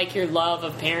feel like your love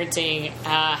of parenting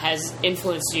has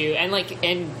influenced you,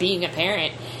 and being a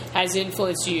parent has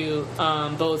influenced you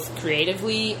both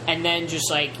creatively and then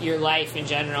just like your life in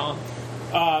general?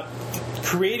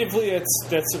 Creatively,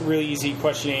 that's a really easy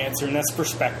question to answer, and that's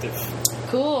perspective.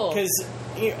 Cool. Because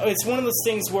it's one of those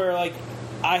things where, like,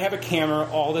 I have a camera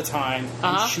all the time.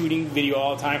 I'm shooting video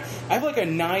all the time. I have, like, a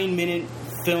 9-minute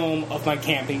film of my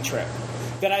camping trip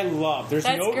that I love. That's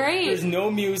great. There's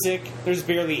no music. There's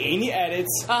barely any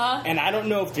edits. And I don't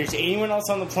know if there's anyone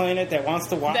else on the planet that wants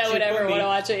to watch it. That would ever want to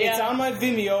watch it, yeah. It's on my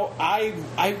Vimeo.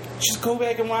 I just go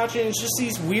back and watch it, and it's just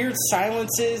these weird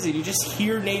silences, and you just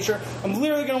hear nature. I'm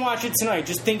literally going to watch it tonight,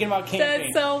 just thinking about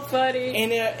camping. That's so funny.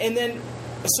 And then...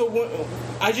 So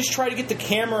I just try to get the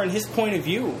camera in his point of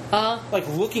view. Like,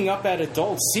 looking up at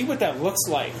adults. See what that looks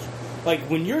like. Like,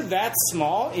 when you're that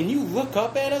small and you look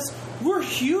up at us, we're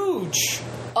huge.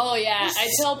 Oh, yeah. I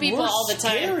tell people all the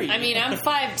time. Scary. I mean, I'm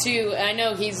 5'2". I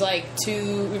know he's like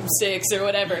 2'6" or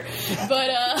whatever. But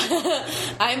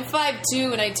I'm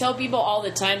 5'2", and I tell people all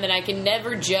the time that I can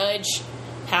never judge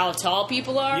how tall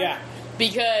people are. Yeah.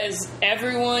 Because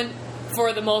everyone,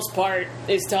 for the most part,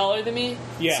 is taller than me.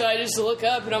 Yeah. So I just look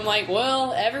up, and I'm like,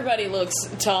 well, everybody looks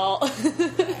tall.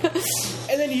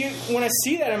 And then when I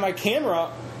see that in my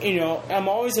camera, I'm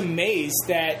always amazed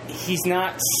that he's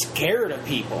not scared of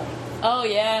people. Oh,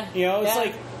 yeah. It's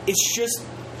like, it's just...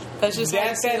 That's just how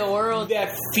I see the world.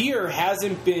 That fear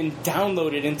hasn't been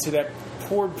downloaded into that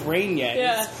poor brain yet.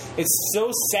 Yeah. It's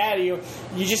so sad. You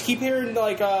just keep hearing,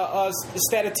 like,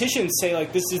 statisticians say,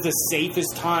 like, this is the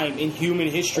safest time in human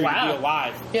history to be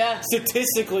alive. Yeah.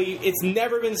 Statistically, it's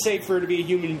never been safer to be a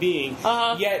human being.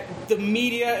 Yet the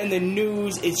media and the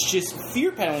news, it's just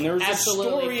fear peddling. There was a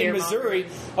story in Missouri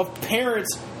of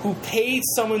parents who paid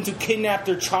someone to kidnap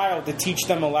their child to teach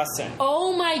them a lesson.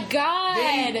 Oh my God!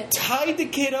 They tied the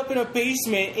kid up in a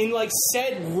basement and, like,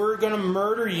 said, we're gonna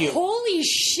murder you. Holy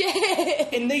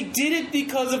shit! And they did it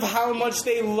because of how much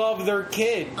they love their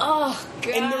kid. Oh,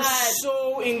 God. And they're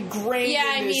so ingrained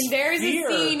in this there's fear.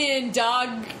 a scene in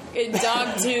Dog in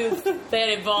dog tooth that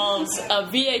involves a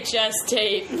VHS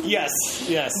tape. Yes.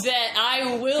 That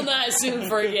I will not soon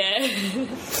forget.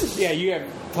 Yeah, you have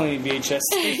plenty of VHS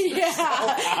tapes.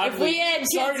 Yeah. If we had kids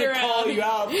sorry to around, call you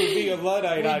out for being a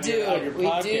Luddite on your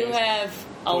podcast. We do have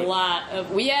a lot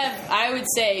of... We have, I would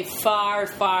say, far,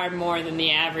 far more than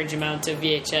the average amount of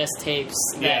VHS tapes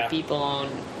that people own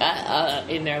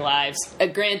in their lives.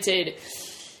 Granted,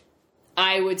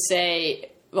 I would say...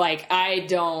 Like, I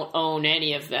don't own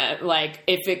any of that. Like,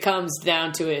 if it comes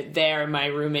down to it, they are my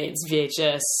roommate's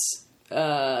VHS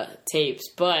tapes.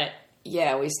 But,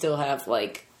 yeah, we still have,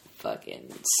 like,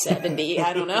 fucking 70.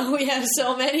 I don't know. We have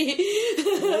so many.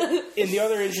 And the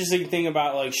other interesting thing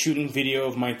about, like, shooting video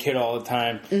of my kid all the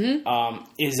time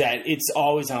is that it's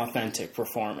always an authentic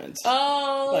performance.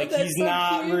 Oh, like, that's he's so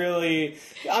not cute. really...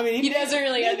 I mean, he doesn't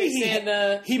really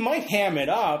understand he might ham it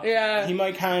up. Yeah. He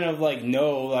might kind of, like,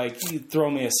 know, like,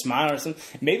 throw me a smile or something.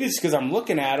 Maybe it's because I'm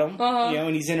looking at him, you know,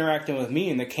 and he's interacting with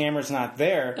me and the camera's not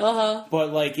there.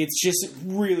 But, like, it's just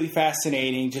really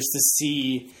fascinating just to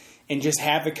see... And just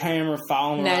have the camera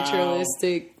follow him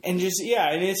naturalistic, around. And just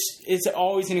and it's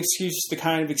always an excuse to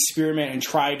kind of experiment and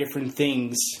try different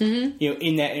things, you know,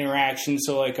 in that interaction.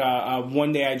 So like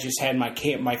one day I just had my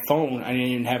phone. I didn't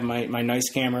even have my nice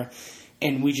camera,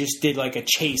 and we just did like a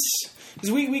chase.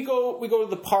 Because we go to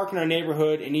the park in our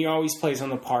neighborhood, and he always plays on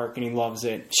the park, and he loves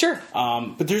it. Sure.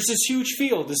 But there's this huge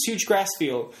field, this huge grass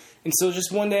field. And so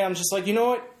just one day I'm just like, you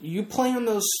know what? You play on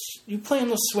those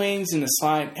swings and the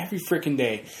slide every freaking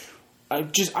day. I'm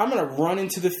gonna run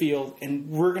into the field and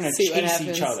we're gonna chase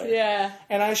each other. Yeah.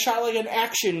 And I shot like a little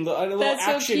action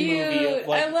movie of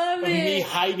like I love me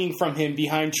hiding from him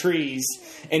behind trees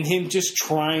and him just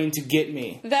trying to get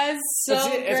me. That's so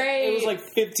great. It was like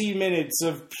 15 minutes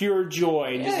of pure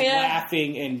joy, and just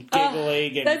laughing and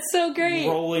giggling and that's so great.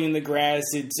 Rolling in the grass.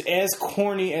 It's as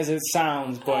corny as it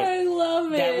sounds, but I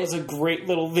love it. That was a great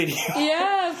little video.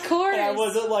 Yeah, of course. And I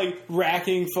wasn't like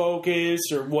racking focus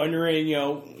or wondering,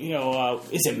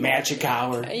 is it magic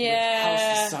hour? Yeah.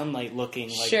 How's the sunlight looking?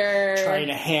 Like, sure. Trying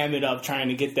to ham it up, trying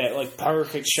to get that like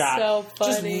perfect shot. So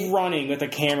funny. Just running with a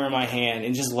camera in my hand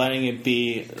and just letting it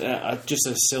be just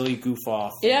a silly goof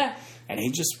off. Yeah. And he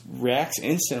just reacts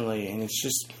instantly, and it's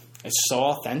so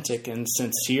authentic and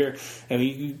sincere. I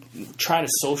mean, you try to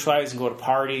socialize and go to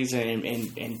parties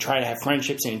and try to have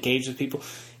friendships and engage with people,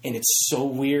 and it's so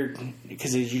weird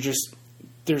because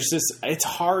it's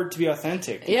hard to be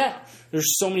authentic. Yeah.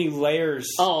 There's so many layers.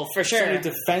 Oh, for sure. So many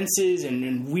defenses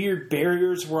and weird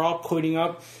barriers we're all putting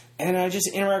up. And I just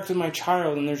interact with my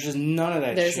child, and there's just none of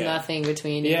that There's shit. nothing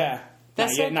between you. Yeah.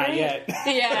 That's not yet.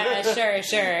 Yeah,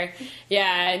 sure.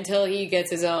 Yeah, until he gets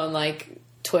his own, like,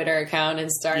 Twitter account and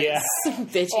starts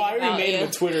bitching I already about made him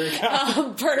a Twitter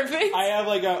account. Perfect.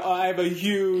 I have a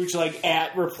huge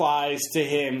 @ replies to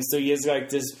him, so he has like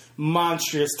this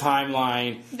monstrous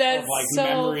timeline That's of like so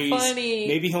memories. funny.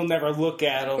 Maybe he'll never look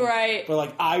at them, right? But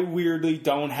like I weirdly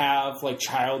don't have like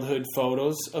childhood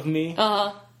photos of me.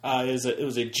 It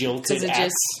was a jilted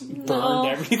ex, burned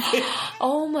everything.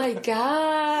 Oh my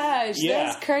gosh,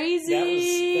 that's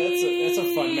crazy. That's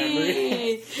a fun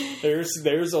memory.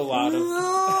 There's a lot of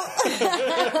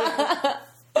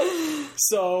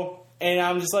so, and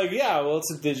I'm just like,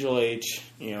 it's a digital age,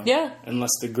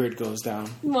 unless the grid goes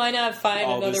down. Why not find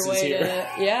another way to?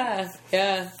 Yeah.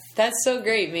 That's so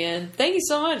great, man. Thank you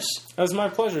so much. That was my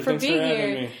pleasure. Thanks for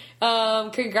having me.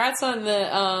 Congrats on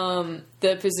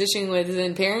the position with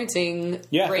Zen Parenting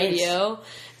Radio. Thanks.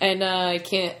 And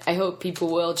I hope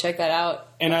people will check that out.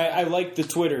 And I like the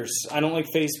Twitters. I don't like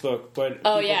Facebook, but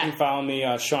people can follow me,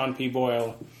 Shawn P.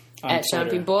 Boyle. At Shawn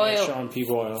P. Boyle. At Shawn P.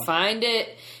 Boyle. Find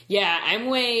it. Yeah, I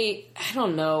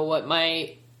don't know what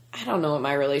my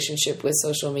relationship with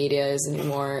social media is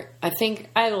anymore. I think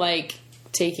I like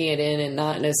taking it in and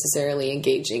not necessarily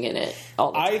engaging in it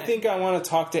all the time. I think I want to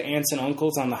talk to aunts and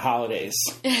uncles on the holidays.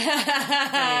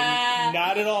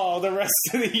 Not at all the rest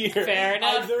of the year. Fair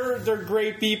enough. They're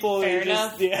great people. Fair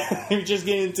enough. You're just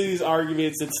getting into these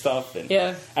arguments and stuff. And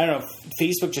I don't know.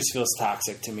 Facebook just feels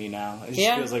toxic to me now. It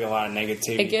just feels like a lot of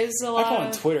negativity. It gives a lot. Like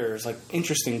on Twitter, there's like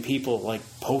interesting people like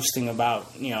posting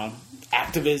about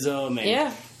activism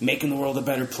and making the world a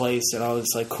better place and all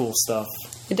this like cool stuff.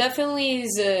 It definitely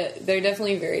is. They're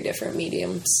definitely very different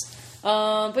mediums.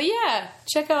 But yeah,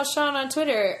 check out Shawn on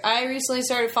Twitter. I recently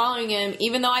started following him,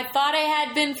 even though I thought I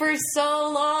had been for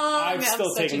so long. I'm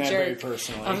still taking that very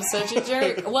personally. I'm such a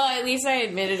jerk. Well, at least I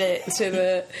admitted it to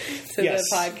the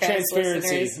podcast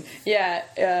listeners.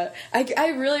 Yeah. I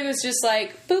really was just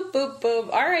like, boop, boop,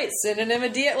 boop. All right, sending him a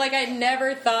DM. Like, I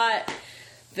never thought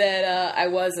that I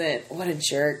wasn't. What a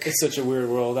jerk. It's such a weird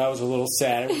world. I was a little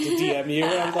sad. I went to DM you,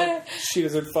 and I'm like, she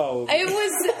doesn't follow me. It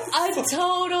was a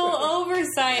total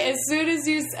oversight. As soon as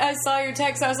I saw your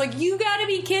text, I was like, you gotta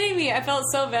be kidding me. I felt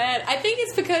so bad. I think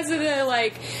it's because of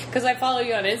because I follow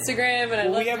you on Instagram,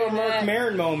 and we have a Mark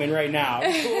Maron moment right now.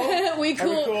 We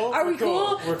cool? Are we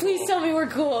cool? Please tell me we're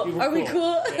cool. Are we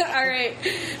cool? Yeah. All right.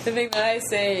 The thing that I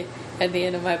say at the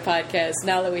end of my podcast,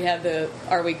 now that we have the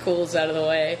 "Are we cools" out of the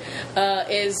way,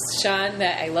 is, Shawn,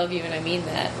 that I love you and I mean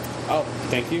that. Oh,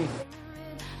 thank you.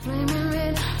 Flaming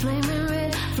red, flaming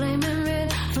red, flaming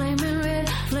red, flaming red,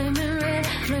 flaming red,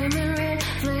 flaming red,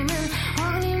 flaming.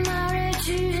 Walking in my red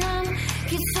shoes, and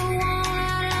get so worn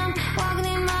out. I'm walking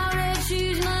in my red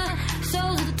shoes, and my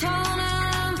soles are torn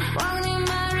out. I'm walking in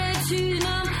my red shoes, and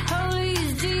I'm holy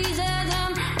as Jesus.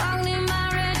 I'm walking in my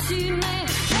red shoes, man.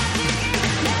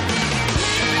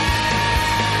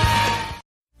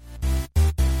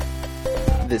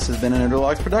 This has been a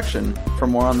Nerdologues production. For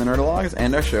more on the Nerdologues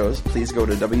and our shows, please go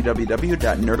to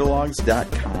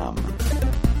www.nerdologues.com.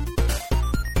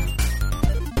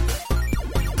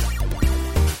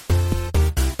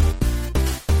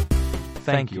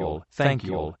 Thank you.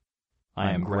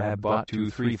 I am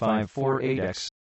GrabBot23548X.